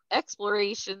 our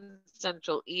Exploration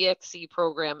Central EXC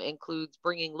program includes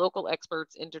bringing local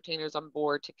experts, entertainers on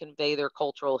board to convey their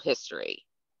cultural history.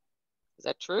 Is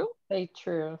that true? Say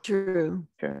true. True.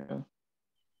 True.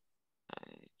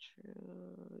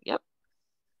 True. Yep.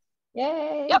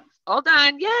 Yay. Yep. All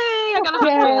done. Yay. I got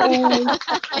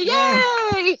a Yay.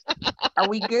 Yay. Are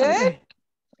we good?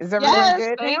 Is everyone Yes,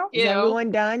 good thank now? you. Is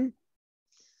everyone done?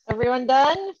 Everyone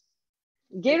done?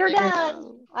 Get her There you done.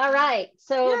 go. All right.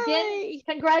 So again,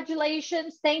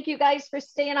 congratulations. Thank you guys for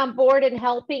staying on board and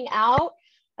helping out.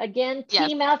 Again, Yes,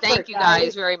 team effort. thank you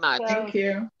guys very much. So, Thank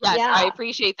you. Yes, yeah. I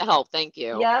appreciate the help. Thank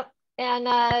you. Yep. And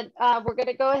we're going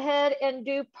to go ahead and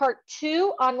do part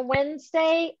 2 on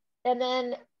Wednesday, and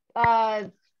then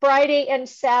Friday and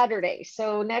Saturday.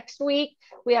 So next week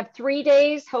we have 3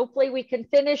 days. Hopefully we can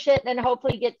finish it and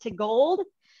hopefully get to gold.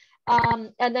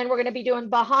 And then we're going to be doing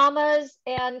Bahamas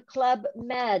and Club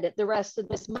Med the rest of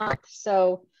this month.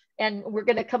 So, and we're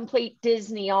going to complete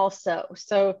Disney also.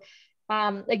 So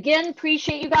again,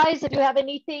 appreciate you guys. If you have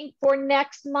anything for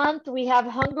next month, we have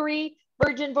Hungary,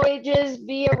 Virgin Voyages,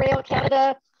 Via Rail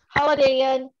Canada, Holiday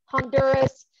Inn,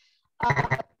 Honduras,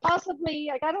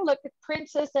 possibly, I got to look at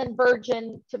Princess and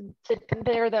Virgin to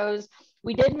compare those.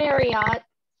 We did Marriott,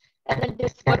 and then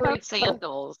Discovery. What about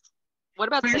Sandals? What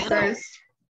about Sandals?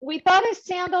 We thought of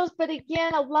Sandals, but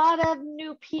again, a lot of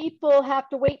new people have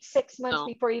to wait 6 months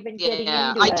before even getting into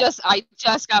it. I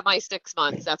just got my 6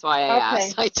 months. That's why I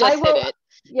asked. I just hit it.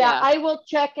 Yeah, I will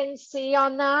check and see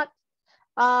on that.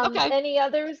 Okay. Any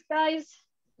others, guys?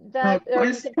 That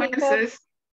Princess.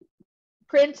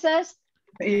 Princess?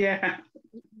 Yeah.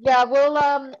 Yeah, we'll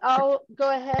I'll go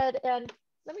ahead and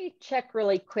let me check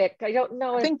really quick. I don't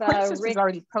know I think if Princess Rick is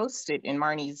already posted in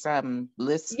Marnie's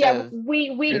list. Yeah, of we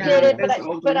did it,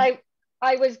 but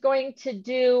I was going to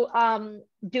do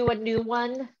a new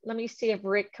one. Let me see if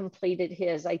Rick completed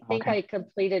his. I think I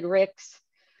completed Rick's.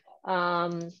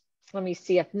 Let me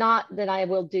see. If not, then I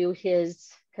will do his,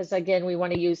 because again, we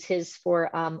want to use his for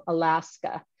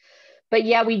Alaska. But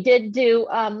yeah, we did do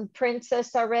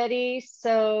Princess already.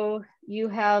 So you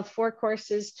have 4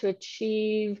 courses to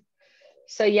achieve.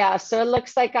 So yeah, so it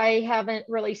looks like I haven't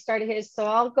really started his. So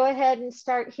I'll go ahead and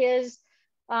start his.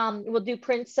 We'll do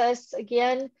Princess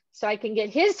again, so I can get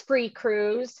his free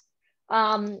cruise.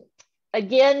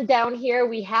 Again, down here,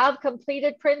 we have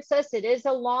completed Princess. It is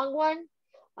a long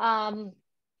one.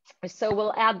 So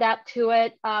we'll add that to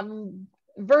it.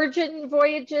 Virgin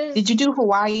Voyages. Did you do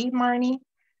Hawaii, Marnie?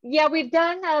 Yeah, we've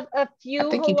done a few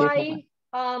Hawaii.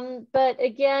 But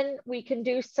again, we can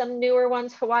do some newer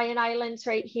ones, Hawaiian Islands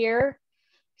right here.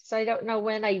 So I don't know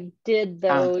when I did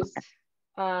those.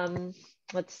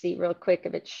 Let's see real quick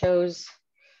if it shows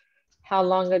how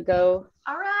long ago.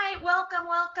 All right, welcome.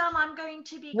 I'm going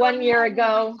to be 1 year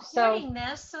ago. recording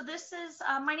this. So this is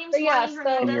my name is Marnie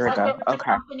Hernandez. A year ago. I've been with the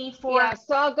company for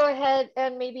so I'll go ahead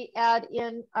and maybe add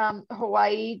in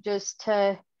Hawaii just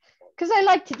to, because I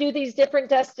like to do these different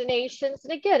destinations.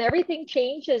 And again, everything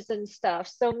changes and stuff.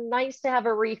 So nice to have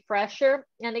a refresher.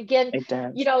 And again,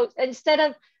 you know, instead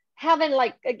of having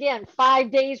like, again,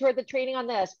 5 days worth of training on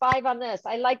this, 5 on this,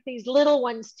 I like these little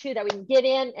ones too, that we can get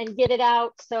in and get it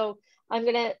out. So I'm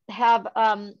going to have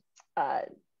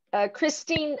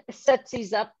Christine sets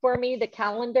these up for me, the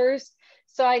calendars.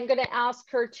 So I'm going to ask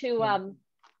her to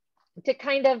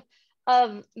kind of,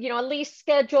 you know, at least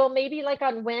schedule maybe like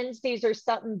on Wednesdays or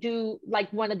something, do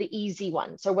like one of the easy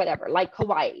ones or whatever, like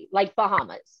Hawaii, like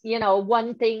Bahamas, you know,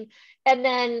 one thing. And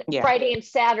then Friday and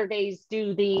Saturdays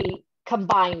do the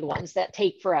combined ones that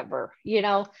take forever, you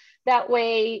know, that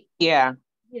way,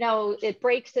 you know, it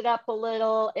breaks it up a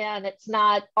little and it's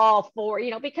not all for,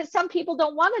 you know, because some people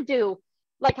don't want to do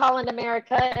like Holland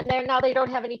America and now they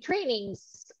don't have any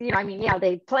trainings, you know, I mean, yeah,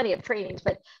 they have plenty of trainings,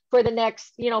 but for the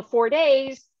next, you know, 4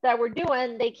 days that we're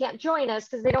doing, they can't join us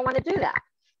because they don't want to do that.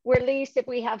 Where at least if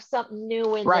we have something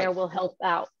new in there, we'll help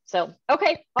out. So,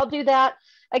 okay, I'll do that.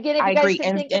 Again, if you guys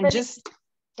can think of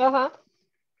it.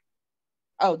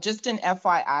 Oh, just an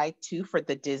FYI too for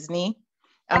the Disney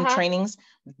trainings,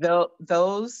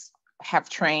 those have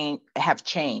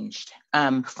changed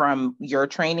from your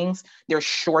trainings. They're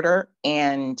shorter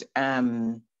and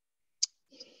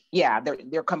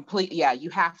they're complete. Yeah, you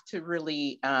have to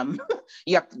really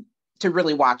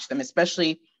watch them,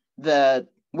 especially where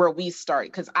we start,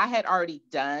 because I had already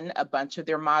done a bunch of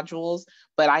their modules,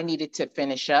 but I needed to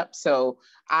finish up. So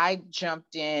I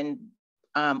jumped in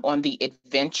on the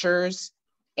adventures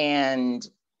and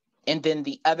then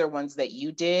the other ones that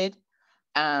you did.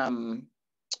 And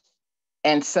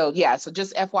so, so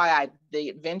just FYI, the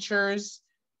adventures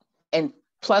and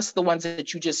plus the ones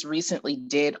that you just recently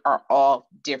did are all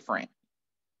different.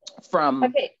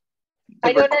 from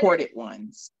the recorded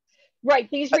ones. Right,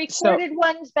 these recorded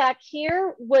ones back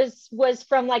here was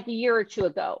from like a year or two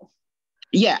ago.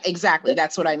 Yeah, exactly.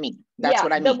 That's what I mean. That's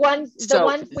what I mean. The ones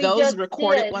those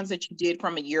recorded ones that you did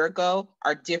from a year ago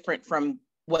are different from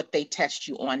what they test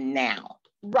you on now.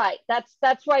 Right.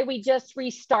 That's why we just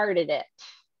restarted it.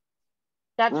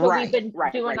 That's what we've been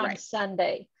doing on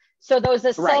Sunday. So those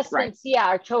assessments,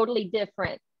 are totally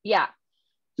different. Yeah.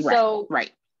 So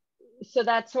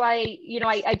that's why,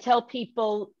 I tell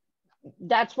people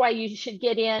that's why you should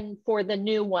get in for the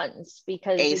new ones,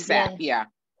 because ASAP,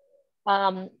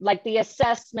 like the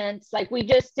assessments, like we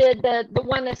just did the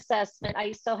one assessment.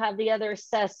 I still have the other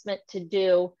assessment to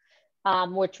do,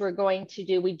 which we're going to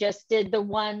do. We just did the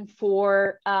one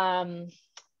for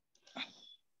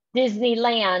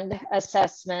Disneyland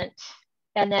assessment,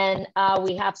 and then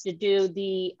we have to do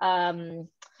the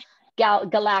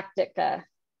Galactica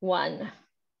one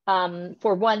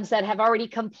for ones that have already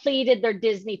completed their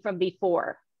Disney from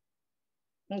before.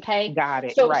 Okay. Got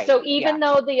it. So even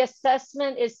though the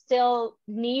assessment is still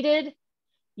needed,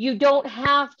 you don't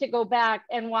have to go back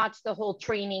and watch the whole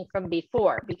training from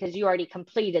before, because you already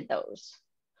completed those.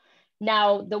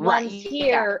 Now the ones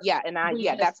here.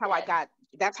 That's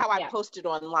how I posted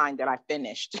online that I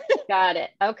finished. Got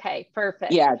it. Okay,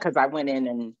 perfect. Yeah, because I went in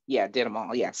and did them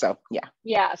all. Yeah. So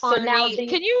yeah. So now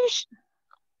can you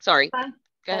sorry.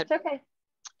 Go ahead. That's okay.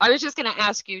 I was just going to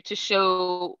ask you to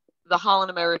show the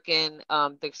Holland American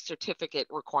the certificate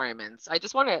requirements. I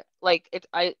just want to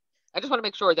I just want to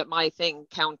make sure that my thing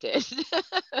counted.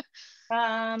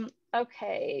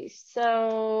 Okay,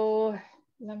 so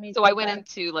let me. So I went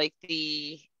into like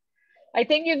I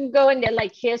think you can go into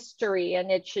like history,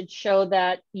 and it should show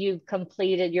that you've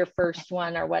completed your first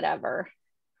one or whatever.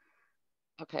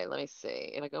 Okay, let me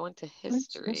see. And I go into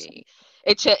history.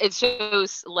 It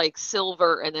shows like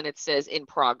silver, and then it says in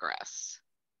progress.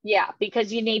 Yeah,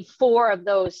 because you need 4 of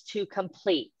those to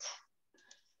complete.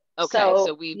 Okay,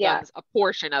 so we've done a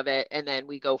portion of it, and then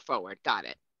we go forward. Got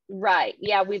it. Right.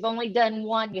 Yeah, we've only done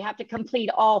 1. You have to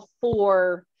complete all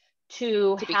 4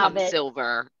 to become have it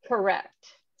silver.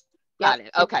 Correct. Got it.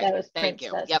 Okay. Thank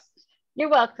you. Yep. You're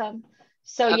welcome.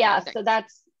 So okay, thanks. So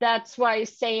that's why I'm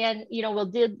saying, we'll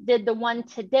did the one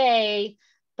today,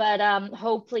 but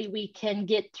hopefully we can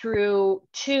get through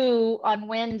 2 on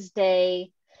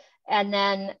Wednesday. And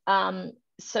then,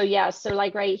 so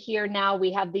like right here now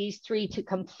we have these 3 to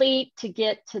complete to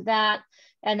get to that.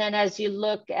 And then as you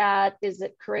look at, is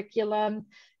it curriculum?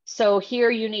 So here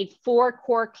you need 4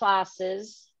 core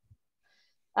classes,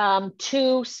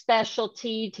 2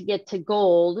 specialty to get to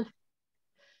gold.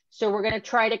 So we're going to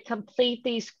try to complete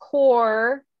these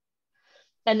core,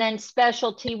 and then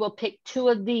specialty will pick 2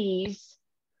 of these,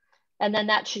 and then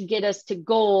that should get us to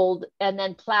gold. And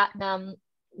then platinum,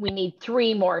 we need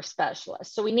 3 more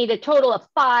specialists. So we need a total of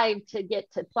 5 to get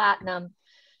to platinum.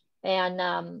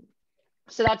 And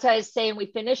so that's why I was saying we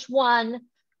finish 1.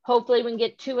 Hopefully we can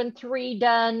get 2 and 3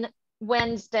 done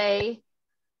Wednesday,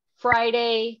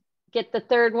 Friday, get the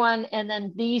 3rd one, and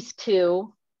then these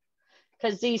 2,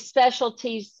 because these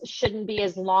specialties shouldn't be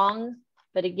as long.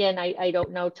 But again, I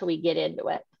don't know till we get into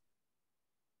it.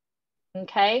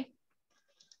 Okay.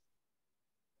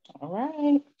 All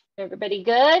right. Everybody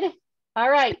good? All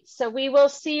right. So we will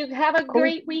see you. Have a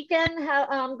great weekend.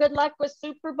 Good luck with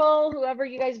Super Bowl. Whoever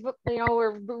you guys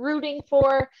are rooting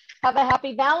for. Have a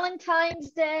happy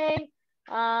Valentine's Day.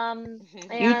 You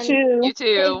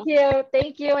too.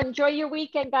 Thank you. Enjoy your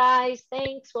weekend, guys.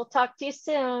 Thanks. We'll talk to you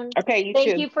soon. Okay. You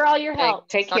Thank too. you for all your help.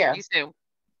 Take care. Talk to you soon.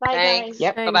 Bye, Thanks. guys.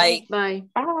 Yep. Bye-bye. Bye.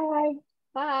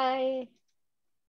 Bye.